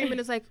Morgan Freeman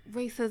is like,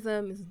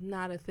 racism is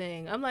not a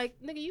thing. I'm like,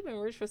 nigga, you've been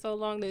rich for so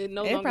long that it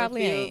no longer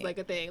probably feels ain't. like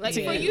a thing. Like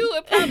for you,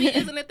 it probably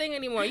isn't a thing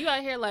anymore. You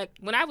out here like,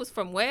 when I was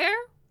from where?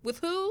 With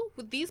who?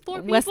 With these poor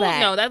people? What's that?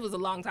 No, that was a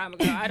long time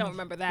ago. I don't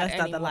remember that That's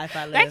anymore. not the life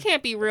I live. That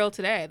can't be real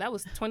today. That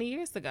was 20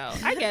 years ago.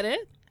 I get it.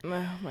 Oh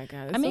my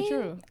God, that's I mean,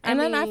 so true. And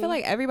then I feel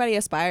like everybody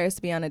aspires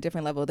to be on a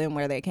different level than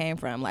where they came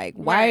from. Like,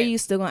 why are you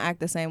still gonna act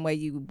the same way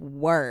you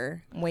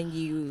were when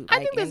you? I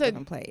think in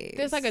different place?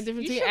 there's like a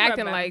difference You between should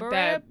acting like remember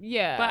that. it,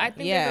 Yeah, But I think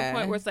there's a Yeah.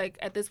 point where it's like,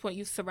 at this point,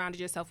 you've surrounded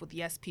yourself with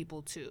yes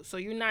people too. So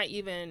you're not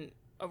even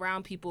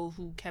around people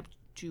who kept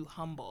you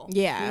humble.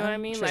 Yeah. You know what I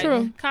mean? True. Like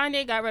True.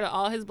 Kanye got rid of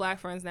all his black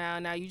friends now.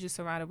 Now you just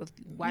surrounded with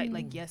white,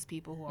 like yes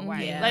people who are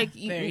white. Yeah, like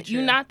very true.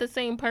 you're not the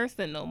same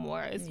person no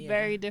more. It's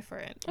very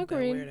different.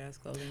 agreed. Weird ass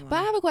clothing line. But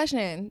I have a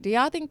question. Do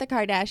y'all think the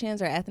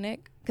Kardashians are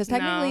ethnic? Because No,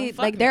 technically, fuck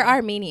like, they're no.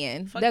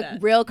 Armenian. Fuck The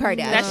that. real Kardashians.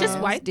 That's just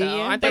white Do though.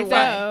 you? Aren't they Think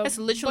white? so. It's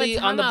literally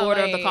But on the time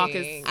border out, of the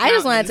Caucasus. like- I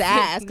just wanted to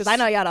Mountains. ask because I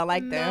know y'all don't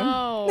like them.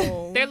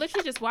 No, They're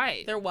literally just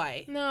white. They're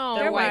white. no,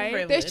 They're white white.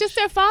 privilege. It's just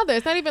their father.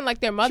 It's not even like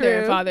their mother and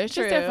True, father. It's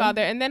just their true.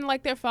 father. And then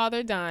like their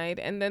father died,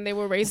 and then they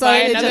were raised So by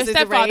it another just is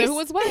stepfather erased? who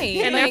was white.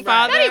 And like, their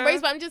father- not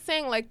erased, but I'm just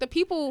saying like the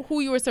people who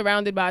you were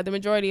surrounded by, the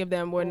majority of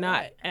them were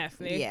not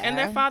ethnic. Yeah. And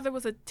their father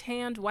was a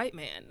tanned white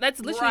man.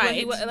 That's literally what he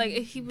Right. was. Like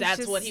he was. That's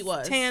just what he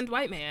was. Tanned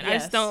white man. I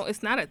Yes. just don't.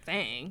 It's not a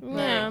thing.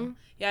 Yeah.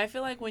 Yeah, I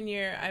feel like when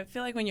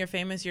you're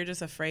famous, you're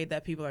just afraid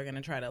that people are gonna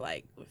try to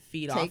like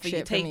feed off of you,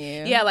 shit from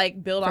you. yeah,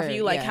 like build off For- of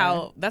you, like yeah.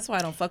 how. That's why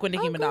I don't fuck with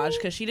Nicki Minaj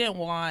because she didn't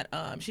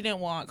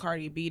want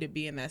Cardi B to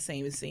be in that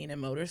same scene in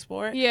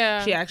motorsport.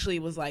 Yeah. she actually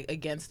was like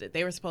against it.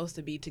 They were supposed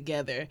to be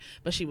together,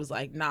 but she was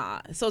like,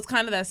 nah. So it's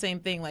kind of that same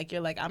thing. Like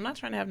you're like, I'm not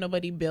trying to have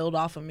nobody build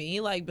off of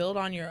me. Like build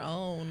on your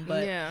own.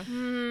 But Yeah.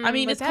 I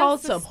mean, but it's called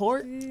that's the-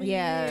 support.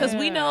 Yeah. Because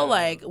we know,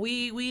 like,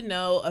 we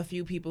know a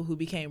few people who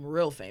became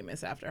real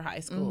famous after high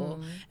school.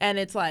 And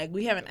it's like,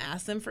 we haven't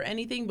asked them for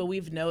anything, but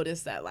we've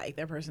noticed that, like,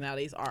 their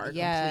personalities are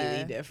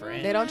completely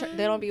different. They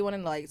don't be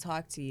wanting to like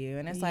talk to you,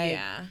 and it's like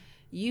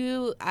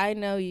I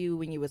know you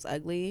when you was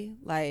ugly,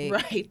 like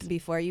Right.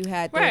 before you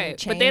had the Right.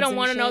 But they chains don't and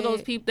want to know those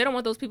shit. people. They don't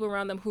want those people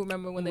around them who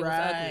remember when they was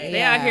Right. ugly.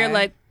 They out here Yeah.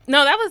 like,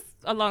 no, that was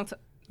a long time.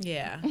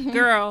 Yeah.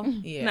 Girl,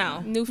 Yeah.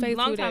 no, New face,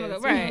 long who time dis,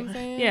 ago, you know what right? I'm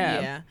saying?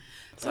 Yeah.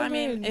 So, I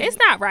mean, It's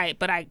not right,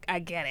 but I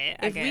get it.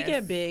 if we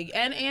get big,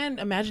 and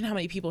imagine how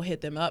many people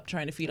hit them up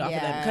trying to feed off of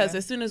them. Yeah. Because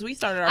as soon as we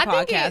started our I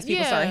think podcast,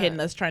 people yeah. started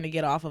hitting us trying to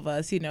get off of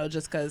us,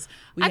 just because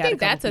we I had a think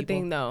couple that's a people.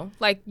 thing though.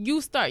 Like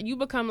you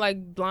become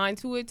like blind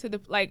to it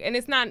and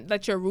it's not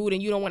that you're rude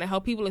and you don't want to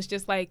help people. It's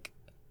just like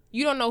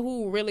you don't know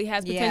who really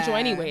has potential Yeah.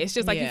 anyway. It's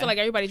just like you Yeah. feel like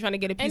everybody's trying to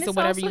get a and piece it's of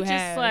whatever also you just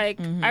have. like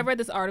I read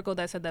this article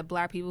that said that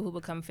black people who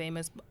become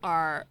famous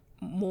are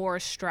more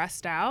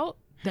stressed out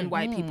than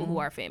white people who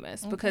are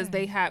famous because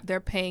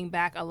they're paying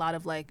back a lot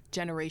of like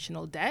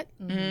generational debt,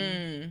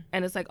 and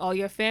it's like all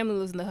your family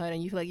lives in the hood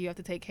and you feel like you have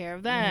to take care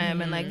of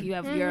them, and like you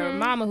have your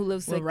mama who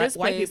lives like this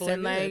white place, people are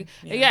and like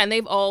good. yeah, and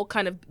they've all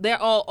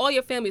all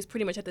your family is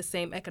pretty much at the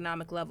same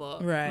economic level,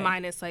 Right.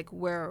 minus like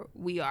where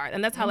we are,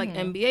 and that's how like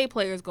NBA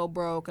players go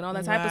broke and all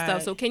that type of stuff.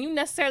 Right. So can you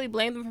necessarily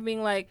blame them for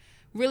being like,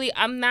 really,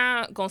 I'm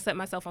not gonna set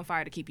myself on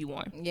fire to keep you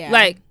warm? Yeah.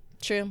 Like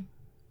True.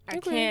 I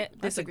can't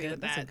That's a disagree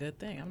with That's a that. good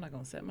thing. I'm not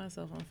going to set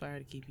myself on fire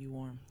to keep you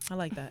warm. I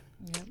like that.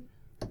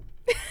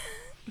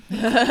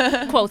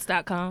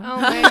 Quotes.com.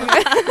 Oh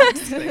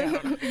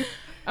man.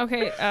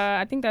 Okay,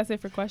 I think that's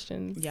it for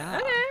questions. Yeah.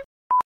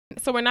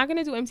 So we're not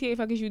gonna do MTA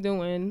fuck is you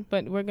doing,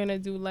 but we're gonna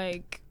do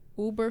like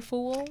Uber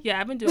fool. Yeah,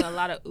 I've been doing a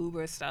lot of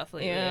Uber stuff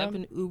lately. Yeah. I've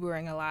been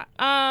Ubering a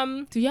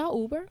lot. Do y'all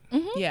Uber?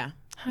 Yeah.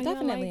 How y'all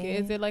Definitely. like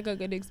it? Is it like a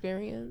good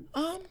experience?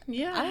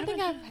 Yeah. I don't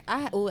think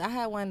I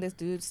had one. This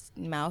dude's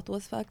mouth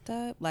was fucked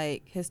up,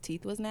 like his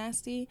teeth was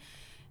nasty,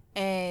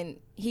 and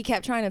he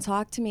kept trying to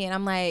talk to me, and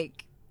I'm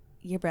like,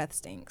 your breath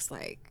stinks.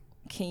 Like,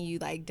 can you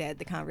like dead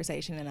the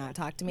conversation and not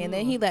talk to me? And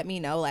then he let me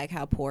know like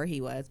how poor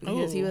he was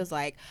because he was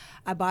like,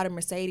 I bought a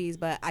Mercedes,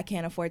 but I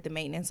can't afford the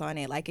maintenance on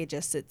it. Like it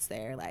just sits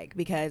there, like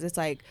because it's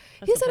like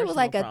he said it was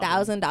like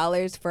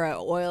 $1,000 for an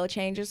oil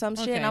change or some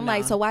shit. And I'm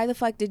like, so why the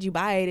fuck did you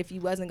buy it if you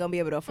wasn't gonna be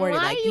able to afford it?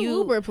 Why Like are you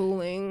Uber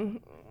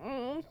pooling?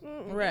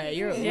 Right.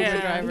 You're an Yeah.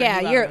 Uber driver. Yeah,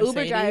 you got you're a an Uber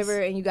Mercedes. driver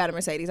and you got a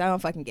Mercedes. I don't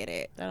fucking get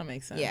it. That don't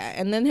make sense. Yeah,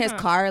 and then his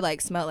car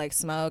like smelled like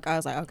smoke. I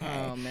was like,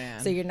 okay, Oh,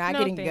 man. so you're not No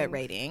getting a good thanks.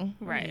 rating.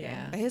 Right.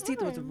 Yeah. But his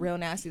teeth was real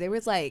nasty. They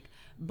was like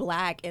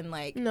black and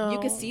like you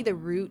could see the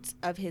roots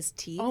of his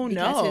teeth. Oh,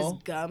 because no.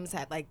 his gums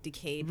had like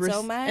decayed Rec-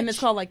 so much. And it's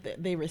called like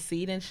they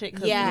recede and shit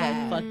because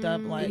Yeah. like fucked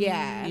up. Like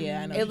yeah,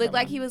 yeah. I know it what looked you're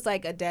like talking he was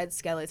like a dead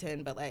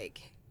skeleton, but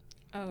like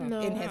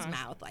in his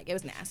mouth. Like, it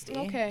was nasty.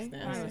 Okay.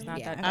 Mine was not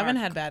that I dark. haven't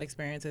had bad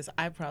experiences.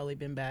 I've probably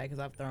been bad because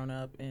I've thrown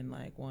up in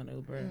like one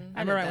Uber. I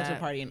remember I went to a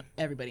party and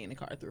everybody in the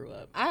car threw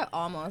up. I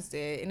almost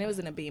did, and it was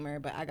in a Beamer,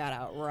 but I got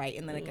out right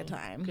in the nick of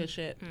time. Good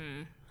shit.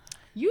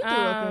 You threw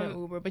up in an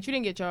Uber, but you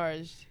didn't get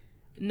charged.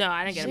 No,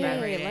 I didn't get a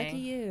bad rating. Lucky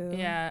you.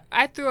 Yeah,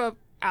 I threw up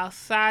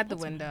outside the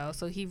window,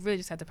 so he really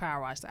just had to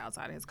power wash the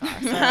outside of his car.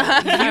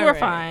 So you were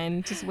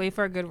fine. Just wait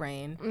for a good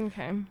rain.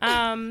 Okay.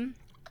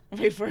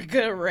 Wait for a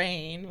good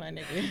rain, my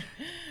nigga.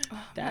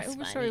 That's my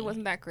Uber story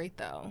wasn't that great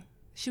though.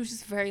 She was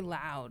just very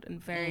loud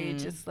and very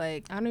just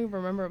like I don't even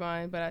remember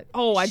mine, but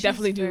I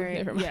definitely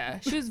do. Yeah,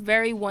 she was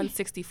very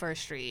 161st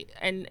Street,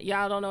 and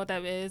y'all don't know what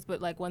that is,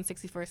 but like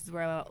 161st is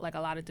where like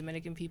a lot of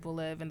Dominican people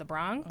live in the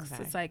Bronx.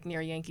 Okay. It's like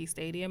near Yankee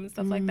Stadium and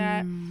stuff like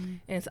that, and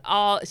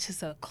it's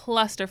just a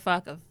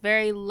clusterfuck of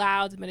very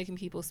loud Dominican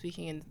people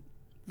speaking in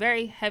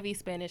very heavy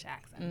Spanish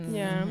accents.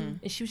 Yeah.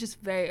 And she was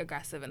just very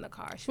aggressive in the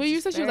car.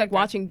 You said she was like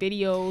watching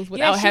videos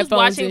without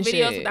headphones. She was watching and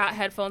videos shit. without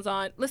headphones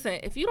on. Listen,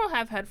 if you don't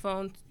have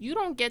headphones, you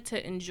don't get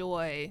to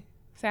enjoy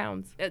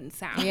sounds.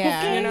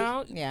 Yeah. You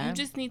know? Yeah. You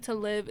just need to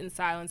live in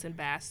silence and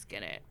bask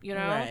in it. You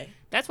know? Right.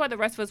 That's why the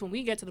rest of us, when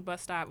we get to the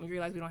bus stop and we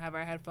realize we don't have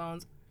our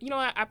headphones, you know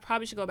what? I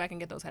probably should go back and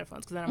get those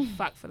headphones because then I'm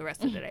fucked for the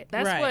rest of the day.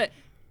 That's what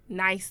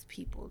nice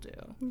people do.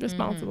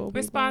 Responsible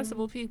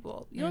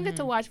people. You don't get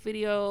to watch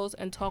videos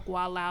and talk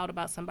wild loud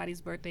about somebody's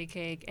birthday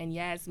cake and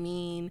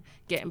Yasmin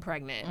getting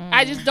pregnant.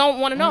 I just don't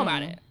want to know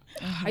about it.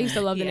 I used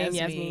to love the name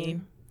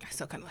Yasmin. I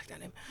still kind of like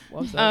that name.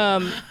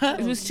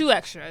 It was too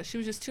extra. She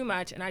was just too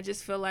much, and I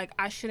just feel like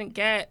I shouldn't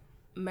get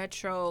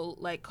Metro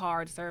like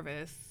card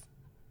service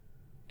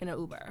in an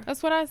Uber.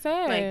 That's what I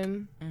said. Like,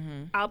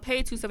 I'll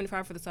pay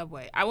 $2.75 for the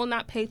subway. I will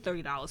not pay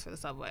 $30 for the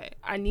subway.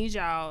 I need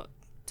y'all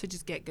to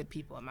just get good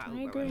people in my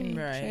Uber. Agree.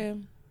 Right.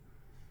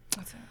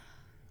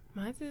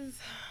 Mine is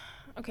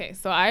okay.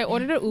 So I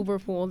ordered an Uber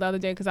pool the other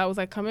day because I was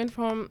like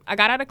I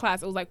got out of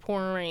class. It was like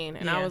pouring rain,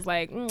 and I was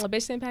like, a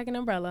bitch didn't pack an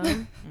umbrella,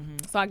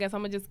 so I guess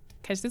I'm gonna just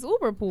catch this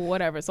Uber pool,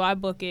 whatever. So I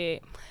book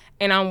it,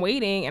 and I'm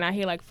waiting, and I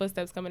hear like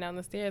footsteps coming down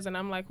the stairs, and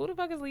I'm like, who the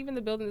fuck is leaving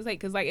the building this late?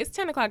 Because like it's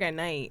 10 o'clock at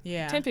night,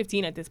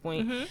 10:15 at this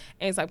point, and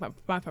it's like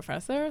my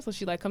professor. So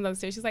she like comes down the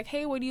stairs. She's like,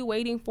 hey, what are you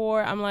waiting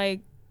for? I'm like,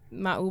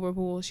 my Uber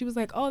pool. She was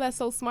like, oh, that's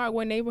so smart.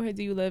 What neighborhood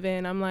do you live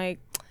in? I'm like,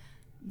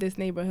 this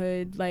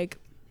neighborhood, like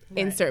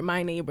insert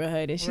my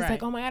neighborhood. And she's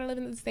like, oh my God, I live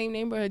in the same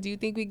neighborhood. Do you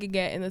think we could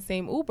get in the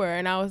same Uber?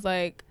 And I was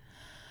like,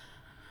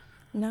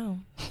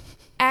 no.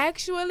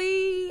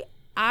 Actually,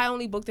 I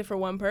only booked it for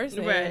one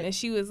person. And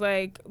she was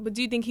like, but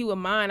do you think he would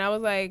mind? I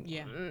was like,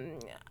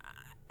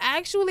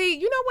 actually,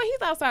 you know what?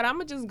 He's outside. I'm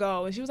going to just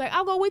go. And she was like,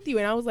 I'll go with you.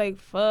 And I was like,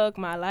 fuck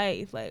my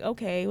life. Like,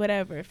 okay,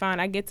 whatever. Fine.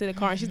 I get to the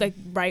car and she's like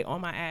right on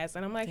my ass.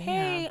 And I'm like,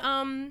 hey, do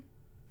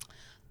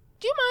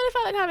you mind if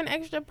I like have an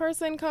extra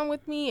person come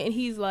with me? And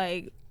he's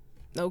like,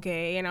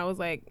 okay. And I was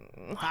like,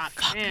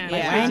 fuck. Like,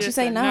 why didn't you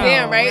say no?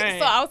 Damn, right?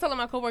 So I was telling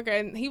my coworker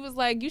and he was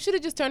like, you should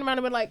have just turned around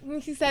and been like,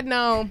 he said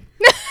no.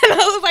 And I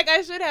was like,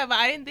 I should have, but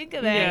I didn't think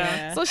of that.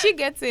 Yeah. So she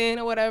gets in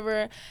or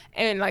whatever.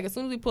 And like, as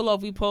soon as we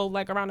pull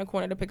like around the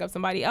corner to pick up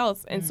somebody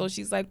else. And so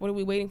she's like, what are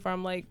we waiting for?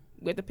 I'm like,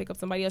 we have to pick up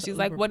somebody else. She's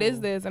like, what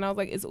is this? And I was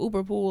like, it's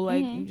Uber pool.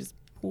 Like, you just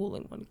pool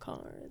in one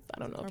car. I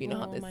don't know if you know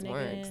how this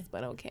works,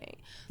 but okay.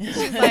 So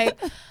she's like,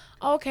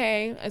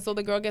 okay. And so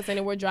the girl gets in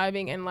and we're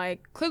driving. And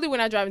like, clearly we're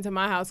not driving to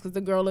my house because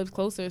the girl lives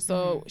closer.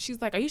 So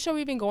she's like, are you sure we're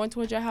even going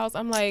towards your house?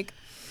 I'm like,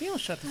 you don't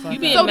shut the fuck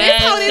up. So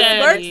that's how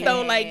this works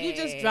though. Like, you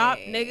just drop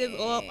niggas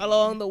off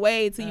along the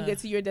way till you get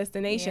to your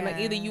destination. Like,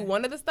 either you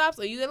one of the stops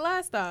or you the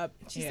last stop.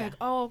 She's like,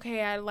 oh,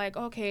 okay. I like,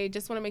 okay,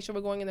 just want to make sure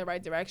we're going in the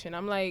right direction.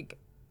 I'm like,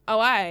 oh, all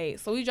right.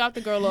 So we dropped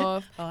the girl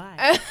off.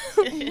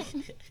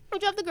 We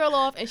dropped the girl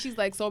off, and she's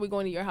like, so are we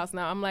going to your house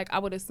now? I'm like, I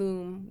would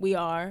assume we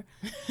are.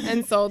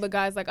 And so the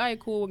guy's like, all right,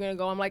 cool, we're going to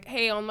go. I'm like,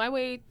 hey, on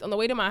the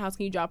way to my house,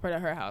 can you drop her to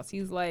her house?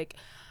 He's like,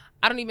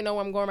 I don't even know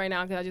where I'm going right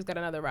now because I just got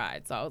another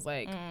ride. So I was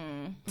like,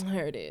 I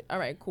heard it. All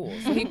right, cool.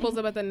 So he pulls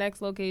up at the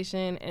next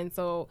location, and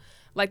so,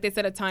 like, they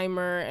set a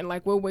timer, and,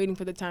 like, we're waiting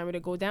for the timer to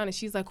go down. And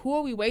she's like, who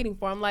are we waiting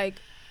for? I'm like,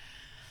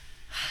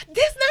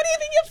 this not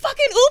even your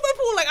fucking Uber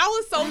pool. Like, I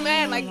was so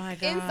mad.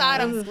 Like,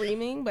 inside I'm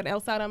screaming, but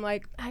outside I'm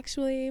like,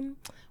 actually,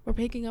 we're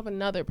picking up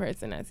another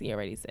person, as he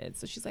already said.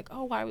 So she's like,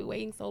 oh, why are we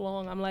waiting so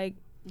long? I'm like,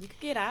 you could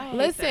get out.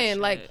 Listen,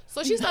 like,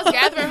 so she starts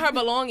gathering her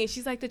belongings.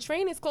 She's like, the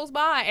train is close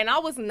by. And I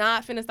was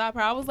not finna stop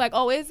her. I was like,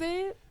 oh, is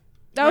it?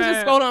 I was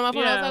just scrolling on my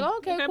phone. I was like,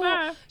 okay, cool.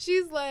 Bye.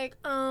 She's like,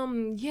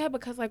 yeah,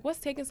 because, like, what's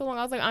taking so long?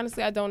 I was like,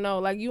 honestly, I don't know.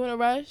 Like, you in a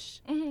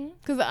rush?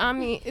 Because, I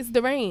mean, it's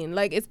the rain.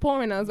 Like, it's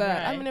pouring outside.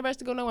 Right. I'm in a rush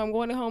to go nowhere. I'm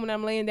going home and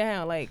I'm laying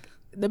down. Like,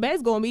 the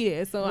bed's going to be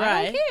there, so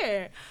I don't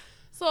care.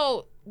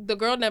 So the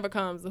girl never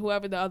comes,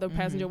 whoever the other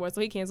passenger was,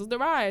 so he cancels the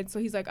ride. So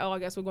he's like, oh, I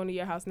guess we're going to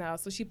your house now.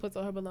 So she puts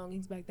all her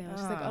belongings back down.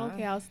 She's like, oh,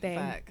 okay, I'll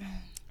stay.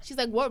 She's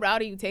like, what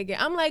route are you taking?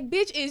 I'm like,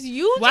 bitch, is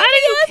you Why do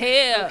you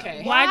care?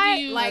 Okay. Why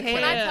do you like care?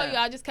 when I tell you,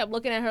 I just kept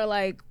looking at her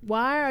like,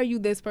 why are you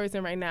this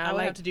person right now? I would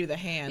like have to do the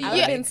hand. I would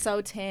have been so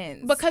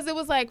tense. because it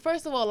was like,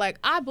 first of all, like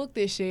I booked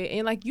this shit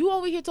and like you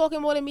over here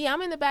talking more than me.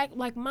 I'm in the back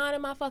like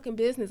minding my fucking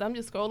business. I'm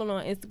just scrolling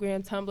on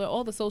Instagram, Tumblr,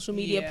 all the social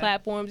media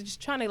platforms,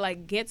 just trying to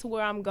like get to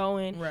where I'm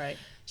going. Right.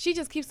 She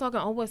just keeps talking,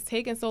 oh, what's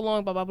taking so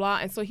long, blah, blah, blah.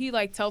 And so he,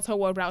 like, tells her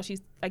what route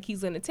he's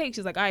going to take.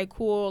 She's like, all right,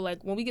 cool.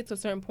 Like, when we get to a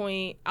certain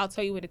point, I'll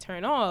tell you where to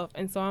turn off.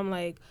 And so I'm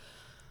like,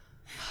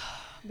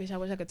 bitch, I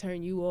wish I could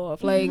turn you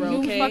off. Like,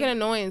 you fucking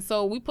annoying.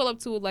 So we pull up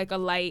to, like, a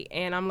light,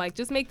 and I'm like,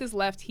 just make this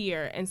left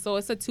here. And so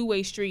it's a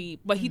two-way street,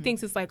 but he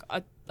thinks it's, like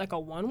a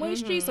one-way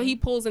street. So he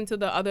pulls into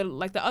the other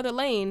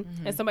lane,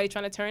 and somebody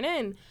trying to turn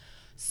in.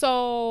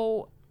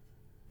 So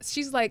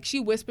she's like, she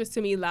whispers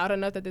to me loud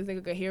enough that this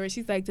nigga could hear it.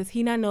 She's like, does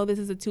he not know this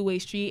is a two-way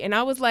street? And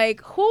I was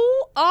like,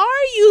 who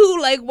are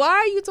you? Like, why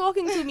are you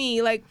talking to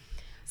me? Like,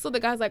 so the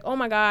guy's like, oh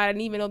my God, I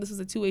didn't even know this was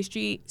a two-way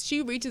street.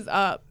 She reaches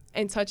up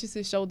and touches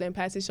his shoulder and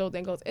pats his shoulder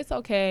and goes, it's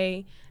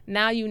okay.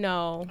 Now you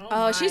know.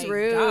 Oh, she's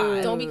rude.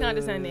 God. Don't be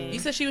condescending. You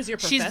said she was your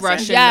professor? She's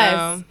Russian. Yes,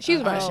 though.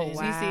 she's Russian.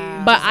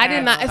 Wow. But I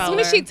did not. As soon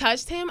as she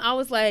touched him, I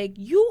was like,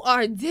 "You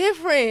are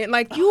different.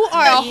 Like you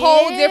are a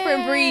whole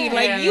different breed.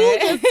 Like you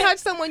just touch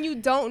someone you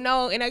don't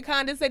know in a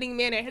condescending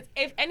manner.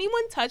 If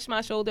anyone touched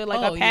my shoulder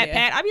like a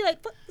pat, I'd be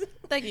like,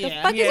 Like the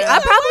fuck is? I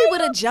probably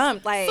would have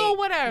jumped. Like so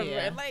whatever.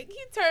 Yeah. Like he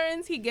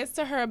turns, he gets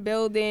to her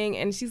building,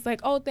 and she's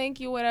like, "Oh, thank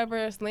you,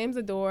 whatever." Slams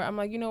the door. I'm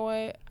like, you know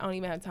what? I don't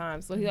even have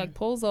time. So he like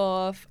pulls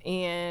off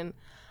and.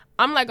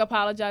 I'm like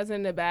apologizing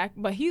in the back,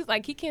 but he's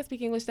like, he can't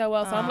speak English that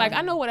well. So I'm like,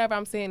 I know whatever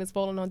I'm saying is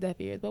falling on deaf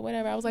ears, but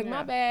whatever. I was like,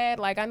 my bad.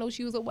 Like, I know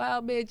she was a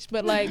wild bitch,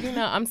 but like, you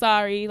know, I'm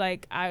sorry.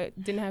 Like, I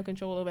didn't have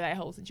control over that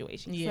whole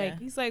situation.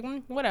 He's like,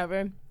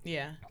 whatever.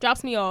 Yeah.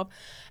 Drops me off.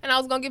 And I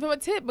was going to give him a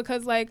tip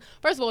because, like,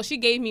 first of all, she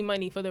gave me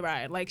money for the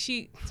ride. Like,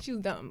 she was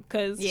dumb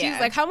because she's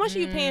like, how much are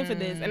you paying for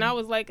this? And I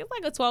was like, it's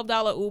like a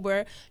 $12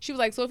 Uber. She was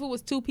like, so if it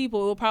was 2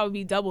 people, it would probably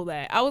be double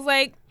that. I was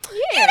like,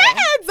 yeah,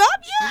 that adds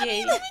up. Yeah, I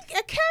mean,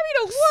 I carried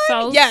a one.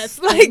 So yes,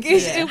 like,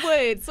 it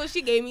would. So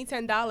she gave me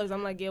 $10.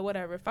 I'm like, yeah,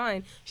 whatever,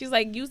 fine. She's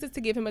like, use this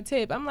to give him a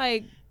tip. I'm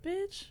like,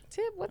 bitch,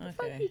 tip? What the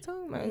fuck are you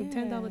talking about?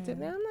 $10 tip.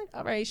 And I'm like,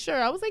 all right,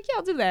 sure. I was like, yeah,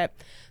 I'll do that.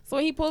 So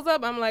when he pulls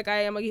up, I'm like,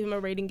 I'm going to give him a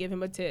rating, give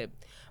him a tip.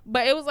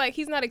 But it was like,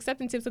 he's not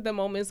accepting tips at the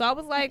moment. So I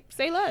was like,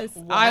 say less.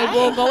 What? I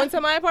will go into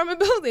my apartment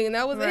building. And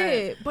that was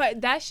it. But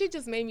that shit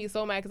just made me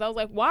so mad because I was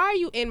like, why are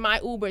you in my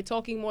Uber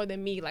talking more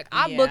than me? Like,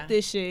 I booked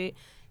this shit.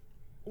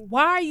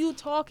 Why are you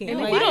talking? And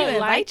like, you don't invite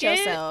like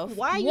yourself.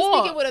 Why are you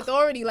speaking with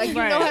authority? Like, you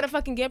know how to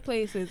fucking get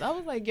places. I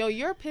was like, yo,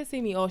 you're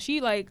pissing me off. She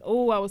like,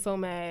 oh, I was so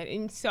mad.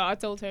 And so I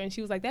told her, and she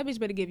was like, that bitch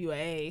better give you an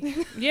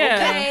A. Yeah.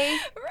 Okay.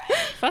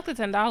 Fuck the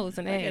 $10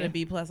 an A. I get a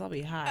B+, I'll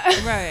be hot.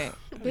 Right.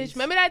 Bitch,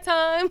 remember that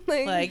time?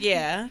 Like,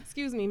 yeah.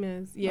 Excuse me,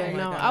 miss. Yeah, Oh my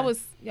no, God. I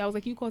was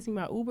like, you causing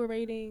my Uber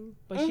rating,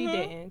 but she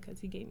didn't because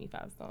he gave me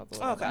 5 stars.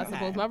 Okay. I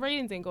suppose my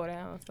ratings didn't go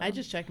down. So. I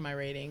just checked my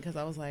rating because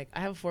I was like, I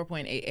have a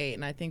 4.88,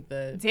 and I think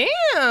the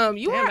damn,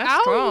 you are that's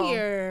out strong.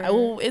 here.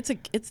 well, it's I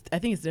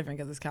think it's different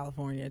because it's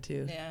California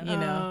too. Yeah. You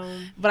know,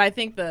 but I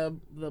think the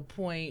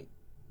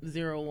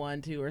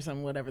 0.012 or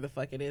something, whatever the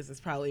fuck it is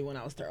probably when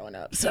I was throwing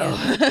up. So,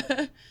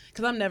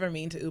 because I'm never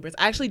mean to Ubers.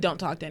 I actually don't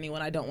talk to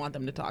anyone. I don't want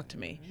them to talk to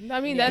me. I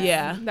mean, that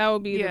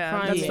would be the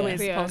prime. that's the way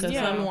it's supposed to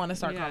Because be. some want to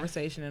start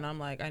conversation, and I'm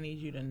like, I need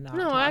you to not.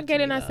 No, talk I get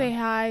to it. me, And I say though.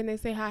 hi, and they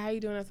say hi. How you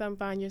doing? I say I'm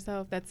fine.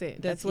 Yourself. That's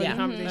it. That's where the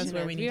conversation That's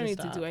where is. we You don't need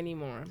need to to do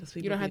anymore. Because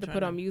You people don't be have to put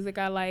trying on music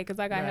I like because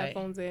I got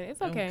headphones in.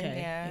 It's okay.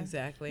 Yeah.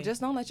 Exactly.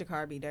 Just don't let your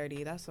car be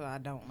dirty. That's what I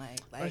don't like.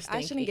 Like I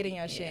shouldn't get in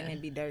your shit and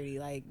it be dirty.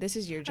 Like this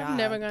is your job. I've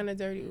never gotten a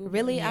dirty Uber.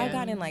 Really? Yeah. I've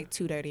gotten like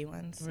 2 dirty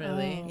ones.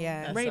 Really?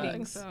 Yeah. That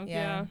Ratings. sucks.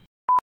 Yeah.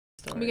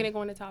 We gonna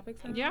go into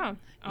topics now? Yeah.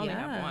 I only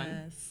have one.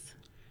 Yes.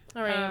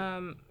 All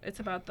right. It's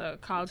about the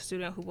college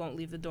student who won't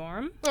leave the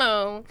dorm.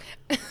 Oh.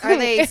 Are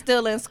they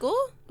still in school?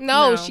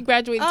 No, No. she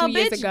graduated 2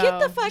 years ago. Get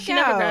the fuck She out.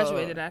 never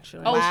graduated,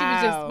 actually. Oh, she was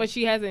Wow. just, but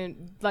she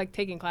hasn't like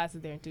taken classes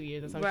there in 2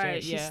 years or something. Right.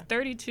 Shit. She's Yeah.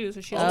 32, so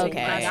she's Okay. taken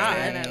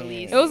classes in at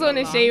least. It was on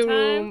the a long shade time.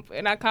 room,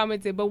 and I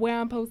commented, but where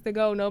I'm supposed to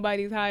go,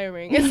 nobody's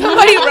hiring. And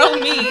somebody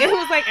wrote me. It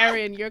was like,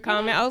 Erin, your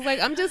comment. I was like,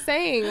 I'm just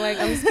saying, like,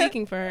 I'm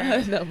speaking for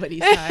her.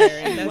 Nobody's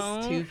hiring. That's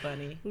Won't too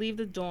funny. Leave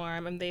the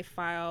dorm, and they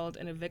filed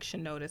an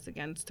eviction notice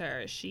against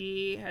her.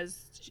 She has,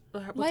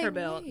 what's Like, her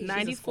bill? wait.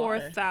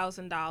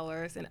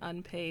 $94,000 in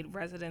unpaid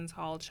residence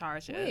hall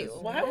charges. Wait,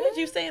 why would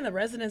you stay in the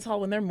residence hall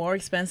when they're more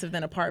expensive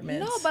than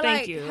apartments? No, but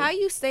Thank like, you. how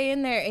you stay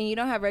in there and you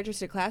don't have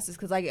registered classes?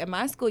 Because like at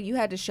my school, you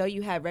had to show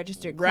you had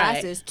registered Right.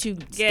 classes to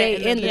stay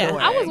in in the the Yeah.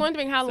 dorm. I was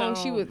wondering how long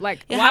So- she would,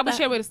 like, Yeah, why how would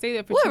she about- able to stay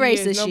there for What 2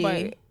 race years? is she?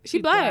 Nobody. She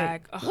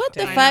black. Ugh, What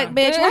the I fuck,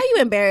 know. bitch? Why are you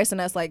embarrassing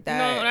us like No,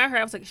 that? when I heard,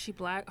 I was like, is she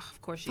black? Oh,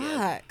 of course she is.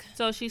 Fuck.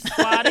 So she's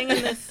squatting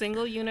in this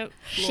single unit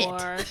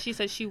floor. She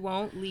says she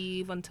won't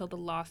leave until the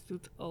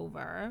lawsuit's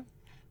over.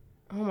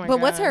 Oh my God. But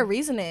what's her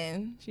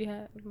reasoning? She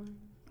had.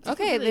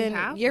 Okay, really then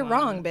have you're one.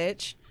 wrong,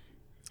 bitch.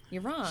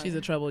 You're wrong. She's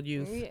a troubled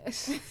youth.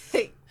 Yes.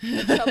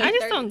 I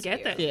just don't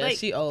get that. Yeah, like,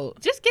 she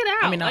old. Just get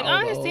out. I mean, not I old,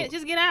 understand. old.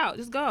 Just get out.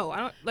 Just go. I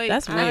don't like.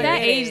 That's At weird.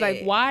 that age,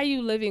 like, why are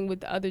you living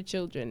with the other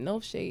children? No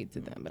shade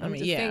to them, but I'm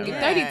just saying,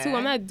 at 32,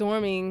 I'm not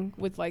dorming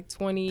with like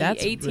 20,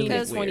 That's 18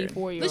 really to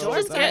 24 year Let's olds.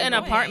 just get an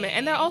apartment,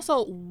 and they're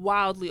also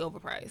wildly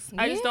overpriced.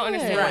 I just don't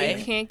understand why Right.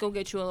 you can't go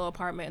get you a little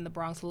apartment in the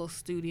Bronx, a little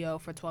studio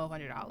for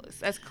 $1,200.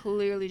 That's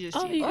clearly just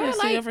cheap. You Or, can like,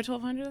 studio for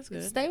 $1,200. That's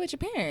good. Stay with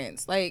your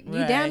parents. Like, you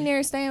Right. down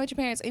there staying with your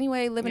parents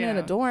anyway, living in a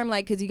Yeah. dorm,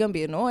 like, because you're going to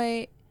be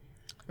annoyed.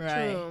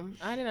 Right. True.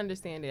 I didn't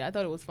understand it. I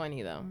thought it was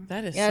funny though.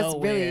 That is Yeah, so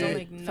it's really weird. Don't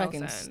make no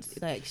fucking, sense.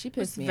 like, she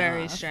pissed me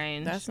Very off.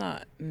 strange. That's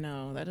not.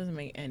 No, that doesn't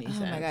make any Oh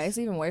sense. my God, it's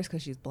even worse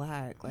because she's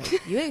black. Like,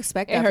 you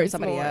expect It that from hurts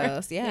somebody more.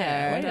 else. Yeah.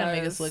 Yeah. Why did that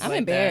make us look I'm like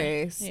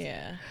embarrassed. that?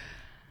 Yeah.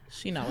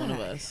 She not one of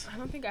us. I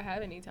don't think I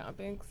have any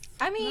topics.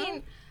 I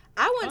mean,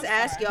 I want to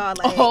ask y'all,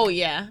 like, Oh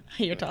yeah,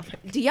 your topic.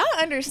 do y'all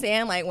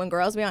understand, like, when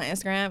girls be on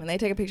Instagram and they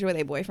take a picture with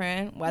their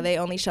boyfriend, why they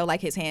only show,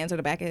 like, his hands or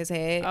the back of his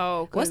head?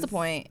 Oh, What's the 'cause,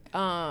 point?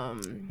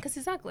 Because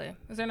exactly.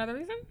 Is there another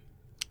reason?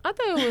 I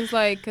thought it was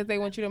like because they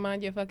want you to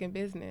mind your fucking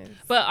business.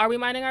 But are we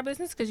minding our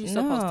business? Because you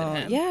still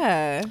posted him.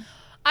 Yeah.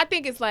 I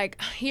think it's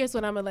like, here's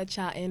what I'm gonna let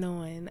y'all in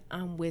on.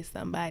 I'm with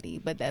somebody,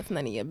 but that's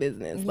none of your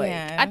business. Like,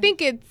 Yeah. I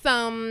think it's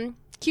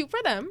cute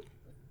for them.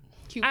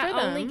 Cute for I them.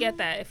 only get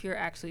that if you're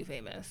actually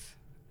famous.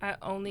 I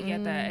only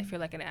get that if you're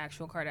like an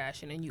actual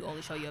Kardashian and you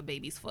only show your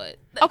baby's foot.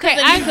 Okay,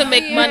 Then you I can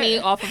make yeah. money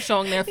off of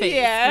showing their face.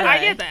 Yeah. I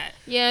get that.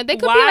 Yeah, they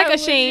could Why be like would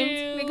ashamed.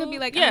 you- They could be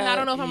like, Yeah. I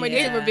don't know if I'm ready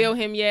to Yeah. reveal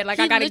him yet. Like,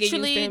 He I gotta get used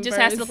literally to him just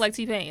first. has to look like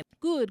T-Pain.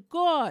 Good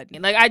God.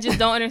 Like, I just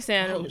don't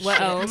understand what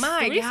else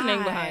My the reasoning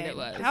God. behind it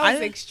was. That was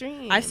I-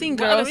 extreme. I've seen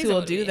What other girls who reason will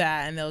would do be?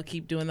 that and they'll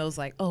keep doing those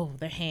like, oh,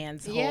 their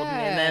hands holding,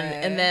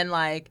 Yeah. and then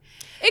like,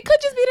 It could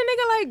just be the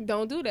nigga like,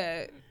 don't do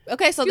that.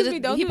 Okay, so Excuse me,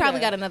 don't he do probably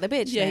that. got another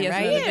bitch Yeah, then, he has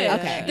right? another bitch.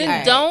 Okay. Then all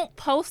right. don't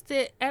post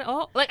it at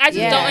all. Like, I just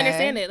Yeah. don't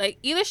understand it. Like,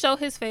 either show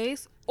his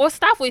face or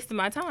stop wasting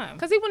my time.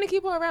 Cause he want to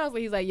keep her around, so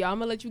he's like, "Yo, I'm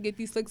gonna let you get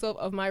these flicks off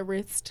of my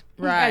wrist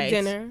right, at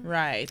dinner."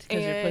 right,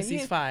 because your And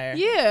pussy's yeah, fire.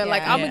 Yeah,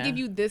 like I'm Yeah. gonna give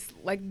you this,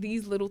 like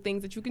these little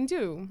things that you can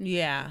do.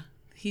 Yeah,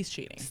 he's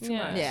cheating. Too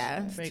much.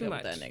 Yeah. Break too up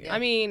much. with that nigga. I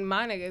mean,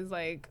 my nigga is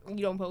like,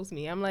 you don't post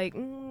me. I'm like,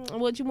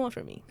 what you want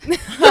from me?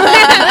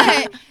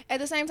 But at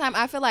the same time,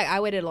 I feel like I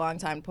waited a long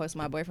time to post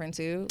my boyfriend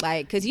too.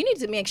 Like, because you need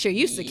to make sure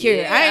you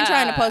secure. I ain't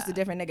trying to post a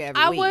different nigga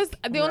every I week. was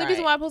the only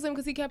reason Right. why I posted him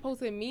because he kept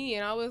posting me,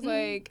 and I was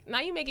like, now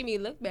you making me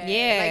look bad.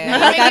 Yeah. like,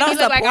 now Like, you I making don't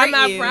me look like I'm support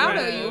not you. proud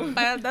of Right. you.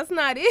 But that's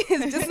not it.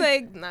 It's just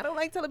like I don't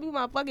like telling people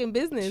my fucking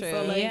business. So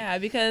True. like, Yeah,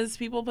 because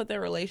people put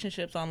their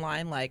relationships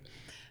online like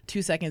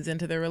 2 seconds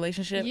into their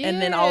relationship,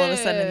 and then all of a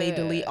sudden they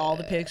delete all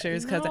the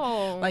pictures because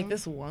No. like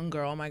this one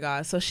girl, oh my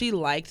god, so she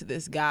liked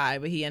this guy,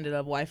 but he ended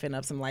up wifing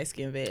up some light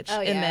skinned bitch, Oh,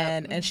 and yeah.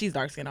 then she's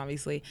dark skinned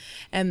obviously,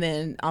 and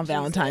then on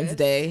Valentine's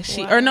Day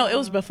it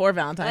was before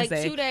Valentine's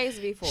like Day. 2 days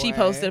before. She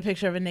posted a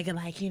picture of a nigga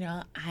like,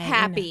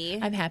 Happy.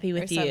 I'm happy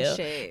with or some you.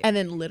 shit. And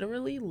then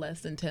literally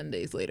less than 10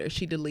 days later,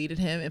 she deleted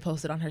him and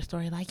posted on her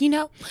story like,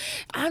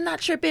 I'm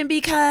not tripping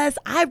because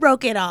I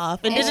broke it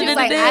off. And she was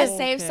like, da-da-da-da-da. I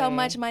saved so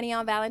much money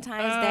on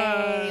Valentine's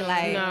Day.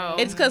 Like, no.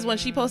 It's because when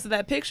she posted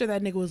that picture,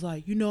 that nigga was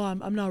like,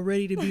 I'm not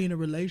ready to be in a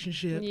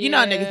relationship. You know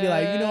how niggas be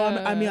like,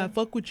 I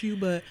fuck with you,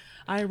 but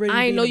I ain't ready to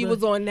I be didn't know in a you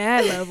was on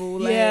that level.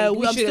 Like, Yeah,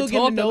 we I'm still should've getting to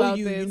talked know about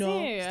you, this. you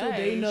know, Yeah, still I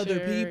dating ain't other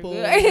sure. people.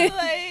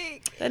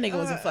 like, That nigga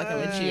wasn't fucking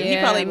with you. He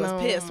yeah, probably was no.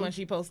 pissed when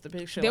she posted the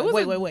picture. There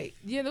Like, was wait.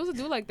 Yeah, there was a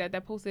dude like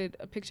that posted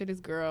a picture of this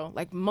girl,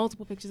 like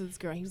multiple pictures of this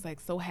girl. He was like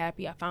so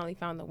happy, I finally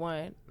found the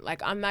one.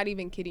 Like, I'm not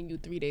even kidding you.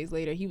 3 days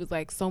later, he was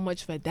like, so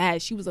much for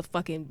that. She was a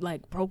fucking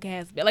like broke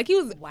ass bitch. Like, he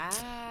was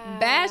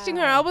bashing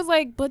her. I was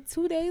like, but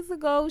 2 days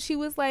ago she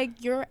was like,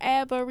 you're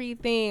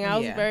everything. I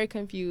was Yeah. very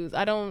confused.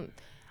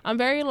 I'm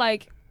very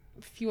like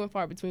few and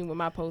far between with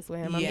my posts with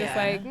him. I'm just Yeah.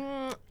 like,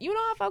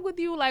 I fuck with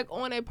you like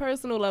on a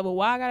personal level.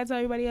 Why I gotta tell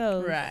everybody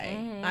else?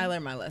 Right. I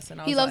learned my lesson.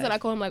 He loves that I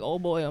call him like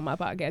old boy on my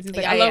podcast. He's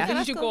like, Yeah, I love yeah. that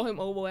you should call him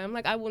old boy. I'm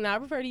like, I will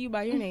not refer to you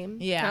by your name.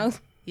 Yeah.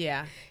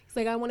 Yeah. He's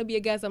like, I want to be a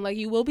guest. I'm like,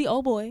 you will be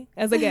old boy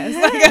as a guest.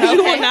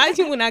 Like,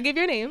 you will not give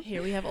your name.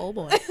 Here we have old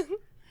boy.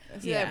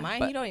 yeah, mine,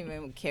 but- he don't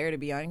even care to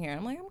be on here.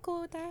 I'm like, I'm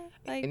cool with that.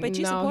 Like, but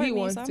you no, support he me,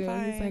 wants so I'm to.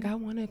 fine. He's like, I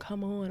want to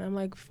come on. I'm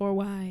like, for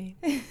why?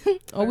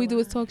 All we do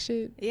is talk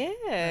shit. yeah.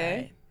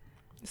 Right.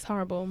 It's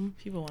horrible.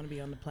 People want to be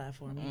on the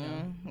platform, you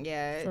know.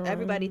 Yeah, For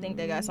everybody think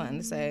they got something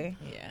to say.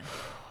 Yeah.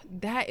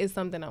 That is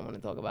something I want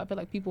to talk about. I feel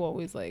like people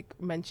always like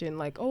mention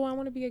like, oh, I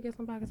want to be a guest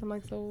on podcast. I'm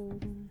like, so,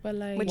 but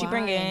like, What you why?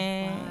 bring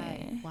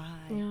in? Why?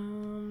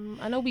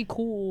 I know we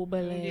cool,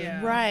 but like,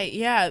 Yeah. Right,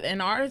 yeah,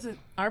 and our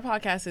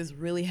podcast is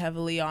really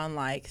heavily on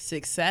like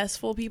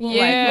successful people. Like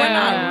Yeah, we're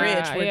not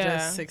rich, we're yeah.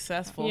 just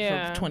successful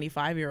Yeah. for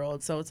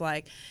 25-year-olds. So it's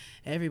like,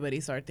 everybody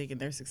start thinking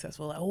they're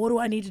successful. Like, what do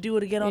I need to do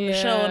to get on the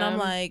show? And I'm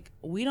like,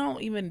 we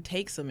don't even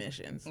take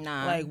submissions.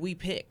 Nah. Like, we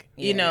pick,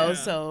 you know?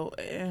 So,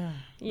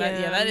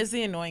 that is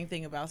the annoying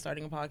thing about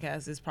starting a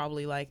podcast is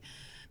probably like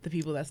the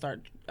people that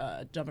start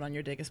jumping on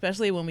your dick,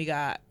 especially when we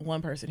got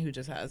one person who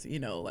just has, you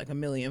know, like 1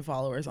 million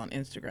followers on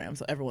Instagram.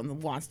 So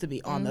everyone wants to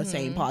be on the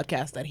same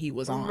podcast that he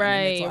was on.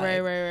 Right, like,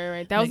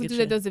 right. That was the dude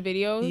that does the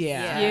videos?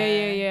 Yeah.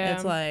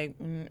 It's like,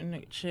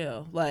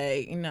 chill.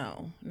 Like,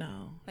 no.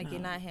 Like, you're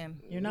not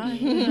him. You're not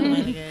him, my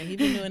nigga. He's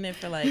been doing it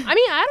for like... I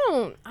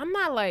mean, I'm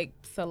not like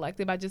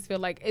selective. I just feel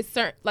like it's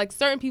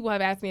certain people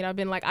have asked me and I've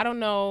been like, I don't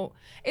know.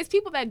 It's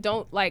people that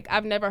don't, like,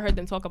 I've never heard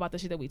them talk about the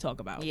shit that we talk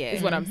about. Yeah.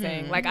 Is what I'm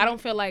saying. Like, I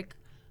don't feel like...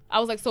 I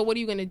was like, so what are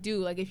you going to do?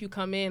 Like, if you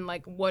come in,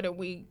 like, what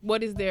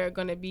is there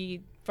going to be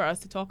for us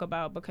to talk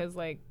about? Because,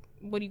 like,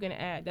 what are you going to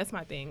add? That's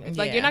my thing. It's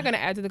like, you're not going to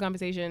add to the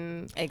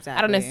conversation. Exactly.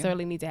 I don't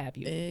necessarily need to have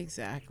you.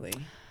 Exactly.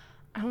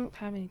 I don't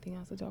have anything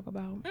else to talk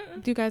about.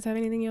 Do you guys have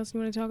anything else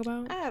you want to talk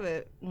about? I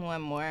have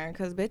one more,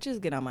 because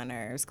bitches get on my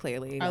nerves,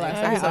 clearly.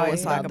 I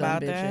always talk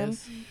about them.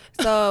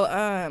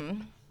 So,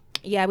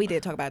 yeah, we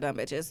did talk about dumb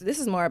bitches. This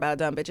is more about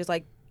dumb bitches.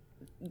 Like,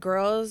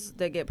 girls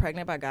that get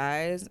pregnant by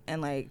guys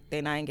and like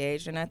they're not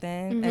engaged or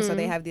nothing, and so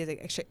they have these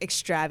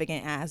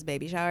extravagant ass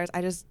baby showers.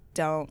 I just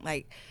don't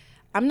like.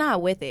 I'm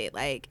not with it.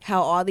 Like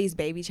how all these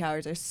baby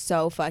showers are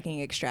so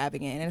fucking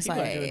extravagant, and it's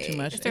People like are doing too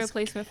much. It's a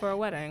replacement for a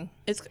wedding.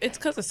 It's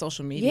because of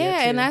social media.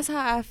 Yeah, too. and that's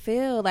how I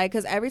feel. Like,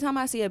 because every time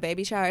I see a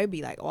baby shower, it'd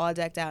be like all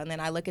decked out, and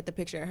then I look at the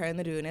picture of her and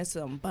the dude, and it's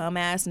some bum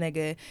ass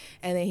nigga,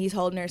 and then he's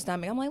holding her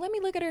stomach. I'm like, let me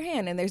look at her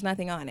hand, and there's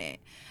nothing on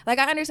it. Like,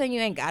 I understand you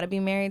ain't got to be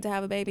married to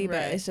have a baby,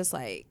 but it's just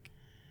like.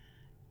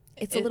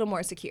 It's a little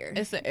more secure.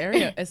 It's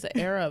the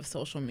era of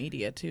social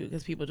media too,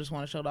 because people just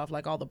want to show it off,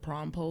 like all the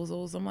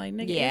promposals. I'm like,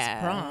 nigga,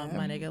 it's prom,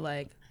 my nigga.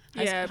 Like,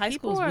 high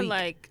people school's are weak.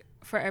 like,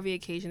 for every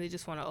occasion, they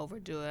just want to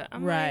overdo it.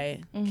 I'm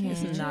right. like,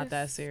 It's not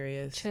that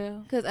serious. Chill.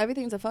 Because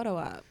everything's a photo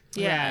op.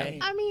 Yeah. Right.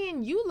 I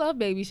mean, you love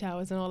baby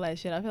showers and all that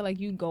shit. I feel like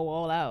you go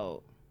all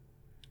out.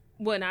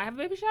 When I have a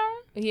baby shower?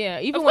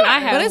 Yeah, even when I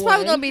have But it's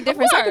probably one. going to be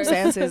different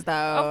circumstances, though.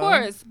 Of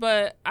course,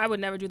 but I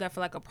would never do that for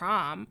like a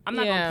prom. I'm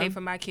not Yeah. gonna pay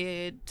for my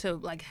kid to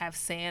like have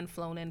sand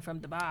flown in from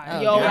Dubai. Oh,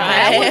 Yo, God.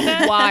 that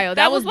was wild.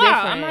 That was wild.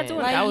 different. I'm not doing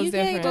Like, that. Was you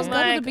can't different. just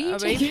go to the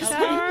beach A baby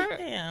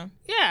shower?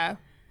 Yeah.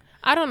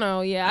 I don't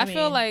know. Yeah, I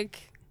feel mean-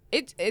 like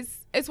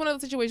it's one of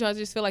those situations. I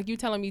just feel like you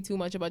telling me too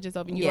much about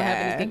yourself, and you don't Yeah.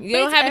 have anything. You But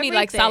don't it's have any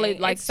like everything. solid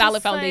It's solid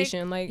just, like,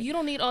 foundation. Like you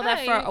don't need all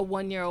that for Right. a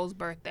 1-year-old's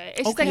birthday.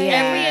 It's just Okay. like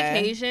Yeah. every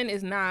occasion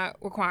is not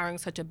requiring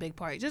such a big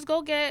party. Just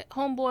go get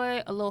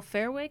homeboy a little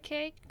fairway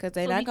cake. Because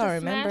they're so not he going to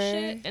can smash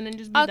remember. it, and then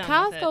just be a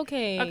done with Costco it.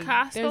 cake. A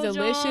Costco They're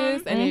delicious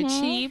joint. and they're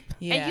cheap.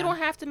 Yeah. And you don't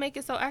have to make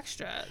it so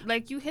extra.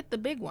 Like, you hit the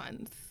big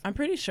ones. I'm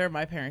pretty sure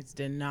my parents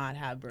did not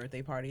have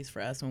birthday parties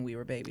for us when we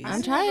were babies.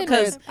 I'm trying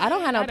Because to. I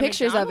don't have no I had a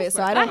pictures of it, McDonald's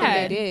so I don't birthday.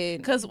 think they did.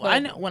 Because I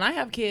know when I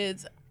have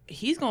kids,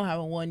 he's gonna have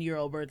a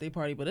 1-year-old birthday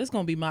party, but it's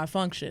gonna be my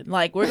function.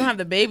 Like, we're gonna have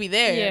the baby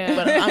there, Yeah.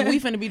 but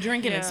we finna be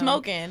drinking and Yeah.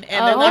 smoking, and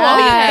there's Oh,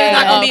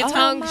 not gonna be a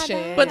tongue my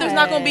shit. but there's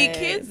not gonna be God.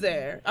 kids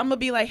there. I'm gonna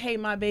be like, hey,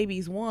 my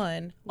baby's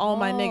 1. All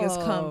my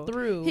niggas come Whoa.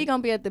 through. He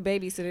gonna be at the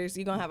babysitters.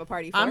 You gonna have a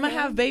party for I'm gonna him?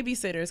 have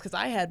babysitters because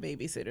I had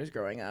babysitters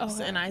growing up,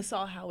 Okay. and I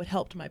saw how it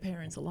helped my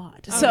parents a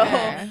lot. So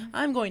Okay.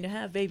 I'm going to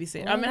have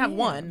babysitters. I'm gonna have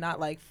 1, not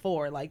like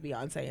 4 like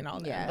Beyonce and all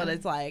that. Yeah. But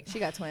it's like, She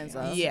got twins,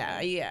 though.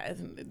 yeah. They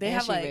And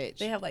have she like rich.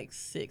 they have like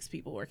 6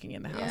 people working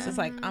in the house. Yeah. It's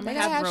like I'm They gonna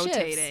gotta have have shifts.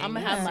 rotating. I'm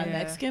gonna have my Yeah.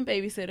 Mexican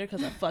babysitter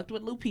because I fucked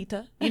with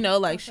Lupita. You know,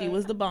 like she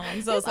was the bomb.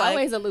 So There's it's like,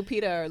 always a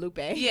Lupita or Lupe.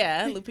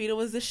 yeah, Lupita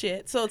was the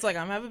shit. So it's like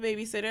I'm gonna have a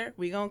babysitter.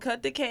 We gonna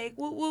cut the cake,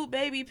 woo woo,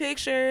 baby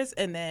pictures,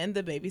 and then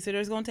the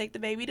babysitter's gonna take the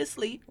baby to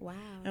sleep, Wow.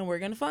 and we're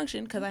gonna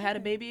function because I had a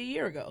baby a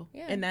year ago,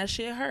 Yeah. and that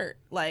shit hurt.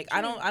 Like I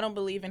don't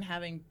believe in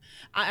having.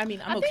 I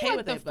mean, I'm I think, okay like,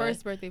 with the it.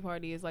 first birthday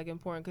party is like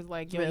important because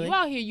like yo, Really? you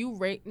out here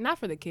you not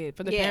for the kid,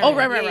 for the Yeah. parent. Oh,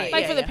 right.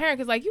 Like Yeah, for the yeah. parent,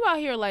 because like you out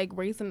here like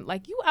racing,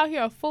 like you out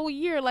here a full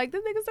year, like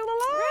this nigga's still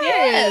alive.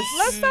 Yes.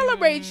 Let's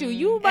celebrate you.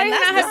 You might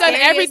that's not the have done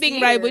scariest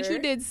everything right, but year. you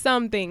did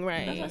something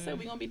That's why I right. said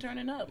we're gonna be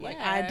turning up. Like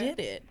Yeah. I did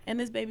it, and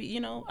this baby, you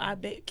know,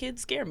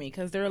 kids scare me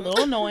because they're a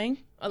little annoying,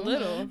 A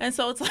little. and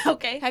so it's like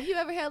okay, Have you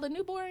ever held a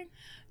newborn?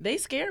 they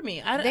scare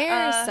me.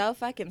 They're so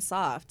fucking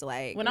soft.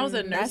 Like when I was a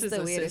that's nurse's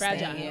the weirdest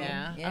assistant, thing.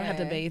 yeah, I had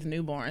to bathe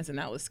newborns, and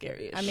that was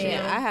scary. As I mean,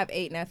 shit. I have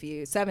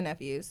 7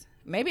 nephews.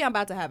 Maybe I'm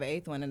about to have an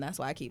 8th one, and that's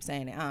why I keep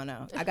saying it. I don't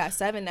know. I got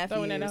 7 nephews.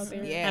 Throwing that out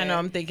there. Yeah. I know.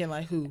 I'm thinking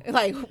like who?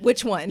 Like,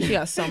 which one? She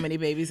got so many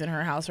babies in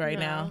her house right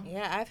now.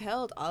 Yeah, I've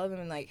held all of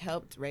them and like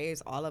helped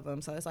raise all of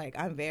them. So it's like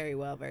I'm very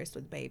well versed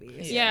with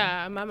babies.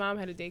 Yeah, my mom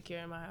had a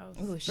daycare in my house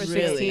Ooh, for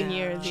really? 16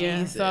 years.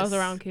 Yeah, so I was Jesus.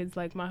 around kids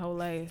like my whole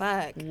life.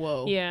 Fuck.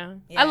 Whoa. Yeah.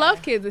 Yeah. I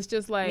love kids. It's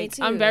just like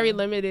too. I'm very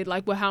limited,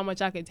 like with how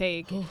much I can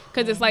take,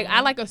 because it's like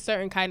I like a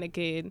certain kind of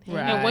kid, and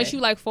Right. once you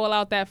like fall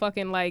out that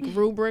fucking like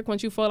rubric,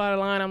 once you fall out of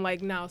line, I'm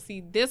like, no,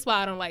 see, this why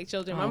I don't like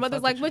children. My Oh, mother's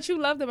fuck like, with but you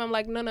love them. I'm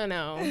like,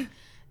 no.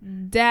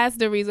 That's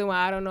the reason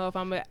why I don't know if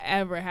I'm gonna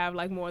ever have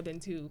like more than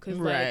 2, because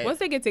Right. like once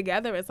they get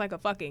together, it's like a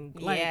fucking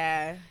like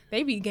Yeah.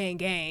 they be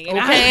gang. And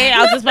Okay,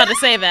 I was just about to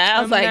say that.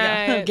 I was I'm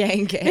like, not-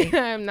 gang.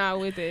 I'm not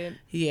with it.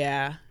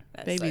 Yeah.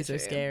 Babies so are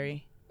true.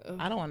 scary.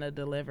 I don't want to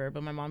deliver,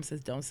 but my mom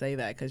says don't say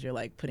that because you're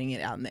like putting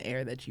it out in the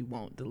air that you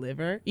won't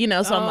deliver. You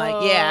know, so I'm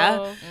like,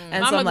 yeah.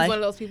 And My so I'm mother's like, one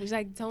of those people. She's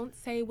like, don't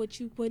say what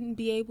you wouldn't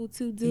be able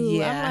to do.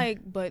 Yeah. I'm like,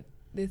 but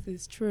this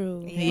is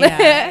true.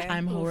 yeah,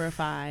 I'm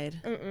horrified.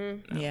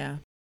 Mm-mm. Yeah.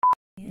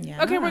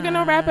 Yeah. Okay, we're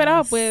gonna wrap it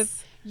up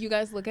with You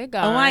Guys Look at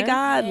God. Oh my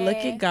God, look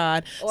Yeah. at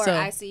God. Or so,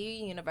 I See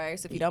You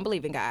Universe if you don't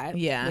believe in God.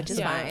 Yeah. Which is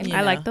Yeah. fine. You I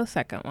know. like the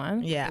second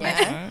one. Yeah.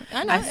 Yeah.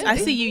 I know. I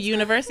see you,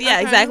 universe. Yeah,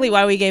 exactly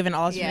why we gave an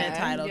alternate Yeah.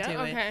 title Yeah,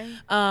 to okay.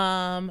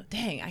 it.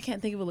 Dang, I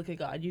can't think of a look at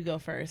God. You go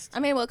first. I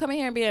mean, well, coming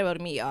here and being able to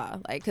meet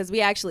y'all, like, because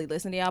we actually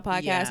listen to y'all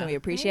podcast Yeah. and we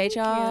appreciate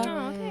y'all.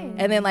 Oh, okay.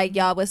 And then, like,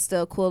 y'all was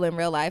still cool in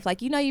real life.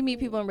 Like, you know, you meet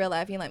people in real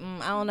life, and you're like,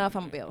 I don't know if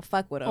I'm gonna be able to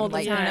fuck with them. All the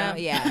Like, you know, time.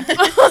 yeah.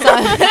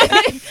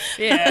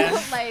 So,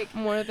 Yeah. like,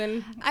 More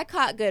than I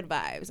caught good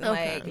vibes. And,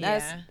 Okay. like,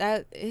 Yeah.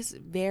 that is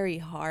very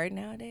hard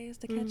nowadays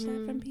to catch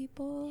that from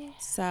people.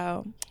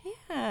 So, yeah.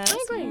 I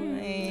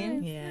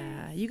agree.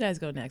 Yeah. You guys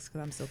go next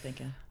because I'm still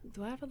thinking.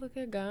 do I have a look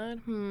at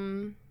God?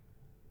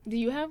 Do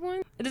you have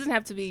one? It doesn't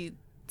have to be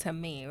to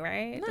me,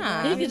 right?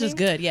 Nah. You just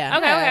good. Yeah.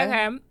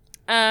 Okay.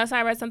 So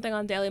I read something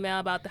on Daily Mail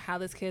about how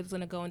this kid was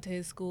going to go into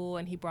his school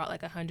and he brought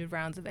like 100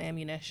 rounds of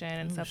ammunition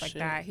and stuff like shit.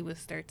 that. He was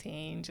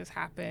 13. Just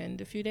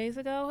happened a few days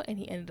ago and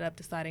he ended up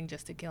deciding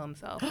just to kill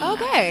himself.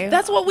 Okay.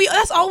 That's all we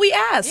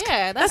ask.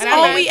 Yeah, That's And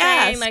all I'm not we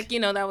saying, ask. like, you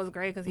know, that was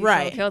great because he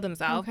Right. still killed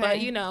himself. Okay. But,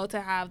 you know, to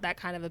have that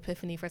kind of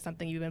epiphany for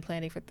something you've been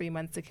planning for 3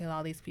 months to kill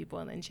all these people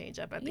and then change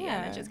up at the end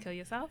and Yeah. just kill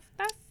yourself,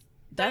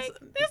 That's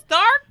it's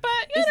dark, but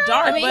you it's know,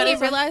 dark, I mean, but he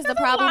it's realized the there's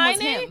a problem was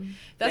lining. him.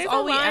 that's there's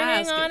all a we lining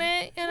ask. on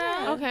it, you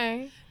know.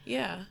 Okay.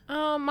 Yeah.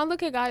 My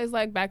look at God is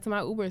like back to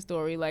my Uber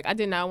story. Like I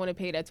did not want to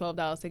pay that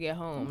 $12 to get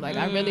home. Like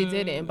I really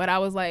didn't. But I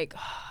was like,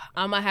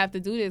 I'm gonna have to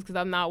do this because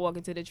I'm not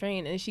walking to the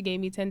train. And she gave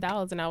me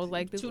 $10, and I was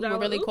like, this Uber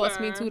really cost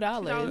me $2.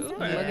 $2 Look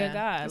Uber. at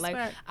God. Like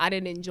Respect. I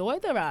didn't enjoy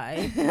the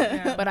ride,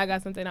 but I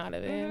got something out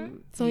of it.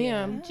 So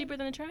yeah, Cheaper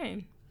than a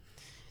train.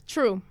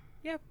 true.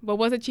 Yep. But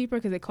was it cheaper?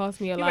 Because it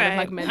cost me a lot Right. of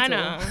like mental, I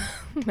know.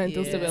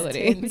 mental Yeah. stability.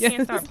 You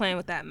can't start playing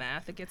with that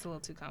math. It gets a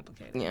little too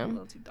complicated. Yeah. A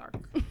little too dark.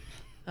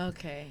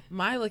 Okay.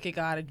 My look at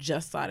God, I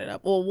just thought it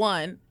up. Well,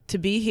 one, to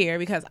be here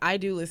because I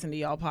do listen to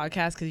y'all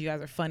podcasts because you guys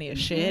are funny as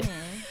shit.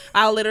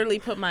 I'll literally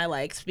put my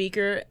like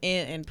speaker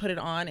in and put it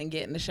on and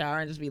get in the shower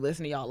and just be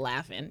listening to y'all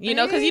laughing. You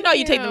know, because you know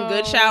you take them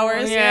good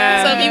showers.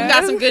 Yeah. So if you've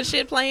got some good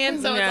shit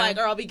playing, so it's Yeah. like,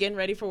 or I'll be getting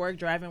ready for work,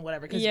 driving,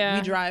 whatever. Because Yeah.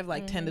 we drive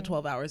like 10 to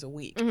 12 hours a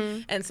week.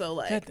 And so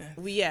like,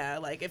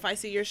 like if I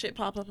see your shit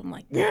pop up, I'm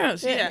like,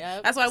 yes, yeah.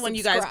 Yep. That's why when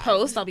you guys Subscribe.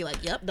 post, I'll be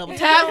like, yep, double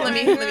tap. Let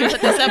me put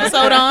this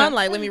episode on.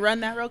 Like, let me run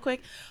that real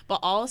quick. But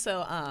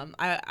also,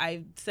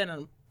 I said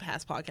on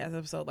past podcast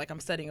episode, like I'm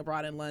studying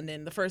abroad in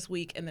London the first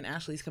week, and then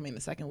Ashley's coming the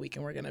second week,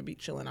 and we're gonna be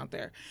chilling out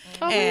there.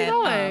 Oh, where you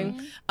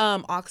going?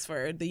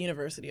 Oxford, the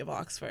University of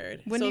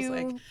Oxford. When so you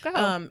it's go?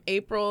 like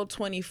April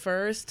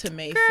 21st to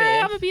May Girl, I'm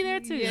 5th. gonna be there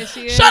too. Yeah,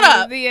 she Shut is.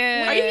 up.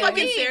 Yeah. Are you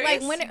fucking serious? Like,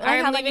 when, like,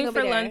 I'm how long you leaving gonna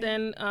for be there?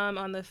 London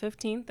on the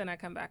 15th, and I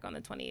come back on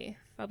the 28th.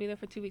 I'll be there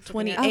for 2 weeks.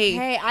 28th.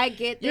 Okay, I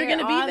get there. You're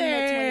gonna be on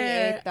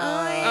there. The 28th, though.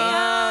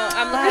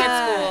 I'm looking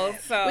at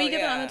schools. So Well, you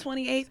get there on the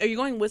 28th. Are you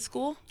going with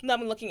school? No,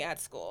 I'm looking at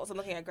schools. I'm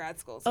looking at grad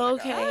schools. when I go.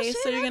 Okay,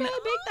 so you're gonna. big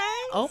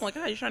things. Oh my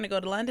God, you're trying to go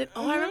to London?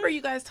 Oh, I remember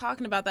you guys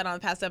talking about that on the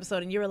past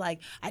episode, and you were like,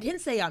 "I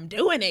didn't say I'm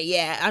doing it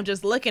yet. I'm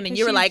just looking." And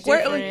you were She's like,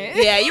 "Where?" different.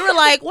 Yeah, you were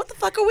like, "What the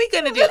fuck are we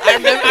gonna do?" I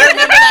remember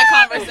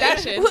that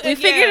conversation. We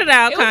figured it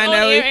out, It was kind of.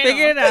 on We air and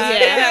figured it off. out.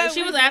 Yeah.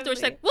 She was afterwards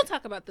she's like, "We'll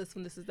talk about this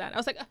when this is done." I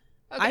was like,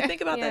 I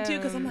think about that too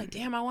because I'm Yeah. like,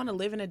 damn, I want to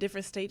live in a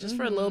different state just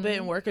for a little bit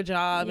and work a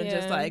job and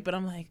just Yeah. like, but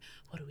I'm like,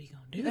 what are we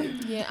gonna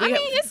do? Yeah, I mean,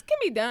 it can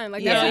be done.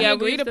 Like Yeah. that's what we Yeah,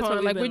 agreed that's what upon.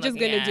 we've Like been we're just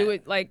looking gonna do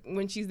at. it like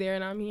when she's there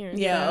and I'm here.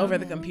 Yeah, over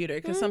the computer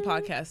because some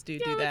podcasts do "Yeah,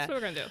 that. that's what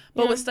we're gonna do."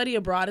 But with study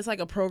abroad, it's like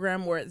a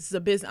program where it's a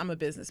business. I'm a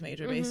business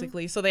major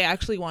basically, so they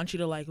actually want you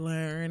to like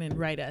learn and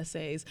write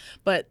essays.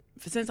 But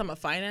since I'm a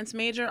finance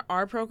major,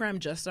 our program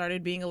just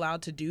started being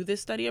allowed to do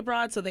this study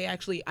abroad. So they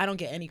actually, I don't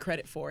get any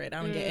credit for it.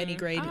 I don't get any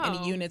grade, Oh.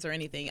 any units or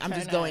anything. I'm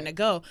just going to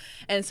go.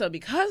 And so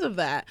because of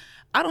that,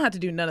 I don't have to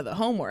do none of the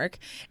homework.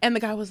 And the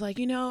guy was like,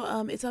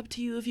 it's up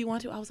to you if you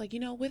want to. I was like,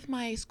 with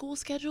my school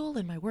schedule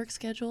and my work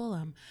schedule,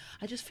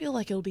 I just feel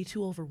like it'll be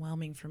too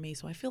overwhelming for me.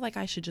 So I feel like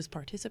I should just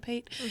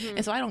participate.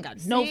 And so I don't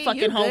got no See,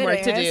 fucking you good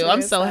homework to at do.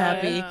 I'm so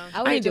answering happy. stuff. I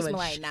I would ain't just doing be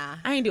like, nah.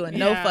 I ain't doing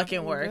no Yeah.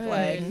 fucking work. Good.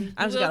 Like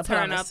I just We'll gotta put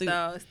on turn a up suit.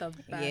 though. It's the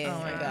best. Yeah. Oh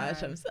my time.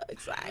 gosh, I'm so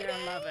excited. You're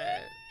gonna love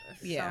it.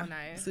 It's Yeah, so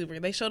nice. super.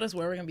 They showed us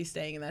where we're gonna be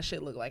staying, and that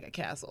shit looked like a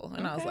castle.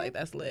 And I was like,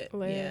 "That's lit."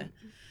 Lit. Yeah.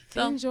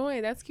 So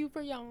enjoy. That's cute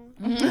for y'all.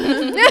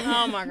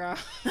 Oh my god.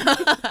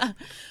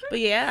 But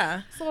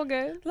yeah, It's all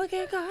good. look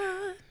at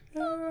God.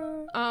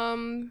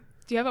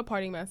 Do you have a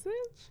parting message?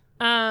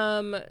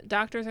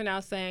 Doctors are now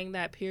saying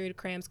that period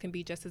cramps can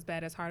be just as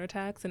bad as heart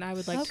attacks, and I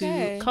would like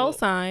Okay. to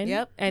co-sign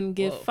Yep. and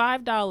give Whoa.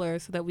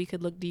 $5 so that we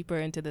could look deeper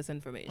into this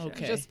information.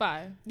 Okay. Just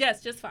 5.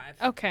 Yes, just 5.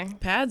 Okay.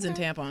 Pads and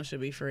tampons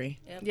should be free.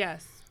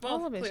 Yes. Well,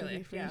 all of it should clearly,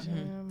 be free. yeah,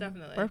 Sham.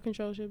 definitely. Birth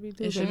control should be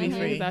too. It should be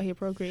free. Niggas out here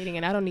procreating,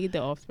 and I don't need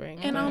the offspring.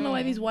 And I don't know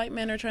why these white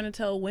men are trying to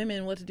tell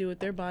women what to do with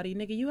their body.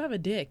 Nigga, you have a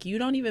dick. You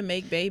don't even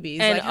make babies.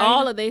 And like,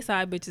 all of they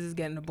side bitches is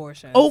getting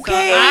abortion. Okay. So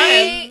I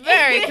am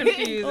very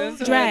confused. as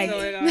to Dragged.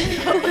 what's going on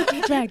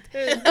here. Dragged.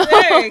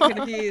 Very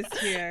confused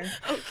here.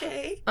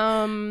 Okay.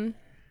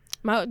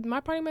 My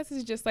party message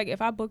is just like,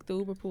 if I booked the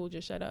Uber pool,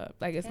 just shut up.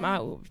 Like, it's my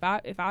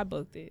Uber. If I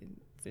booked it,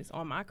 it's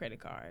on my credit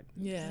card.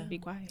 Yeah. Just be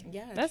quiet.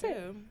 Yeah, That's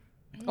true.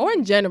 it. Or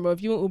in general,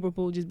 if you an Uber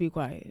pool, just be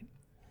quiet.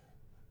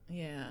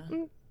 Yeah.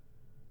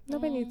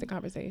 Nobody needs the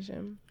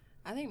conversation.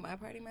 I think my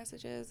party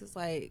message is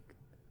like,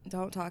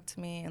 don't talk to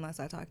me unless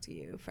I talk to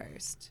you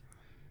first.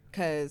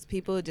 Because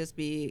people just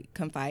be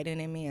confiding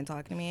in me and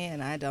talking to me,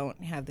 and I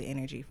don't have the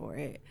energy for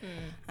it.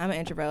 I'm an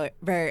introvert,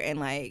 and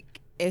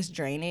like, it's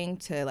draining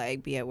to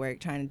like be at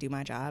work trying to do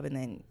my job, and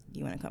then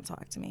you want to come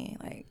talk to me.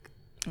 Like,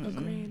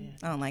 Agreed.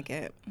 I don't like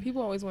it.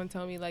 People always want to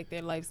tell me like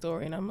their life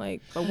story, and I'm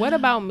like, but what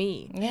about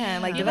me? Yeah,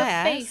 like, You did I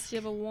have a ask? face. You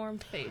have a warm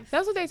face.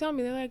 That's what they tell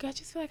me. They're like, I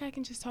just feel like I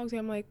can just talk to you.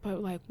 I'm like, but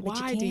like, But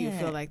you why do you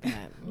can't. feel like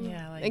that?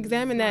 Yeah. Like,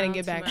 Examine that and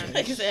get Sounds back to too me.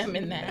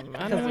 examine that. I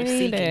Because don't we're need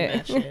seeking it.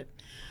 that shit.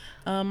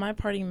 My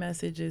parting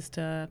message is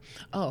to,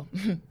 all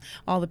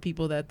the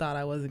people that thought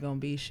I wasn't going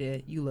to be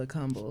shit, you look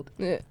humbled.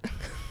 Yeah.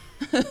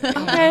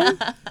 Okay.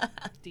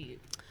 Deep.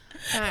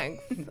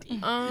 Thanks. So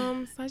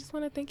I just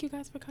want to thank you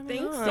guys for coming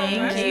Thanks on. so much.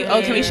 Thank you.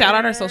 Oh, can we shout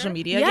out our social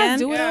media Yes, again?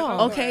 do it Yeah,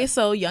 all. go for Okay,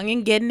 so Young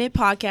and Getting It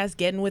podcast,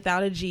 getting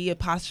without a G,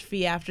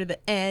 apostrophe after the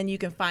N. You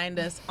can find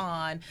us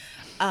on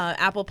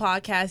Apple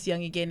Podcasts,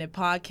 Young and Getting It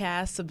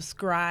podcast.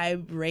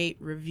 Subscribe, rate,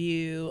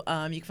 review.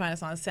 You can find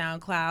us on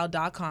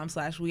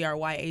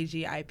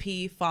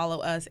SoundCloud.com/WeAreYAGIP. Follow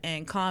us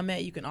and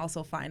comment. You can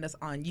also find us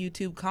on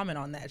YouTube. Comment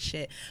on that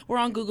shit. We're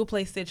on Google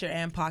Play, Stitcher,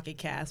 and Pocket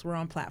Cast. We're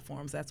on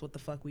platforms. That's what the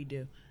fuck we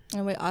do.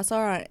 And we also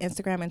are on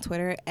Instagram and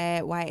Twitter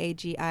at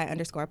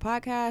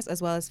YAGI_podcast,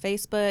 as well as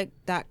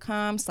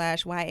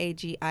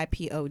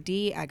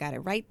Facebook.com/YAGIPOD. I got it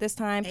right this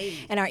time. Hey.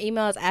 And our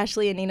email is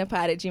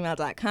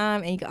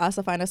ashleyandninapod@gmail.com. And you can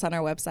also find us on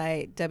our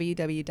website,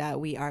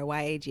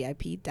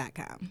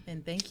 www.weareyagip.com.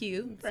 And thank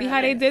you. See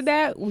how they did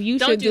that? You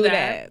Don't should do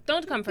that.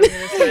 Don't come for me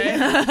this way. You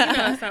know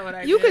that's not what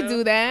I do. You could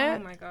do that.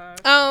 Oh my god.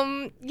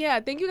 Yeah,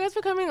 thank you guys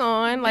for coming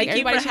on. Like, Thank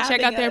you everybody for should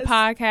check out having their us.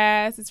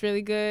 podcast. It's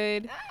really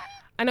good.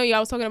 I know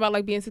y'all was talking about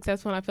like being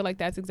successful, and I feel like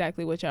that's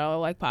exactly what y'all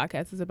like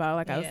podcast is about.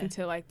 Like, I listened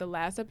to like the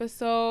last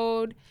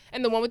episode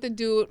and the one with the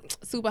dude,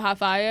 Super Hot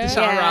Fire.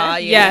 Deshaun Raw,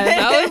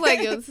 Yes, I was like,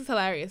 yo, this is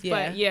hilarious.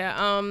 Yeah. But yeah,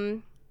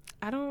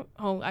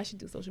 I should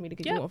do social media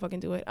because you won't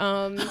fucking do it.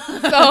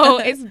 So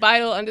it's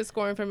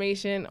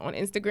vital_information on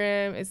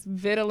Instagram. It's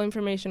vital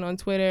information on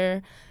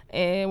Twitter.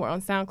 And we're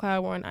on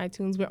SoundCloud. We're on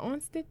iTunes. We're on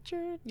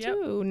Stitcher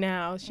too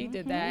now. She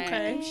did that.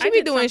 Okay. She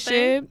be doing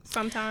shit.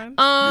 Sometimes.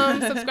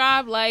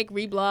 Subscribe, like,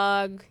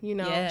 reblog,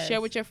 Yes.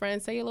 share with your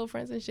friends, say your little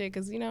friends and shit,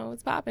 because,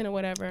 it's popping or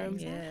whatever.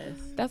 Yes.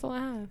 That's all I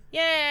have.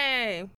 Yay.